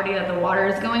property that the water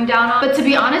is going down on. But to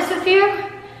be honest with you,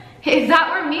 if that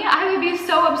were me, I would be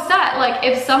so upset. Like,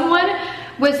 if someone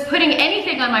was putting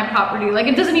anything on my property, like,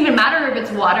 it doesn't even matter if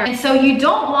it's water. And so you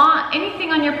don't want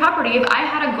anything on your property. If I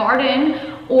had a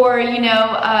garden, or, you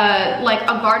know, like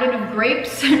a garden of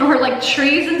grapes or like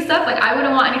trees and stuff, like, I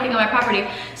wouldn't want anything on my property.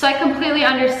 So I completely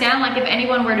understand, like, if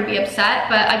anyone were to be upset,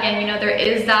 but again, you know, there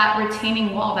is that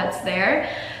retaining wall that's there.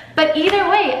 But either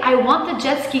way, I want the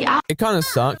jet ski out. It kind of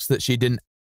sucks that she didn't.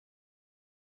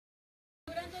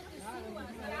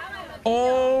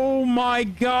 Oh my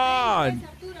god.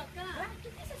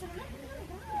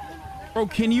 Bro,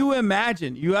 can you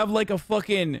imagine? You have like a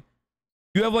fucking...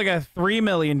 You have like a $3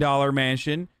 million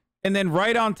mansion, and then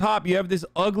right on top, you have this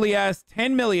ugly ass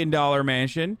 $10 million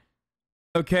mansion.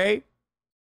 Okay?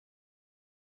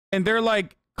 And they're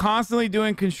like constantly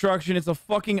doing construction. It's a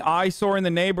fucking eyesore in the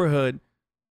neighborhood.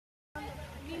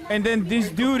 And then this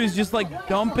dude is just like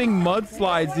dumping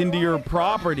mudslides into your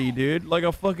property, dude. Like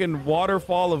a fucking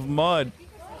waterfall of mud.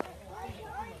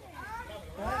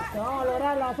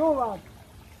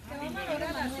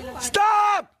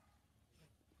 Stop!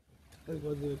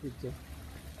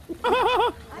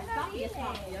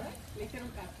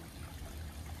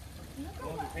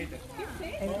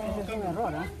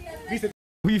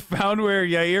 We found where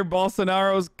Jair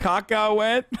Bolsonaro's caca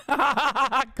went.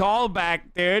 Call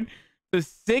back, dude. To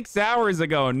 6 hours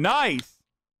ago. Nice.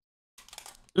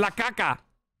 La caca.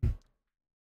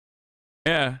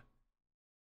 Yeah.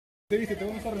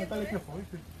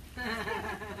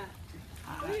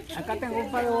 Acá tengo un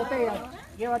par de botellas.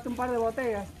 Llévate un par de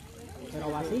botellas, pero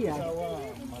vacías.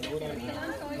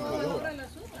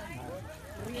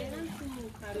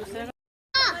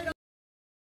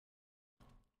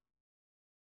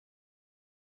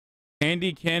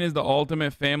 Andy Ken is the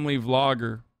ultimate family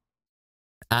vlogger.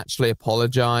 Actually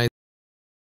apologize.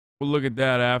 We'll look at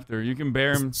that after. You can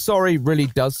bear him. Sorry really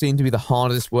does seem to be the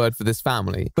hardest word for this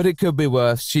family, but it could be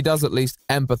worse. She does at least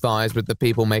empathize with the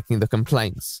people making the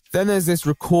complaints. Then there's this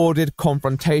recorded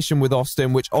confrontation with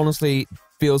Austin, which honestly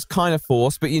feels kind of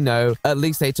forced, but you know, at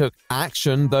least they took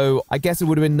action, though I guess it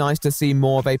would have been nice to see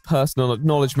more of a personal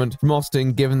acknowledgement from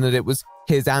Austin, given that it was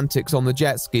his antics on the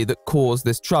jet ski that caused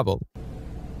this trouble.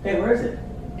 Hey, where is it?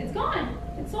 It's gone.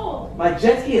 It's sold. My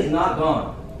jet ski is not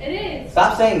gone. It is.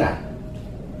 Stop saying that.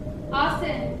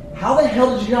 Austin, How the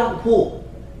hell did you get out of the pool?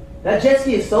 That jet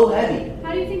ski is so heavy.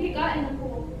 how do you think it got in the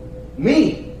pool?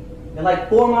 Me and like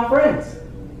 4 of my friends.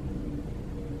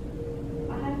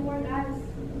 I had more guys.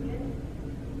 Okay.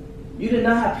 You did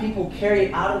not have people carry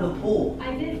it out of the pool.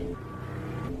 I did.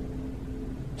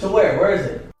 To where? Where is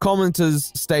it?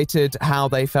 Commenters stated how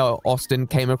they felt Austin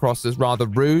came across as rather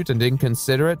rude and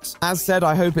inconsiderate. As said,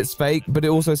 I hope it's fake, but it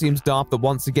also seems daft that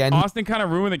once again... Austin kind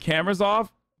of ruined the cameras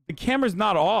off. The camera's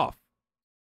not off.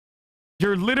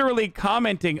 You're literally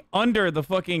commenting under the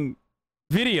fucking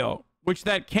video, which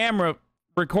that camera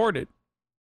recorded.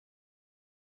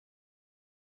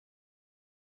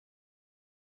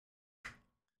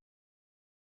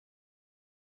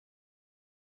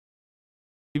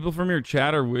 People from your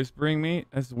chat are whispering me?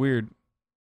 That's weird.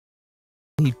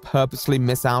 He purposely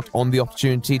miss out on the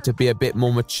opportunity to be a bit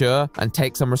more mature and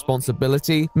take some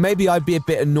responsibility. Maybe I'd be a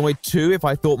bit annoyed too if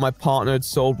I thought my partner had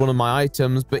sold one of my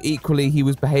items, but equally he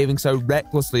was behaving so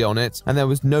recklessly on it and there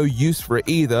was no use for it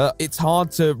either. It's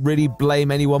hard to really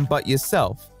blame anyone but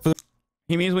yourself.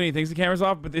 He means when he thinks the camera's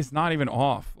off, but it's not even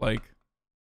off. Like,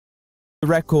 the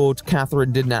record,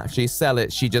 Catherine didn't actually sell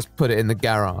it, she just put it in the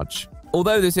garage.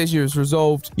 Although this issue is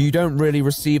resolved, you don't really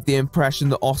receive the impression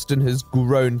that Austin has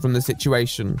grown from the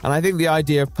situation. And I think the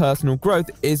idea of personal growth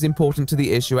is important to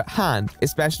the issue at hand,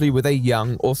 especially with a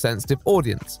young or sensitive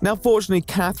audience. Now, fortunately,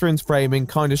 Catherine's framing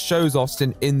kind of shows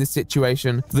Austin in this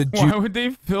situation. Why would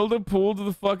they fill the pool to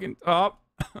the fucking top?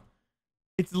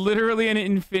 It's literally an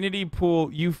infinity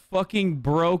pool, you fucking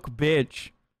broke bitch.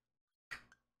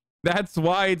 That's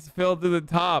why it's filled to the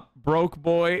top, broke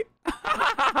boy.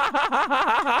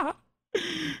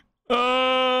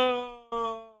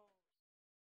 Oh.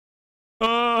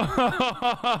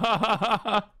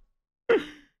 Oh.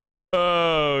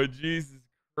 Oh, Jesus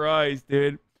Christ,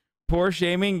 dude. Poor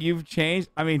shaming, you've changed.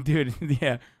 I mean, dude,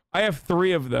 yeah, I have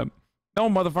 3 of them. No,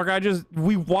 motherfucker,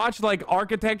 we watch like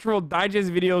architectural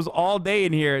digest videos all day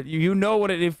in here. You know what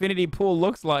an infinity pool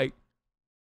looks like.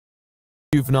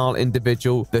 Juvenile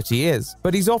individual that he is,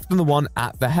 but he's often the one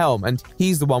at the helm and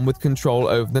he's the one with control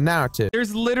over the narrative.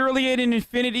 There's literally an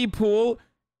infinity pool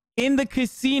in the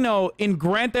casino in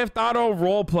Grand Theft Auto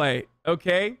roleplay,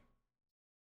 okay?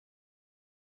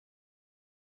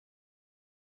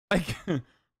 Like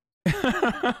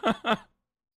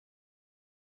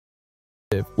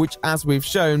which, as we've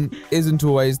shown, isn't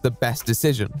always the best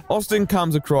decision. Austin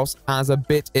comes across as a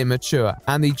bit immature,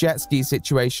 and the jet ski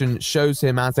situation shows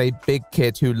him as a big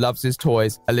kid who loves his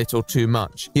toys a little too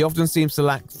much. He often seems to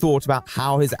lack thought about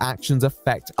how his actions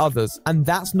affect others, and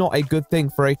that's not a good thing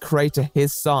for a creator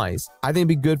his size. I think it'd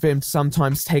be good for him to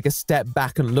sometimes take a step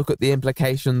back and look at the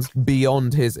implications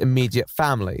beyond his immediate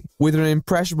family. With an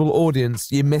impressionable audience,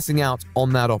 you're missing out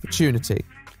on that opportunity.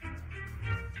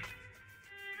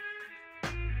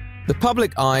 The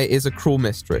public eye is a cruel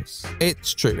mistress.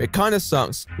 It's true, it kind of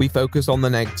sucks we focus on the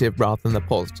negative rather than the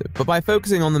positive, but by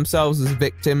focusing on themselves as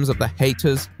victims of the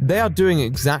haters, they are doing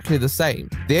exactly the same.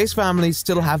 The Ace family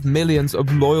still have millions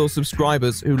of loyal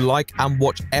subscribers who like and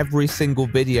watch every single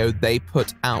video they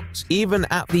put out. Even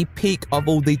at the peak of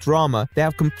all the drama, they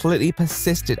have completely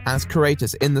persisted as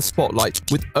creators in the spotlight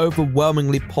with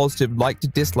overwhelmingly positive like to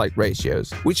dislike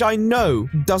ratios, which I know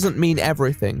doesn't mean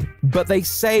everything, but they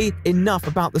say enough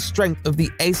about the strength of the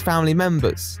Ace family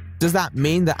members. Does that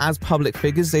mean that as public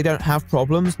figures they don't have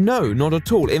problems? No, not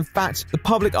at all. In fact, the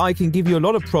public eye can give you a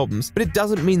lot of problems, but it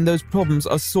doesn't mean those problems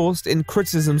are sourced in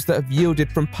criticisms that have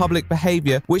yielded from public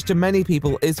behavior, which to many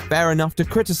people is fair enough to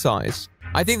criticize.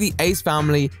 I think the Ace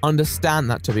family understand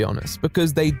that, to be honest,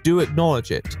 because they do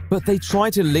acknowledge it, but they try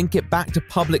to link it back to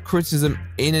public criticism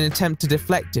in an attempt to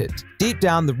deflect it. Deep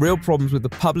down, the real problems with the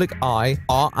public eye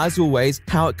are, as always,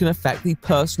 how it can affect the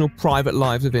personal, private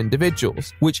lives of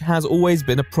individuals, which has always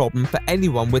been a problem for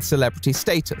anyone with celebrity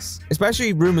status,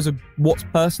 especially rumors of what's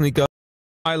personally going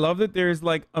on. I love that there's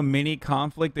like a mini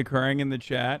conflict occurring in the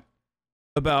chat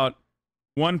about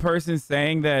one person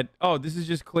saying that, oh, this is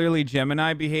just clearly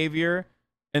Gemini behavior.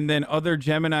 And then other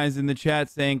Geminis in the chat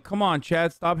saying, come on,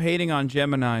 chat, stop hating on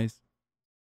Geminis.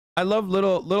 I love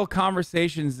little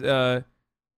conversations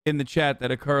in the chat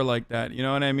that occur like that. You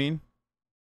know what I mean?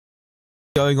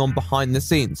 going on behind the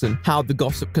scenes and how the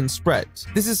gossip can spread.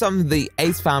 This is something the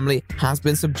Ace family has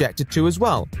been subjected to as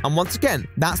well. And once again,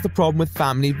 that's the problem with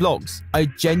family vlogs. I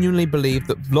genuinely believe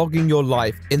that vlogging your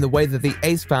life in the way that the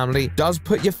Ace family does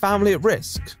put your family at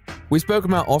risk. We spoke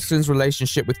about Austin's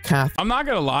relationship with Kath. I'm not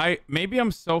gonna lie, maybe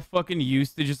I'm so fucking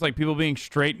used to just like people being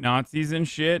straight Nazis and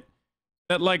shit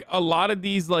that like a lot of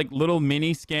these like little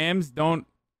mini scams don't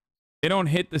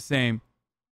hit the same.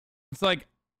 It's like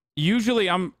usually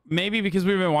maybe because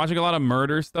we've been watching a lot of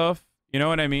murder stuff, you know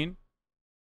what I mean?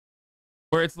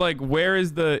 Where it's like, where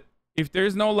is if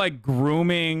there's no like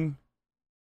grooming,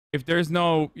 if there's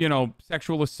no, you know,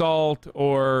 sexual assault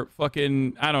or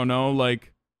fucking, I don't know,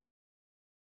 like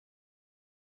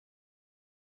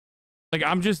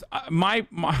I'm just, I've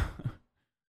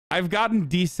gotten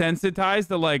desensitized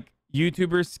to like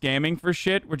YouTubers scamming for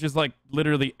shit, which is like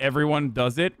literally everyone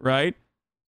does it, right?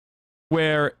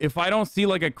 Where if I don't see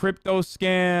like a crypto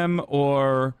scam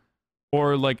or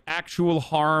like actual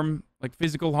harm, like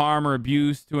physical harm or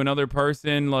abuse to another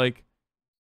person, like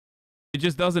it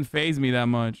just doesn't faze me that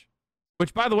much.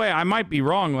 Which, by the way, I might be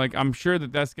wrong. Like I'm sure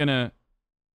that that's gonna,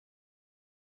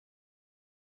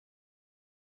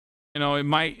 you know, it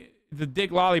might. The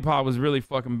dick lollipop was really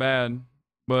fucking bad,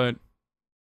 but.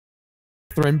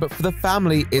 But for the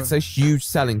family, it's a huge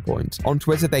selling point. On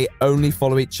Twitter, they only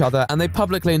follow each other and they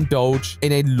publicly indulge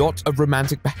in a lot of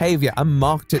romantic behavior and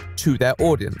market it to their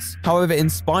audience. However, in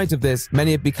spite of this,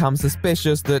 many have become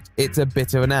suspicious that it's a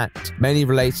bit of an act, many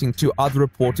relating to other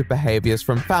reported behaviors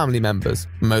from family members,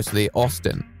 mostly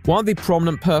Austin. One of the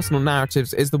prominent personal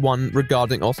narratives is the one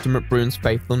regarding Austin McBroom's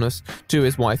faithfulness to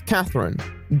his wife, Catherine.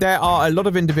 There are a lot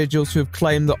of individuals who have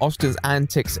claimed that Austin's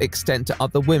antics extend to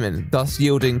other women, thus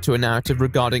yielding to a narrative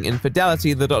regarding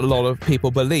infidelity that a lot of people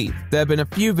believe. There have been a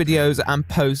few videos and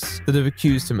posts that have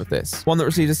accused him of this. One that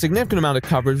received a significant amount of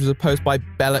coverage was a post by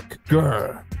Bellic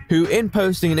Grr, who, in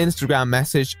posting an Instagram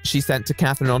message she sent to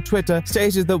Catherine on Twitter,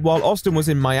 stated that while Austin was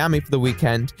in Miami for the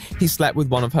weekend, he slept with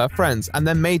one of her friends and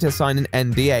then made her sign an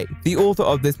NDA. The author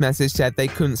of this message said they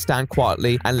couldn't stand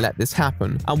quietly and let this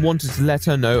happen, and wanted to let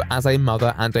her know as a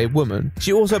mother and a woman.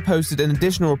 She also posted an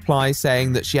additional reply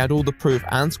saying that she had all the proof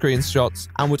and screenshots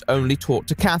and would only talk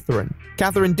to Catherine.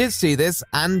 Catherine did see this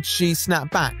and she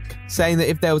snapped back, saying that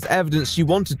if there was evidence she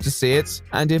wanted to see it,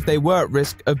 and if they were at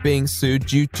risk of being sued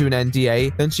due to an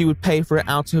NDA, then she would pay for it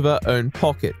out of her own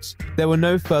pocket. There were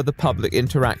no further public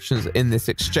interactions in this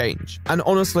exchange. And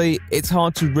honestly, it's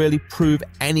hard to really prove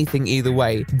anything either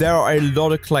way. There are a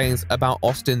lot of claims about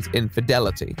Austin's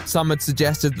infidelity. Some had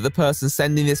suggested that the person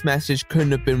sending this message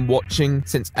couldn't have been watching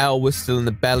since Elle was still in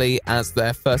the belly, as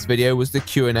their first video was the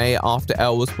Q&A after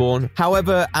Elle was born.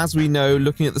 However, as we know,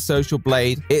 looking at the social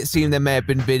blade, it seemed there may have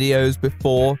been videos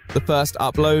before the first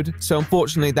upload, so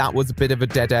unfortunately that was a bit of a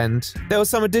dead end. There were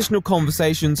some additional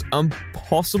conversations and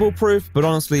possible proof, but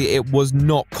honestly it was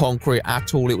not concrete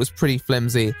at all. It was pretty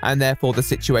flimsy, and therefore the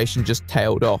situation just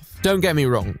tailed off. Don't get me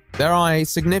wrong, there are a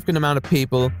significant amount of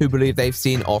people who believe they've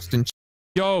seen Austin.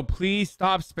 Yo, please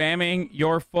stop spamming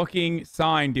your fucking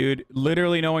sign, dude.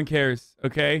 Literally no one cares,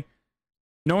 okay?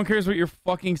 No one cares what your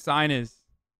fucking sign is.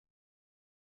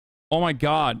 Oh my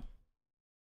god.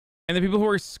 And the people who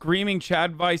are screaming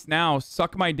Chad Vice now,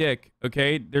 suck my dick,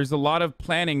 okay? There's a lot of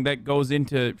planning that goes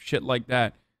into shit like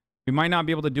that. We might not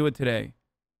be able to do it today.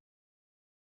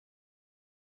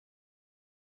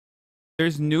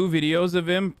 There's new videos of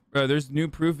him. There's new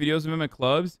proof videos of him at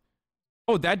clubs.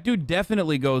 Oh, that dude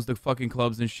definitely goes to fucking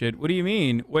clubs and shit. What do you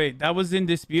mean? Wait, that was in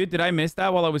dispute? Did I miss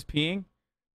that while I was peeing?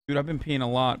 Dude, I've been peeing a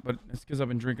lot, but it's because I've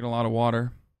been drinking a lot of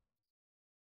water.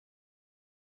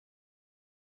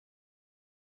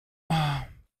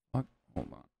 Fuck. Hold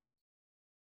on.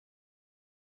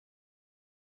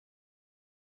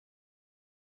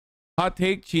 Hot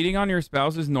take, cheating on your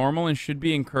spouse is normal and should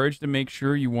be encouraged to make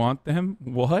sure you want them.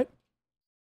 What?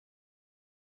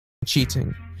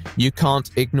 Cheating. You can't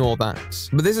ignore that.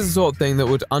 But this is the sort of thing that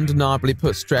would undeniably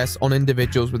put stress on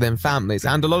individuals within families,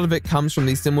 and a lot of it comes from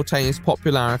the simultaneous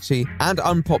popularity and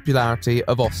unpopularity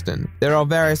of Austin. There are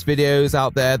various videos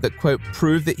out there that, quote,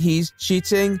 prove that he's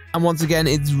cheating, and once again,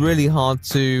 it's really hard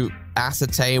to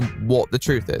ascertain what the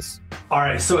truth is.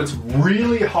 Alright, so it's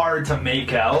really hard to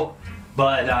make out,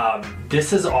 but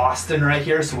this is Austin right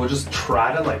here, so we'll just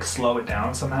try to like slow it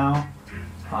down somehow.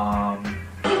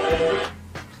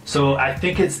 So I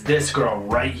think it's this girl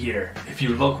right here. If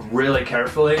you look really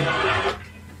carefully.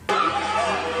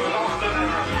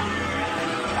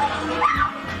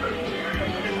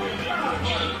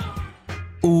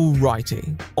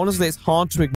 Alrighty. Honestly, it's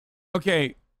hard to ignore.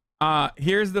 Okay,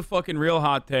 here's the fucking real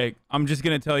hot take. I'm just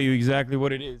gonna tell you exactly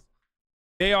what it is.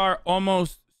 They are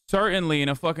almost certainly in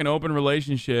a fucking open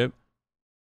relationship.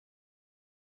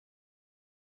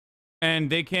 And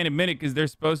they can't admit it because they're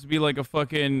supposed to be like a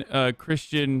fucking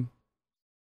Christian.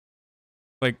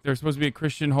 Like, they're supposed to be a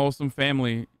Christian, wholesome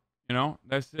family. You know?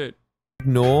 That's it.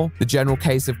 Ignore the general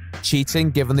case of cheating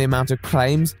given the amount of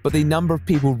claims, but the number of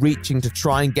people reaching to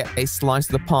try and get a slice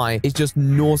of the pie is just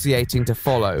nauseating to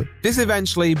follow. This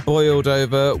eventually boiled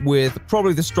over with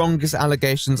probably the strongest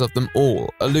allegations of them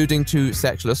all, alluding to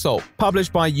sexual assault.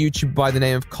 Published by a YouTuber by the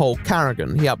name of Cole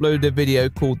Carrigan, he uploaded a video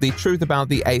called The Truth About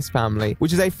the Ace Family,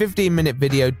 which is a 15-minute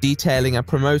video detailing and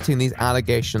promoting these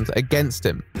allegations against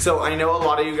him. So I know a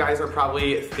lot of you guys are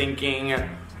probably thinking,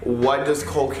 what does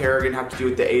Cole Carrigan have to do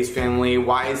with the Ace family?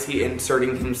 Why is he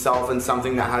inserting himself in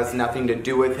something that has nothing to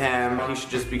do with him? He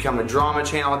should just become a drama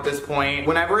channel at this point.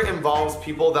 Whenever it involves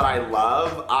people that I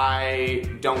love, I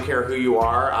don't care who you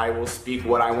are. I will speak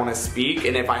what I want to speak,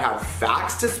 and if I have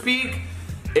facts to speak,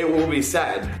 it will be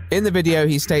said. In the video,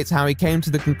 he states how he came to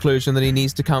the conclusion that he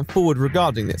needs to come forward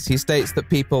regarding this. He states that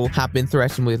people have been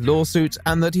threatened with lawsuits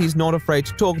and that he's not afraid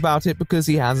to talk about it because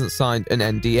he hasn't signed an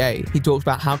NDA. He talks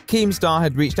about how Keemstar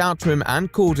had reached out to him and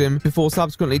called him before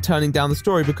subsequently turning down the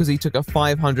story because he took a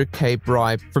 $500K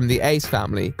bribe from the Ace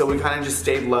family. So we kind of just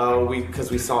stayed low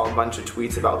because we saw a bunch of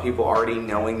tweets about people already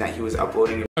knowing that he was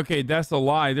uploading. Okay, that's a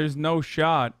lie. There's no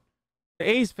shot. The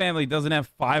Ace family doesn't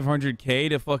have $500K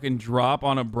to fucking drop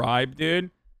on a bribe, dude.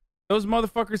 Those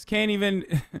motherfuckers can't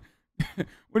even...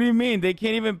 What do you mean? They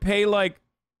can't even pay like...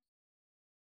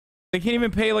 They can't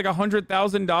even pay like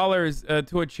 $100,000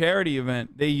 to a charity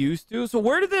event. They used to. So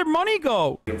where did their money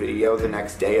go? Video the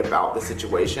next day about the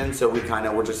situation. So we kind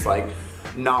of were just like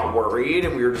not worried,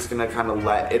 and we were just going to kind of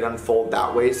let it unfold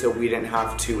that way so we didn't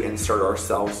have to insert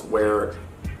ourselves where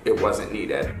it wasn't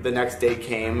needed. The next day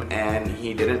came and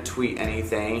he didn't tweet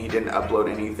anything, he didn't upload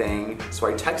anything. So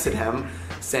I texted him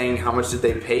saying, how much did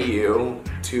they pay you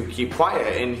to keep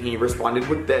quiet? And he responded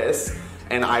with this,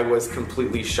 and I was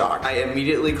completely shocked. I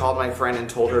immediately called my friend and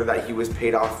told her that he was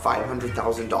paid off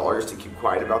 $500,000 to keep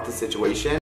quiet about the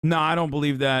situation. No, I don't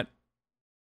believe that.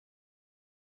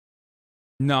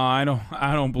 No, I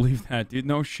don't believe that, dude.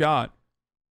 No shot.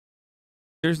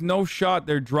 There's no shot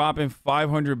they're dropping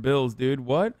 500 bills, dude.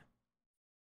 What?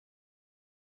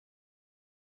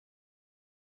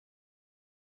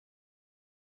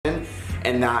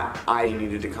 And that I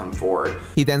needed to come forward.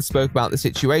 He then spoke about the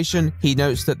situation. He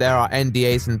notes that there are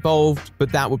NDAs involved,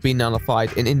 but that would be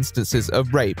nullified in instances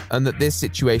of rape, and that this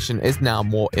situation is now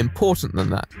more important than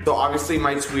that. So obviously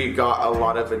my tweet got a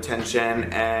lot of attention,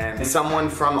 and someone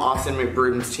from Austin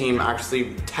McBruden's team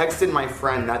actually texted my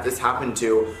friend that this happened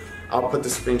to. I'll put the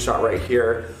screenshot right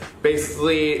here.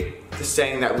 Basically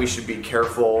saying that we should be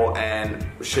careful and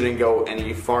shouldn't go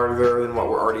any farther than what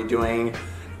we're already doing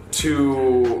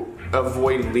to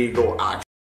avoid legal action.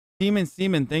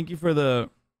 Seaman, thank you for the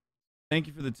 10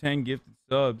 gifted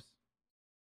subs.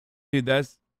 Dude,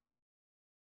 that's...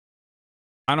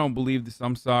 I don't believe this.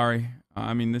 I'm sorry.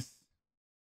 I mean, this...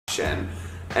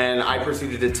 And I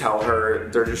proceeded to tell her,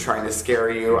 they're just trying to scare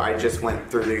you. I just went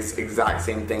through this exact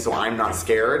same thing, so I'm not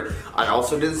scared. I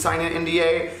also didn't sign an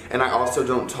NDA, and I also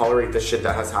don't tolerate the shit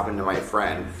that has happened to my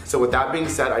friend. So with that being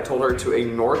said, I told her to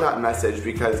ignore that message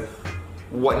because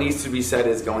what needs to be said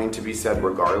is going to be said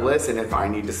regardless, and if I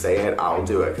need to say it, I'll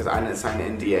do it because I didn't sign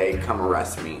an NDA. Come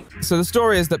arrest me. So the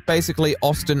story is that basically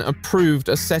Austin approved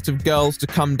a set of girls to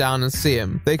come down and see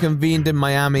him. They convened in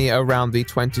Miami around the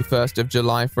 21st of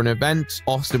July for an event.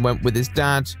 Austin went with his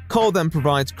dad. Cole then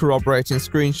provides corroborating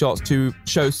screenshots to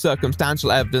show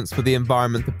circumstantial evidence for the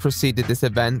environment that preceded this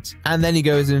event, and then he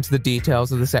goes into the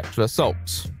details of the sexual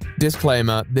assault.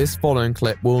 Disclaimer, this following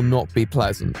clip will not be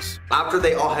pleasant. After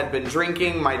they all had been drinking,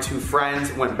 my two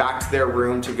friends went back to their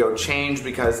room to go change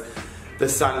because the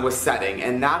sun was setting.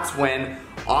 And that's when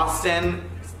Austin,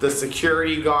 the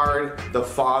security guard, the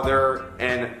father,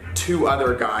 and two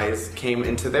other guys came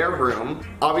into their room.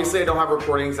 Obviously, I don't have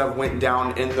recordings of went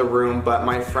down in the room, but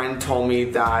my friend told me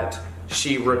that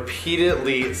she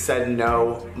repeatedly said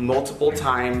no multiple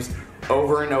times,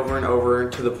 over and over and over,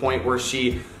 to the point where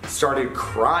she started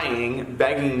crying,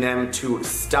 begging them to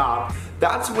stop.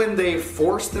 That's when they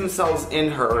forced themselves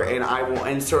in her, and I will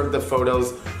insert the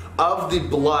photos of the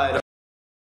blood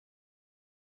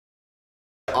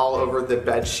all over the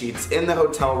bed sheets in the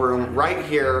hotel room right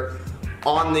here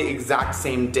on the exact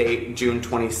same date, June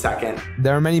 22nd.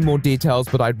 There are many more details,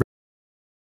 but I'd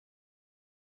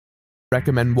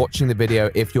recommend watching the video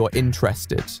if you're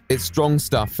interested. It's strong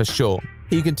stuff for sure.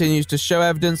 He continues to show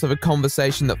evidence of a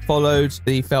conversation that followed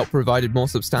that he felt provided more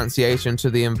substantiation to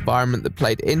the environment that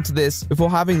played into this, before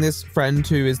having this friend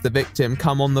who is the victim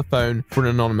come on the phone for an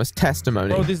anonymous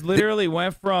testimony. Bro, this literally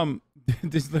went from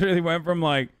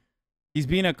like he's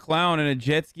being a clown in a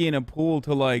jet ski in a pool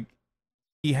to like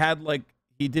he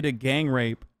did a gang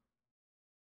rape.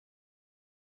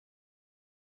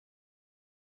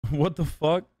 What the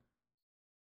fuck?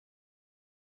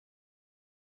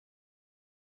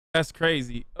 That's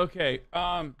crazy. Okay.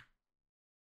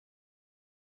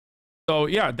 So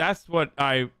yeah, that's what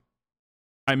I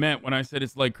meant when I said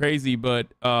it's like crazy, but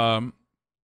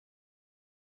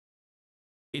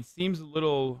it seems a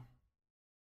little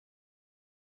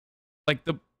like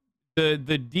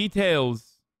the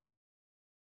details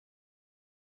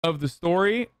of the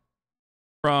story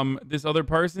from this other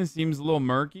person seems a little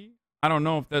murky. I don't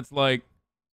know if that's like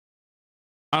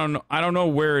I don't know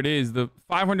where it is. The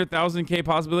 500,000K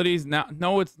possibilities. Now,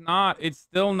 no, it's not. It's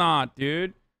still not,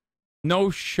 dude. No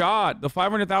shot. The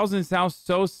 500,000 sounds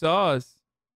so sus.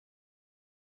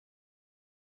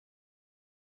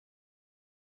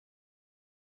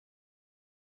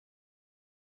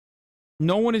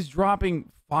 No one is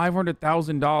dropping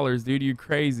 $500,000, dude. You're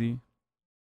crazy.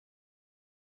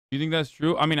 You think that's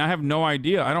true? I mean, I have no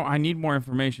idea. I need more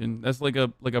information. That's like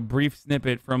a brief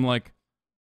snippet from like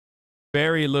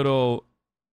very little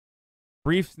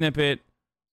brief snippet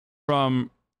from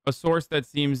a source that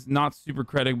seems not super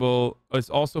credible. It's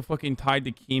also fucking tied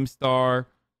to Keemstar.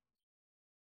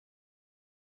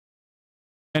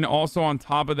 And also on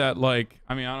top of that, like,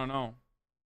 I mean, I don't know.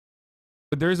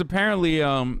 But there's apparently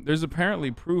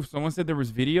proof. Someone said there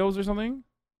was videos or something.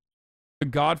 The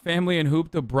God family and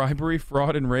Hoop to bribery,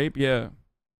 fraud, and rape. Yeah.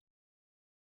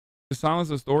 To silence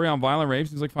a story on violent rape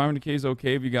seems like 500K is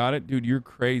okay if you got it. Dude, you're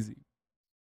crazy.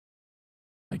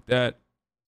 Like that.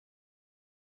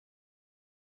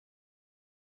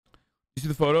 You see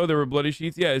the photo? There were bloody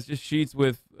sheets? Yeah, it's just sheets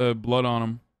with blood on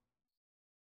them.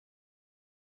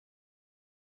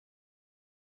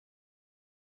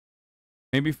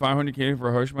 Maybe 500K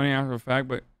for hush money after the fact,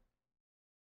 but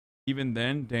even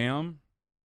then, damn.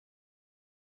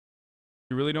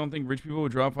 You really don't think rich people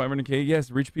would drop 500K?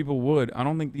 Yes, rich people would. I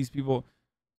don't think these people...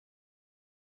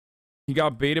 He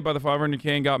got baited by the 500K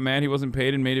and got mad he wasn't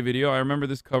paid and made a video. I remember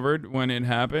this covered when it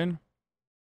happened.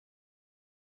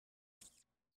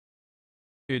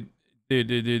 Dude.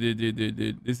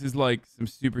 This is like some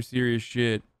super serious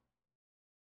shit.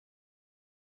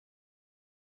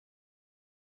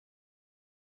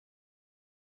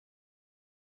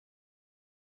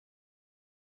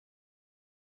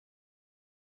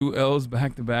 Two L's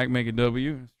back to back make a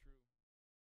W.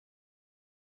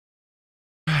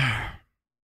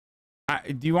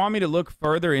 Do you want me to look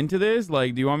further into this?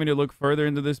 Like, do you want me to look further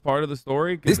into this part of the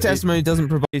story? This testimony doesn't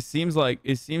provide... It seems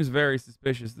very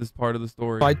suspicious, this part of the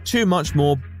story. By too much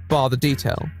more bar the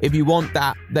detail. If you want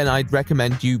that, then I'd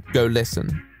recommend you go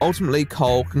listen. Ultimately,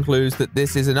 Cole concludes that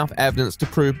this is enough evidence to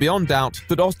prove beyond doubt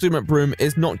that Austin McBroom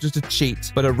is not just a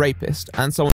cheat, but a rapist,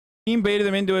 and someone... Team baited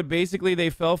them into it. Basically, they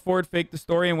fell for it, faked the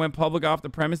story, and went public off the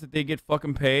premise that they get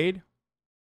fucking paid.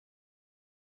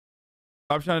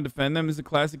 Stop trying to defend them. This is a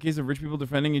classic case of rich people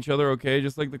defending each other, okay?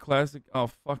 Just like the classic... Oh,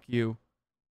 fuck you.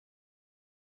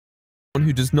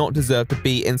 Who does not deserve to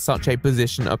be in such a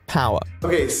position of power.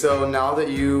 Okay, so now that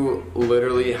you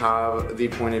literally have the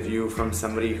point of view from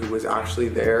somebody who was actually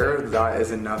there, that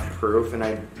is enough proof, and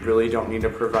I really don't need to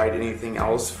provide anything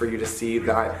else for you to see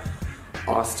that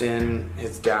Austin,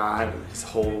 his dad, his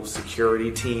whole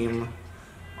security team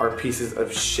are pieces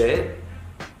of shit,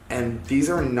 and these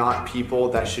are not people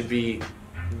that should be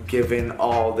given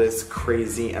all this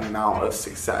crazy amount of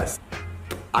success.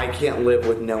 I can't live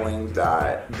with knowing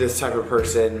that this type of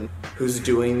person who's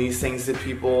doing these things to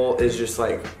people is just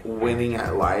like winning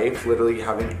at life, literally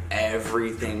having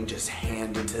everything just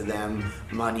handed to them,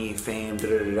 money, fame,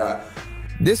 da-da-da-da.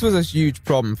 This was a huge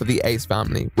problem for the Ace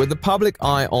family. With the public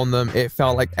eye on them, it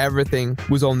felt like everything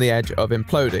was on the edge of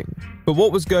imploding. But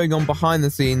what was going on behind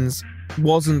the scenes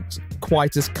wasn't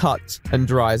quite as cut and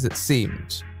dry as it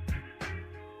seemed.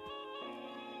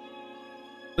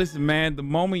 Listen, man, the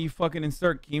moment you fucking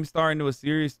insert Keemstar into a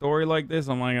serious story like this,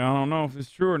 I'm like, I don't know if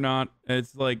it's true or not.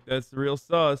 It's like, that's the real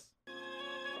sus.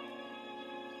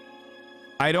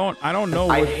 I don't know.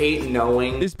 I hate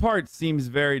knowing. This part seems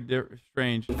very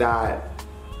strange. That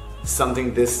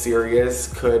something this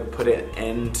serious could put an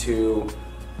end to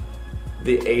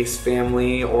the Ace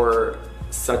family or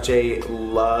such a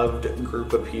loved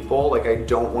group of people. Like, I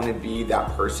don't want to be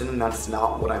that person, and that's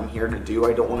not what I'm here to do.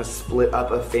 I don't want to split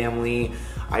up a family.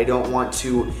 I don't want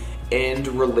to end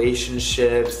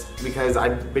relationships, because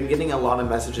I've been getting a lot of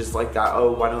messages like that.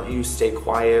 Oh, why don't you stay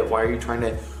quiet? Why are you trying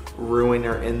to ruin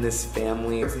or end this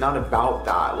family? It's not about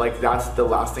that. Like, that's the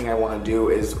last thing I want to do,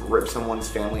 is rip someone's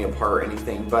family apart or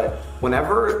anything. But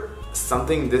whenever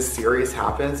something this serious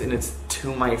happens and it's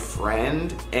to my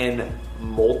friend and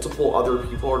multiple other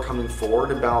people are coming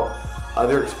forward about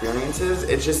other experiences,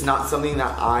 it's just not something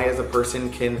that I as a person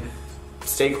can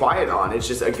stay quiet on. It's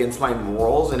just against my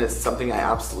morals, and it's something I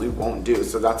absolutely won't do.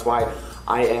 So that's why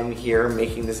I am here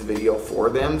making this video for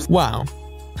them. Wow.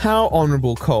 How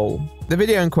honorable, Cole. The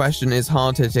video in question is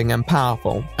hard-hitting and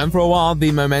powerful, and for a while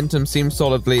the momentum seemed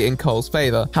solidly in Cole's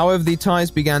favor. However, the tides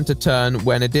began to turn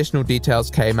when additional details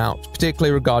came out,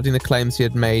 particularly regarding the claims he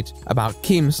had made about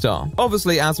Keemstar.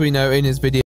 Obviously, as we know in his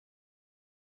video,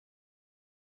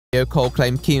 Cole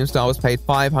claimed Keemstar was paid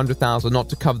 $500,000 not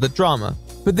to cover the drama.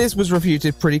 But this was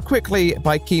refuted pretty quickly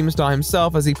by Keemstar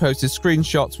himself, as he posted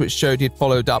screenshots which showed he'd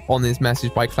followed up on his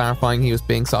message by clarifying he was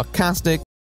being sarcastic.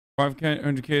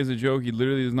 500K is a joke. He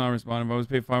literally does not respond. If I was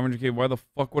paid 500K, why the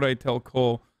fuck would I tell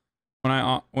Cole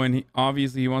when he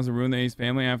obviously he wants to ruin the Ace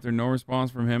family? After no response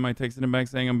from him, I texted him back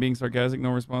saying I'm being sarcastic.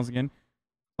 No response again.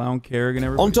 Clown Carrick and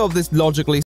everybody. On top of this,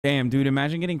 logically, damn, dude,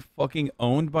 imagine getting fucking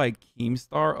owned by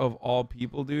Keemstar of all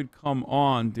people, dude. Come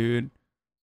on, dude.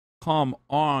 Come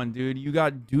on, dude. You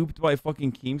got duped by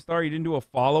fucking Keemstar. You didn't do a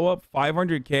follow-up.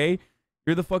 500K.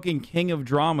 You're the fucking king of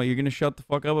drama. You're gonna shut the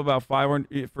fuck up about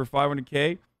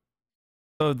 500K.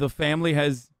 So the family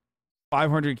has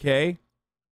 500K.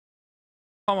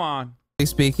 Come on.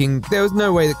 Speaking, there was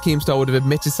no way that Keemstar would have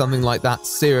admitted something like that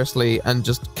seriously and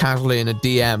just casually in a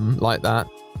DM like that,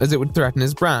 as it would threaten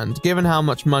his brand. Given how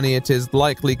much money it is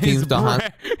likely Keemstar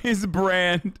has his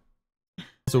brand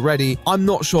already, I'm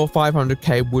not sure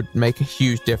 500K would make a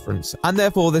huge difference, and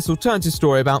therefore this alternative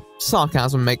story about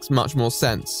sarcasm makes much more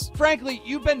sense. Frankly,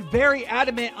 you've been very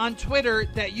adamant on Twitter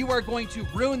that you are going to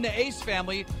ruin the Ace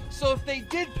family, so if they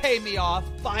did pay me off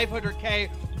 500K,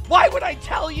 why would I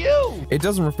tell you? It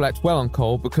doesn't reflect well on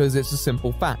Cole because it's a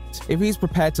simple fact. If he's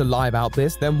prepared to lie about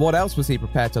this, then what else was he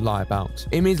prepared to lie about?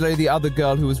 Immediately, the other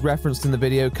girl who was referenced in the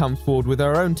video comes forward with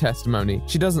her own testimony.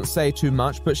 She doesn't say too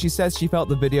much, but she says she felt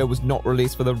the video was not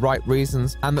released for the right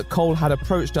reasons and that Cole had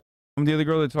approached her. I'm the other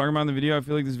girl that's talking about in the video. I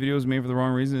feel like this video was made for the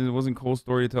wrong reason. It wasn't Cole's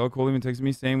story to tell. Cole even texted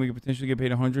me saying we could potentially get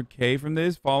paid 100K from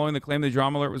this, following the claim the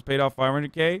drama alert was paid off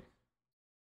 500K.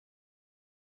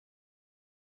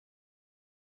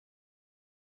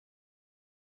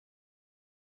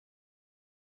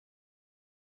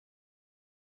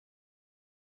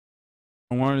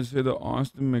 I wanted to say that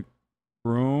Austin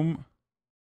McBroom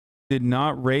did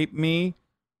not rape me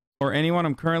or anyone.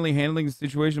 I'm currently handling the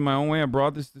situation my own way. I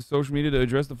brought this to social media to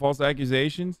address the false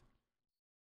accusations.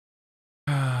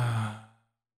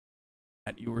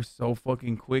 You were so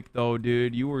fucking quick, though,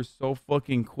 dude. You were so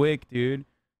fucking quick, dude.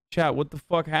 Chat, what the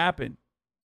fuck happened?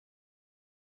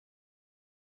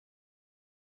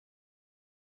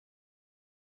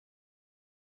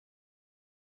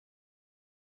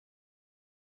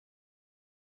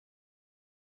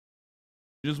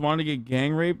 You just wanted to get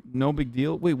gang raped? No big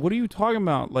deal. Wait, what are you talking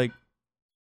about? Like, I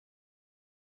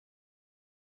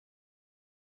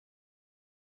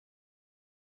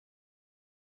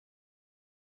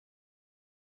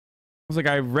was like,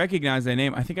 I recognize that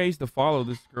name. I think I used to follow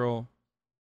this girl.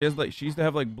 She has like, she used to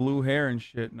have like blue hair and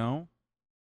shit. No.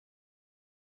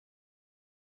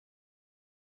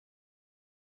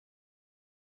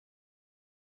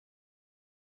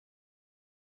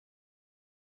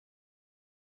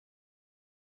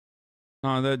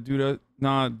 Nah, that dude,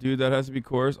 dude, that has to be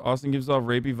coerced. Austin gives off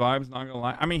rapey vibes, not gonna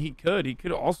lie. I mean, he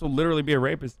could also literally be a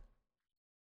rapist.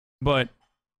 But,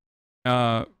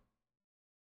 I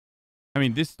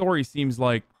mean, this story seems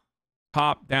like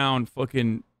top down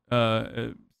fucking,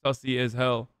 sussy as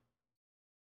hell.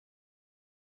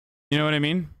 You know what I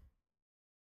mean?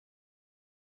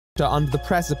 Under the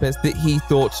precipice that he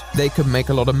thought they could make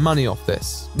a lot of money off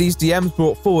this. These DMs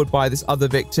brought forward by this other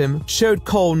victim showed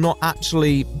Cole not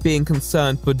actually being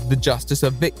concerned for the justice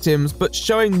of victims, but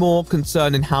showing more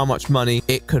concern in how much money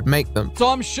it could make them. So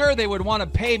I'm sure they would want to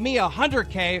pay me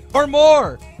 100K or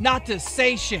more, not to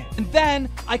say shit. And then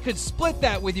I could split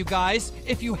that with you guys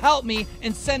if you help me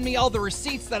and send me all the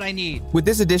receipts that I need. With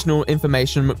this additional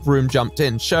information, McBroom jumped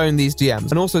in, showing these DMs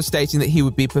and also stating that he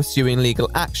would be pursuing legal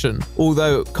action.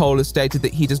 Although Cole has stated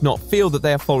that he does not feel that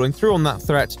they are following through on that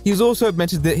threat, he's also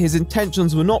admitted that his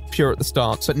intentions were not pure at the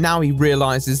start, but now he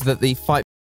realizes that the fight.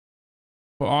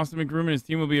 Well, Austin McBroom and his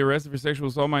team will be arrested for sexual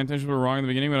assault. My intentions were wrong in the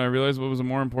beginning, but I realized what was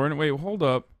more important. Wait, hold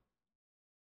up.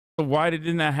 So why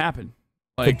didn't that happen?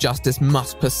 for justice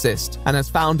must persist and has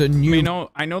found a new...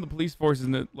 I know the police force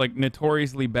is like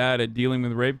notoriously bad at dealing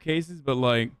with rape cases, but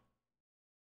like...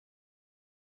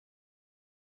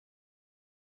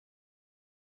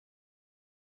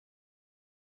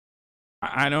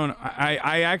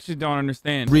 I actually don't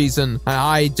understand. Reason, and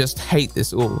I just hate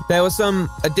this all. There were some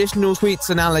additional tweets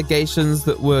and allegations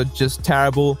that were just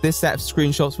terrible. This set of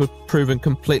screenshots were proven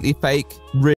completely fake.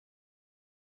 Really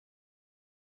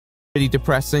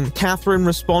depressing. Catherine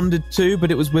responded too, but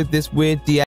it was with this weird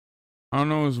DM. I don't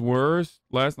know, it was worse.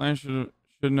 Last night shouldn't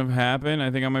have happened.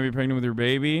 I think I might be pregnant with your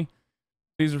baby.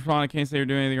 Please respond. I can't say you're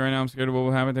doing anything right now. I'm scared of what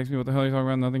will happen. Text me what the hell you're talking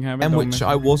about. Nothing happened. And which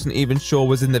I wasn't even sure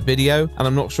was in the video, and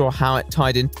I'm not sure how it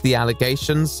tied into the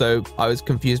allegations, so I was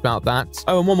confused about that.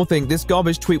 Oh, and one more thing. This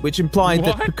garbage tweet which implied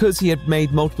that because he had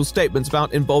made multiple statements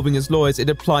about involving his lawyers, it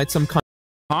applied some kind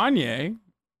of... Kanye?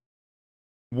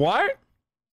 What?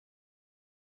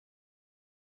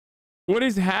 What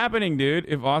is happening, dude?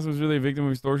 If Austin was really a victim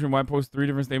of extortion, why post 3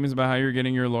 different statements about how you're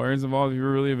getting your lawyers involved? If you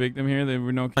were really a victim here, there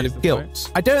would no case of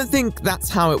guilt. I don't think that's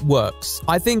how it works.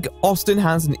 I think Austin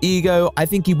has an ego. I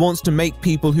think he wants to make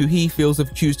people who he feels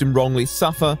have accused him wrongly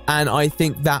suffer, and I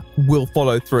think that will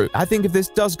follow through. I think if this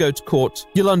does go to court,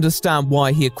 you'll understand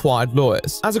why he acquired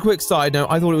lawyers. As a quick side note,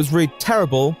 I thought it was really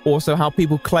terrible also how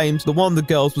people claimed that one of the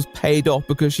girls was paid off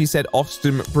because she said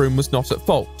Austin McBroom was not at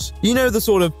fault. You know, the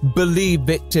sort of believe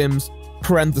victims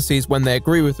parentheses when they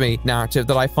agree with me narrative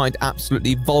that I find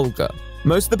absolutely vulgar.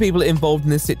 Most of the people involved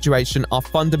in this situation are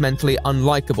fundamentally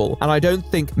unlikable, and I don't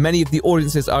think many of the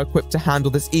audiences are equipped to handle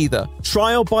this either.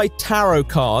 Trial by tarot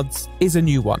cards is a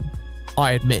new one,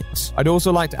 I admit. I'd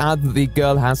also like to add that the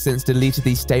girl has since deleted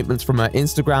these statements from her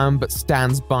Instagram, but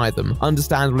stands by them.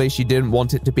 Understandably, she didn't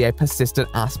want it to be a persistent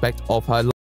aspect of her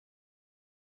life.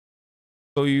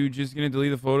 So you just gonna delete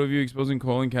the photo of you exposing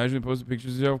Cole and casually posted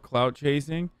pictures of yourself clout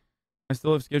chasing? I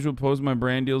still have scheduled posts. My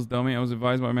brand deal's dummy. I was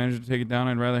advised by my manager to take it down.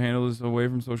 I'd rather handle this away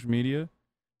from social media.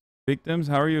 Victims?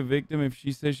 How are you a victim if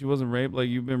she says she wasn't raped? Like,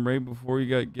 you've been raped before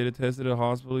you get it tested at a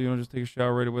hospital. You don't just take a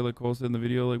shower right away like Cole said in the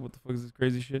video. Like, what the fuck is this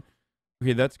crazy shit?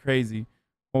 Okay, that's crazy.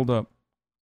 Hold up.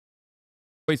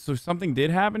 Wait, so something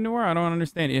did happen to her? I don't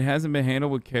understand. It hasn't been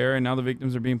handled with care, and now the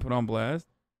victims are being put on blast?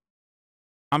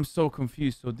 I'm so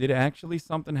confused. So did actually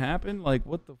something happen? Like,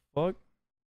 what the fuck?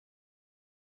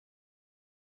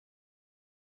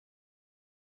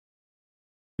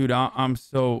 Dude, I'm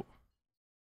so...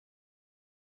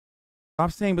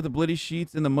 Stop saying but the bloody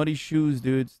sheets and the muddy shoes,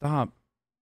 dude. Stop.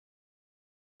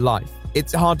 Life.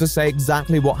 It's hard to say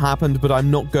exactly what happened, but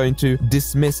I'm not going to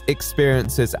dismiss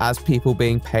experiences as people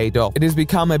being paid off. It has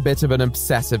become a bit of an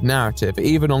obsessive narrative.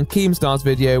 Even on Keemstar's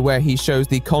video where he shows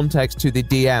the context to the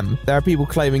DM, there are people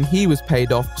claiming he was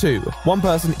paid off too. One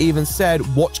person even said,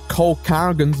 watch Cole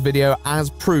Carrigan's video as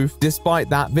proof despite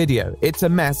that video. It's a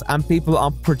mess, and people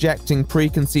are projecting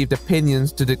preconceived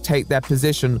opinions to dictate their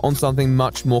position on something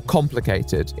much more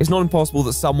complicated. It's not impossible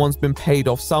that someone's been paid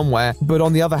off somewhere, but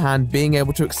on the other hand, being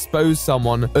able to expose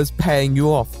someone as paying you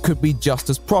off could be just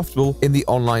as profitable in the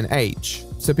online age.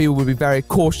 So people would be very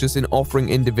cautious in offering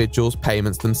individuals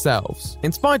payments themselves.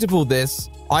 In spite of all this,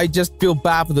 I just feel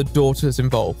bad for the daughters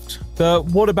involved. The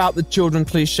what about the children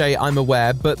cliche, I'm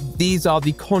aware, but these are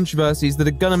the controversies that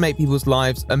are gonna make people's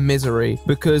lives a misery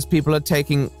because people are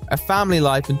taking a family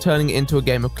life and turning it into a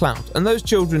game of clout. And those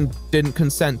children didn't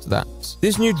consent to that.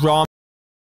 This new drama...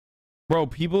 Bro,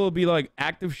 people will be like,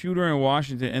 active shooter in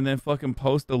Washington, and then fucking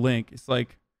post a link. It's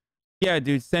like, yeah,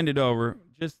 dude, send it over.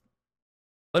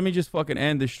 Let me just fucking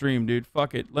end the stream, dude.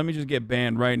 Fuck it. Let me just get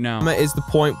banned right now. Is the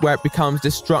point where it becomes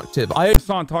destructive.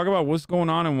 Hassan, talk about what's going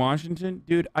on in Washington.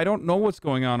 Dude, I don't know what's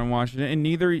going on in Washington, and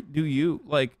neither do you.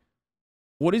 Like,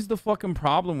 what is the fucking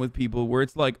problem with people where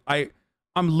it's like,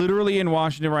 I'm literally in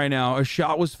Washington right now. A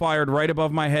shot was fired right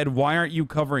above my head. Why aren't you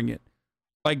covering it?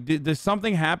 Like, does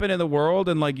something happen in the world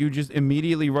and, like, you just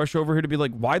immediately rush over here to be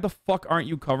like, why the fuck aren't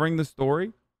you covering the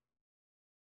story?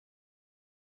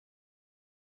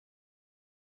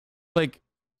 Like,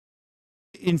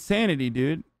 insanity,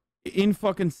 dude.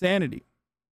 In-fucking sanity.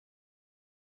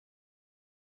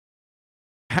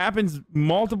 Happens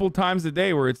multiple times a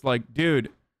day where it's like, dude,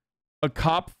 a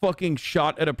cop fucking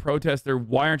shot at a protester.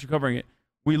 Why aren't you covering it?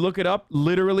 We look it up,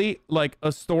 literally, like,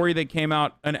 a story that came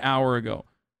out an hour ago.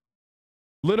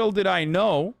 Little did I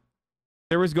know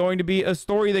there was going to be a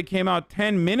story that came out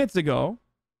 10 minutes ago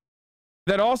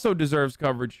that also deserves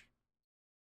coverage.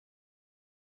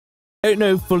 I don't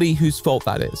know fully whose fault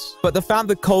that is, but the fact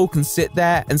that Cole can sit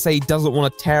there and say he doesn't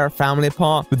want to tear a family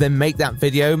apart, but then make that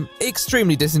video,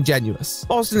 extremely disingenuous.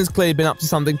 Austin has clearly been up to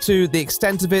something too. The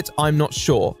extent of it, I'm not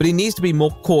sure, but he needs to be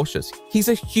more cautious. He's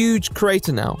a huge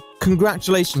creator now.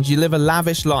 Congratulations, you live a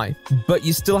lavish life, but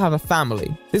you still have a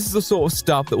family. This is the sort of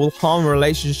stuff that will harm a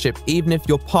relationship even if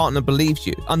your partner believes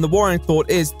you. And the worrying thought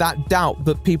is that doubt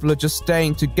that people are just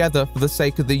staying together for the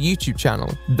sake of the YouTube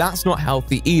channel. That's not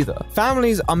healthy either.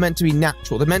 Families are meant to be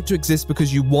natural. They're meant to exist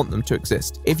because you want them to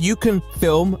exist. If you can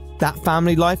film that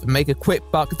family life and make a quick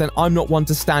buck, then I'm not one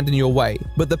to stand in your way.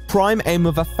 But the prime aim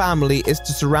of a family is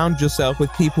to surround yourself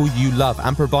with people you love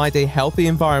and provide a healthy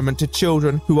environment to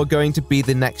children who are going to be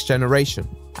the next generation.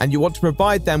 And you want to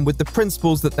provide them with the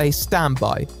principles that they stand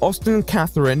by. Austin and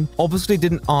Catherine obviously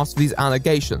didn't ask for these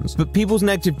allegations, but people's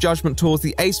negative judgment towards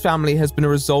the Ace family has been a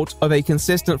result of a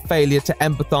consistent failure to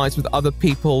empathize with other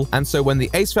people, and so when the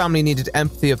Ace family needed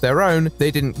empathy of their own,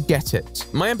 they didn't get it.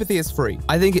 My empathy is free.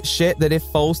 I think it's shit that if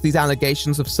false, these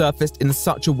allegations have surfaced in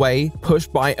such a way,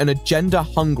 pushed by an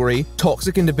agenda-hungry,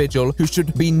 toxic individual who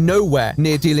should be nowhere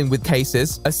near dealing with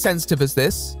cases as sensitive as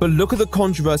this. But look at the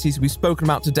controversies we've spoken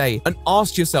about today and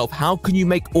ask yourself, how can you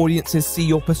make audiences see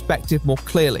your perspective more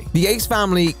clearly? The Ace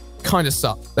family kind of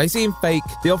suck. They seem fake.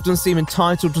 They often seem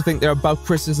entitled to think they're above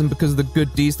criticism because of the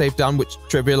good deeds they've done, which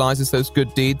trivializes those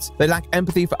good deeds. They lack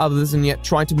empathy for others and yet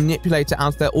try to manipulate it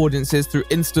out to their audiences through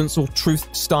instance or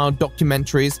truth-style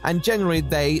documentaries. And generally,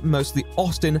 they, mostly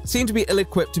Austin, seem to be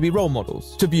ill-equipped to be role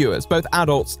models to viewers, both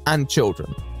adults and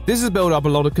children. This has built up a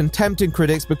lot of contempt in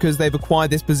critics because they've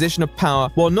acquired this position of power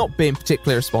while not being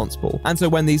particularly responsible. And so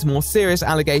when these more serious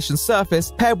allegations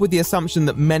surface, paired with the assumption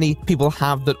that many people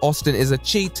have that Austin is a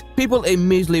cheat, people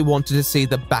immediately wanted to see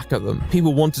the back of them.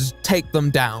 People wanted to take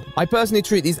them down. I personally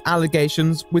treat these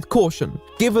allegations with caution,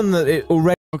 given that it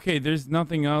already... Okay, there's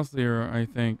nothing else there, I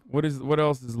think. What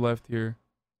else is left here?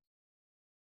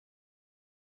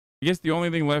 I guess the only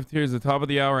thing left here is the top of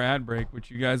the hour ad break, which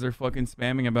you guys are fucking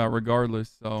spamming about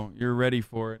regardless, so you're ready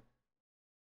for it.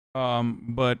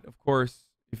 But of course,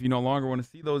 if you no longer want to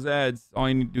see those ads, all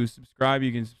you need to do is subscribe.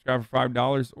 You can subscribe for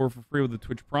 $5 or for free with the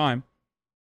Twitch Prime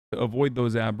to avoid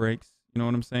those ad breaks. You know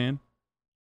what I'm saying?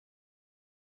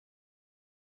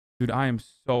 Dude, I am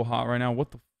so hot right now.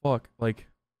 What the fuck? Like,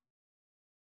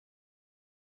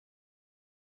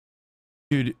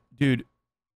 dude.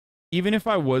 Even if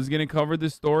I was going to cover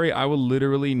this story, I will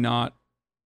literally not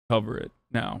cover it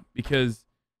now because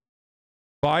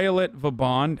Violet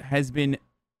Vabond has been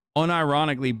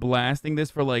unironically blasting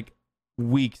this for like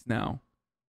weeks now.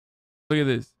 Look at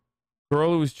this.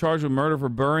 Girl who was charged with murder for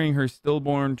burying her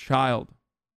stillborn child.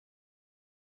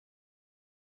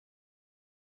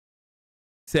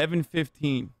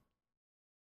 7:15.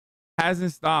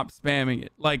 Hasn't stopped spamming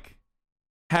it. Like,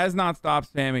 has not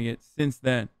stopped spamming it since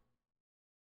then.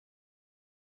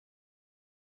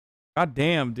 God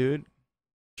damn, dude.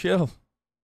 Chill.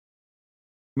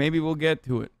 Maybe we'll get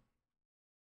to it.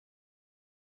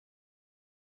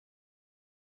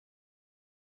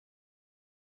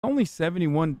 Only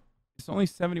 71. It's only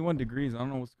 71 degrees. I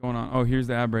don't know what's going on. Oh, here's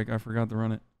the ad break. I forgot to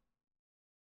run it.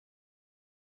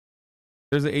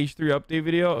 There's an H3 update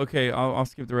video. Okay, I'll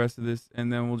skip the rest of this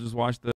and then we'll just watch the